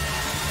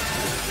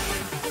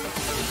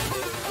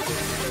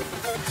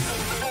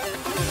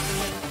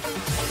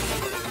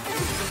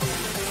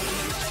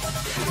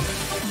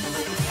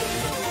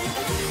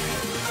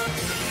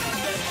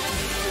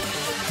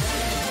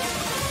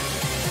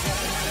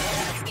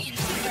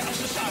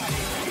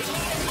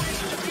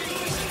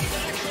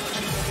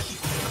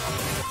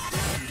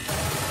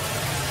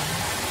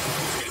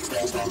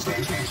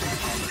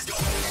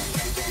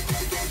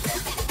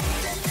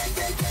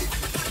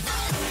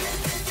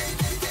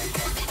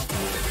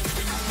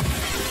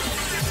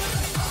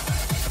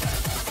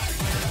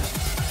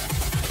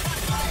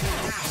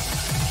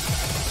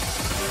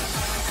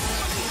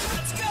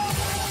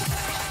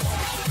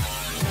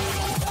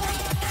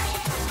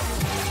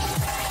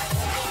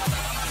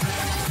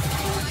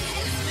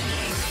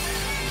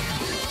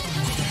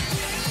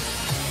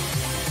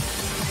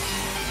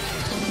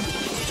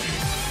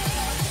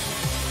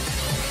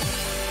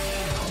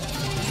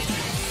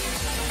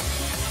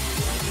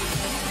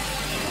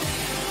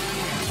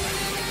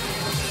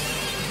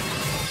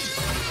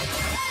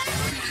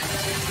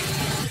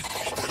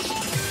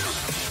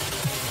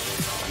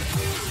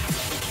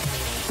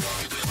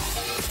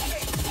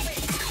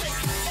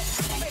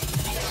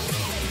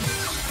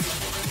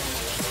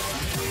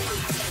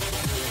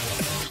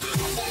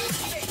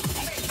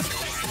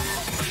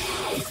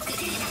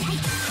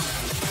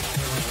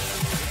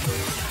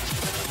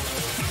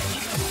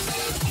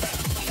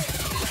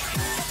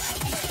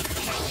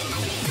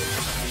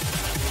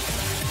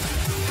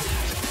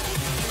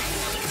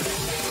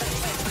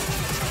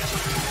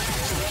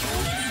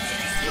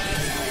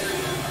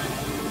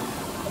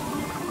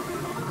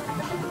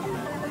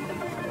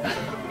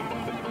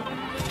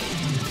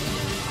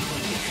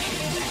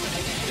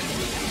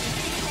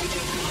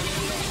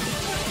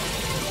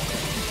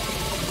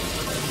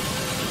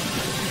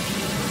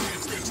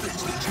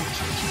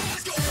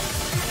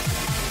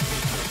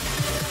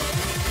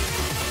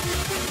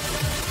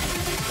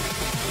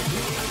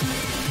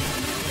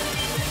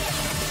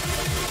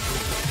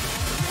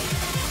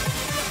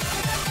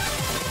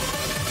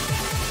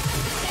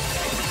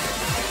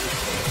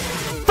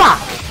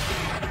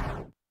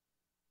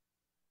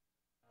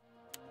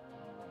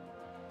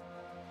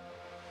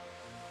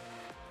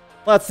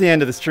 That's the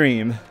end of the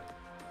stream.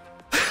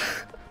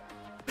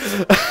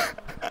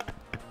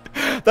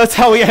 That's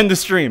how we end the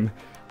stream.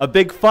 A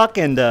big fuck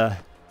and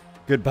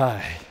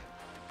goodbye.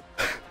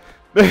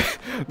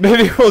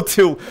 Maybe we'll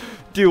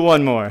do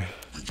one more.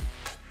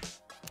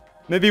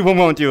 Maybe we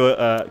won't do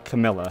a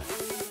Camilla.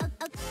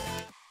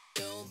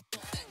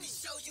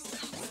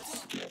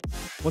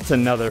 What's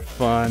another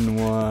fun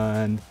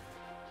one?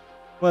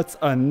 What's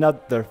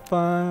another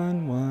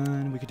fun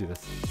one? We could do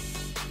this.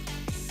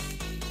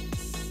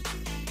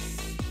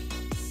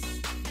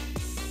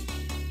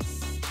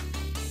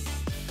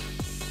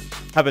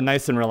 Have it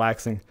nice and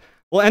relaxing.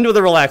 We'll end with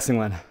a relaxing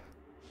one.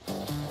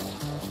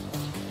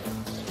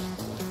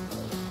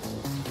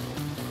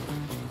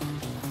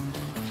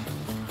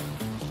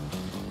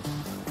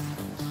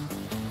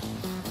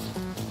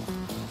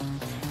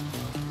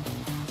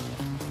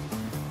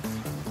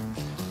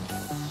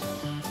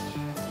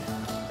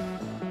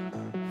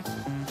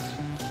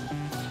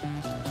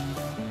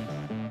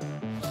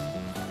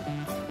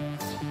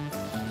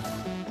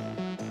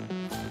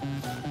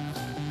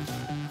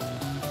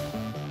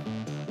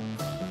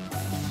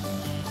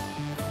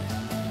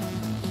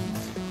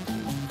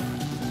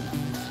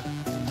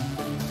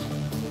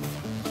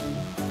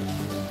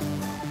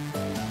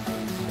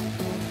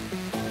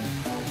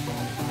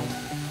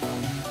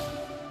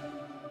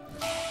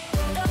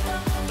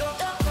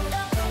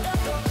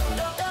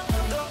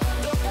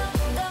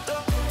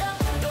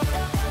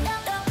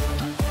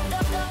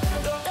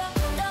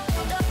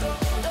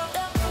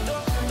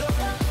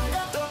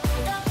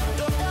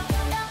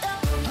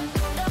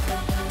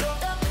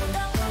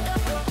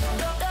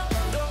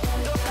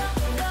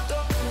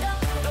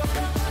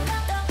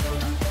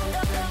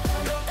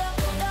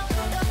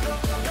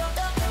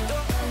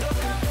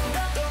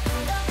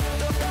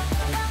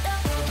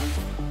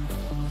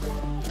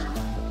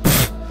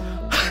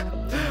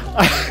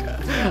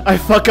 I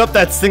fuck up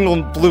that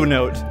single blue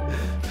note.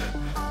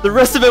 The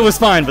rest of it was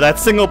fine, but that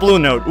single blue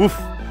note, oof.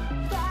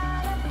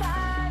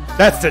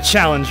 That's the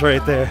challenge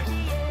right there.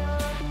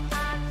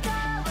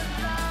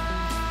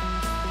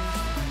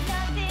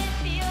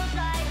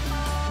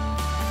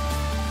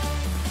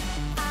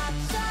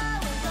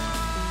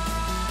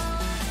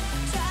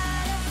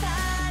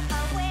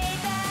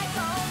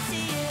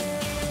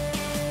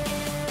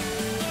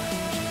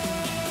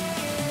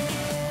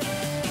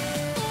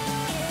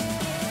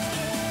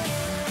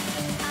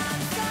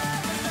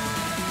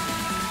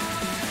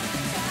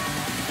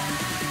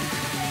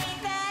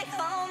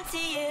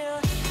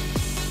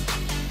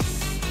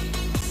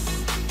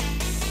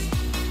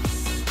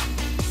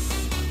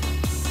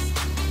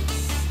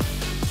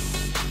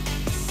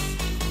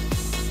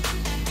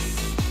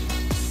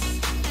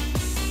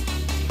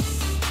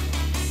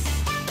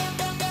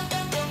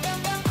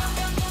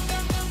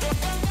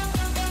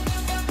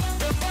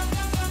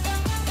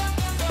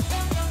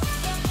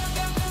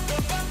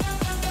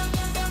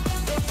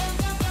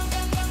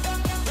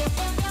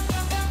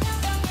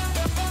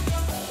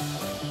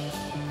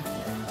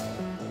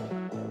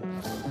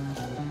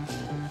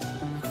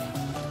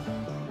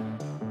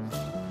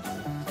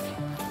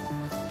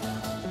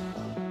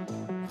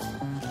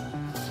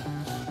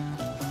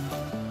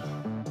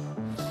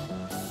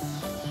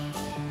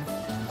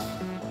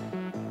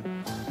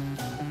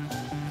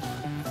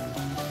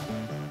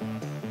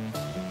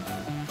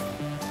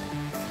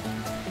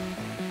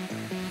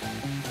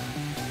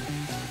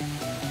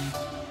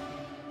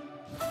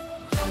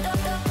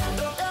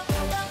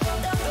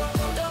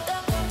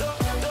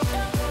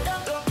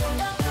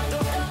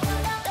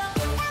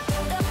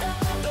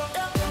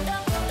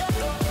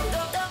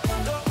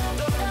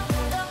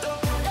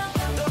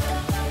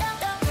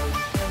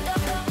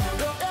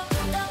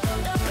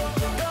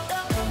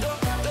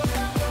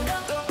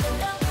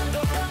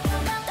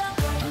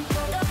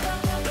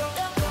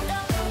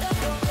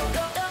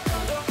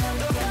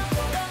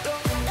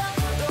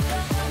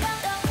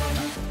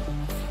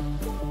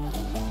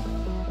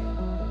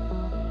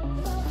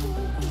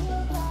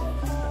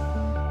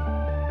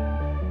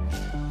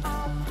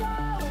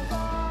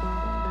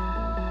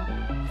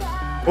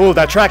 Oh,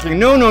 that tracking.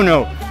 No, no,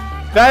 no.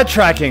 Bad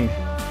tracking.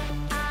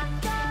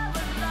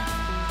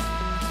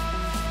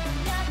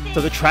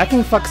 So the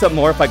tracking fucks up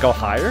more if I go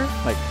higher?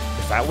 Like,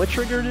 is that what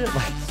triggered it?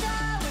 Like,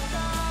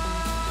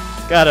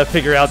 gotta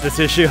figure out this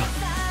issue.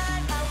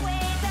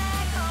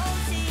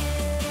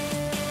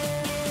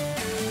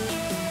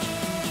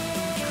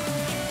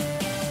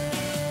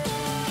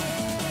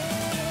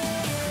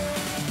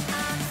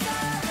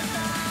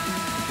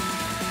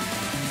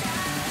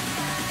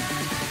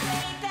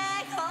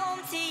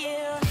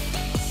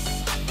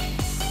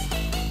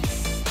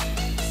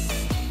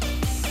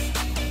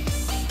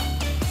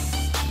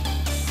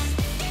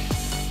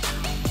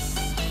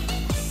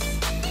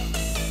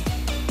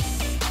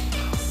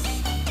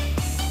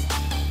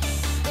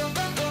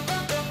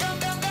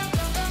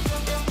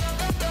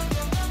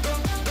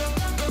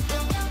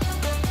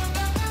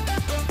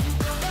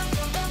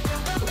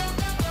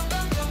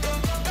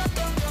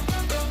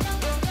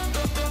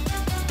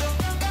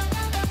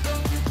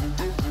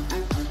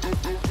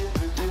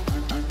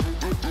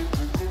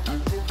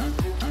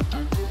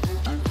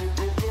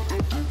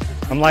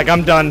 I'm like,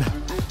 I'm done.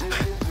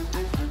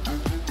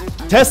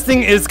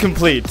 Testing is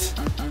complete.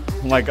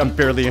 I'm like, I'm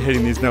barely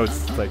hitting these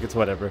notes. It's like, it's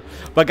whatever.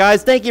 But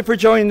guys, thank you for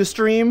joining the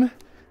stream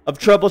of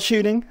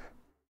troubleshooting.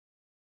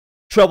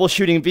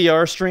 Troubleshooting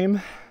VR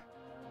stream.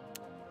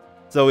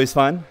 It's always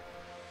fun.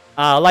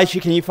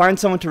 Lychee, can you find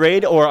someone to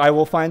raid, or I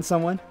will find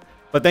someone?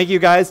 But thank you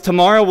guys.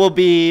 Tomorrow will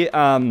be,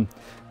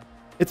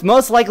 it's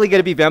most likely going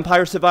to be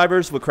Vampire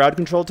Survivors with crowd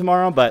control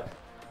tomorrow, but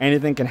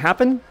anything can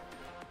happen.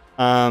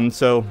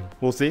 So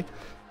we'll see.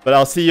 But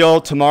I'll see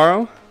y'all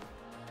tomorrow,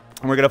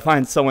 and we're going to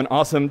find someone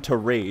awesome to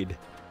raid.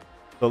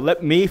 So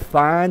let me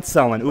find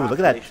someone. Ooh, look at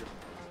that.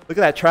 Look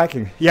at that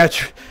tracking. Yeah,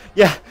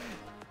 yeah.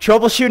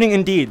 Troubleshooting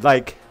indeed.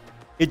 Like,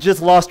 it just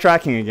lost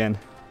tracking again.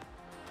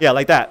 Yeah,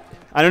 like that.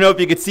 I don't know if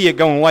you could see it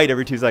going white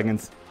every 2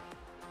 seconds.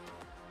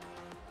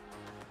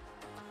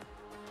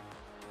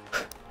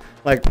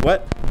 Like,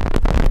 what?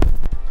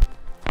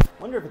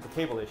 Wonder if it's a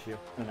cable issue.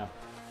 I don't know.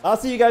 I'll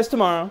see you guys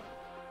tomorrow.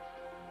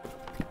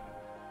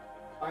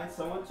 Find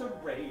someone to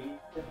raid.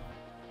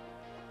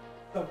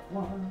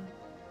 Someone.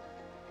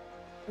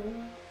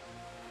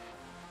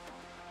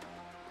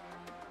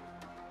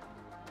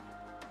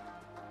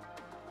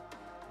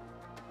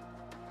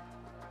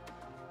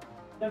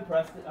 Then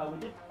pressed it. Oh, we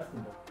did press it.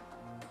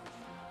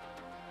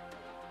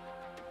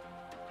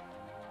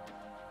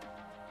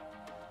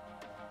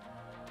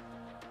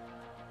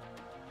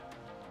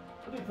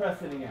 Let me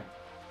press it again.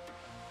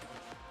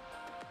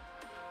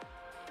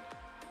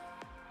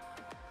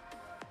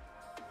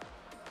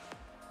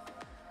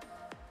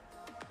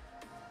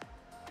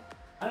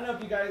 I don't know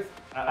if you guys.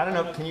 I don't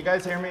know. Can you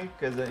guys hear me?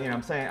 Because you know,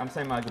 I'm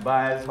saying my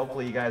goodbyes.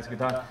 Hopefully, you guys can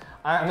talk.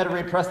 I'm gonna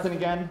read Preston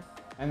again,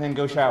 and then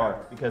go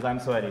shower because I'm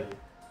sweaty.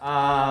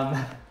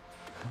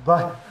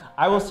 But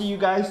I will see you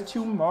guys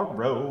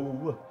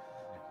tomorrow.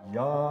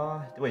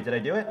 Yeah. Wait, did I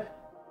do it?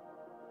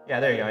 Yeah,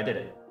 there you go. I did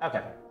it.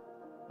 Okay.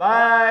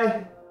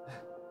 Bye.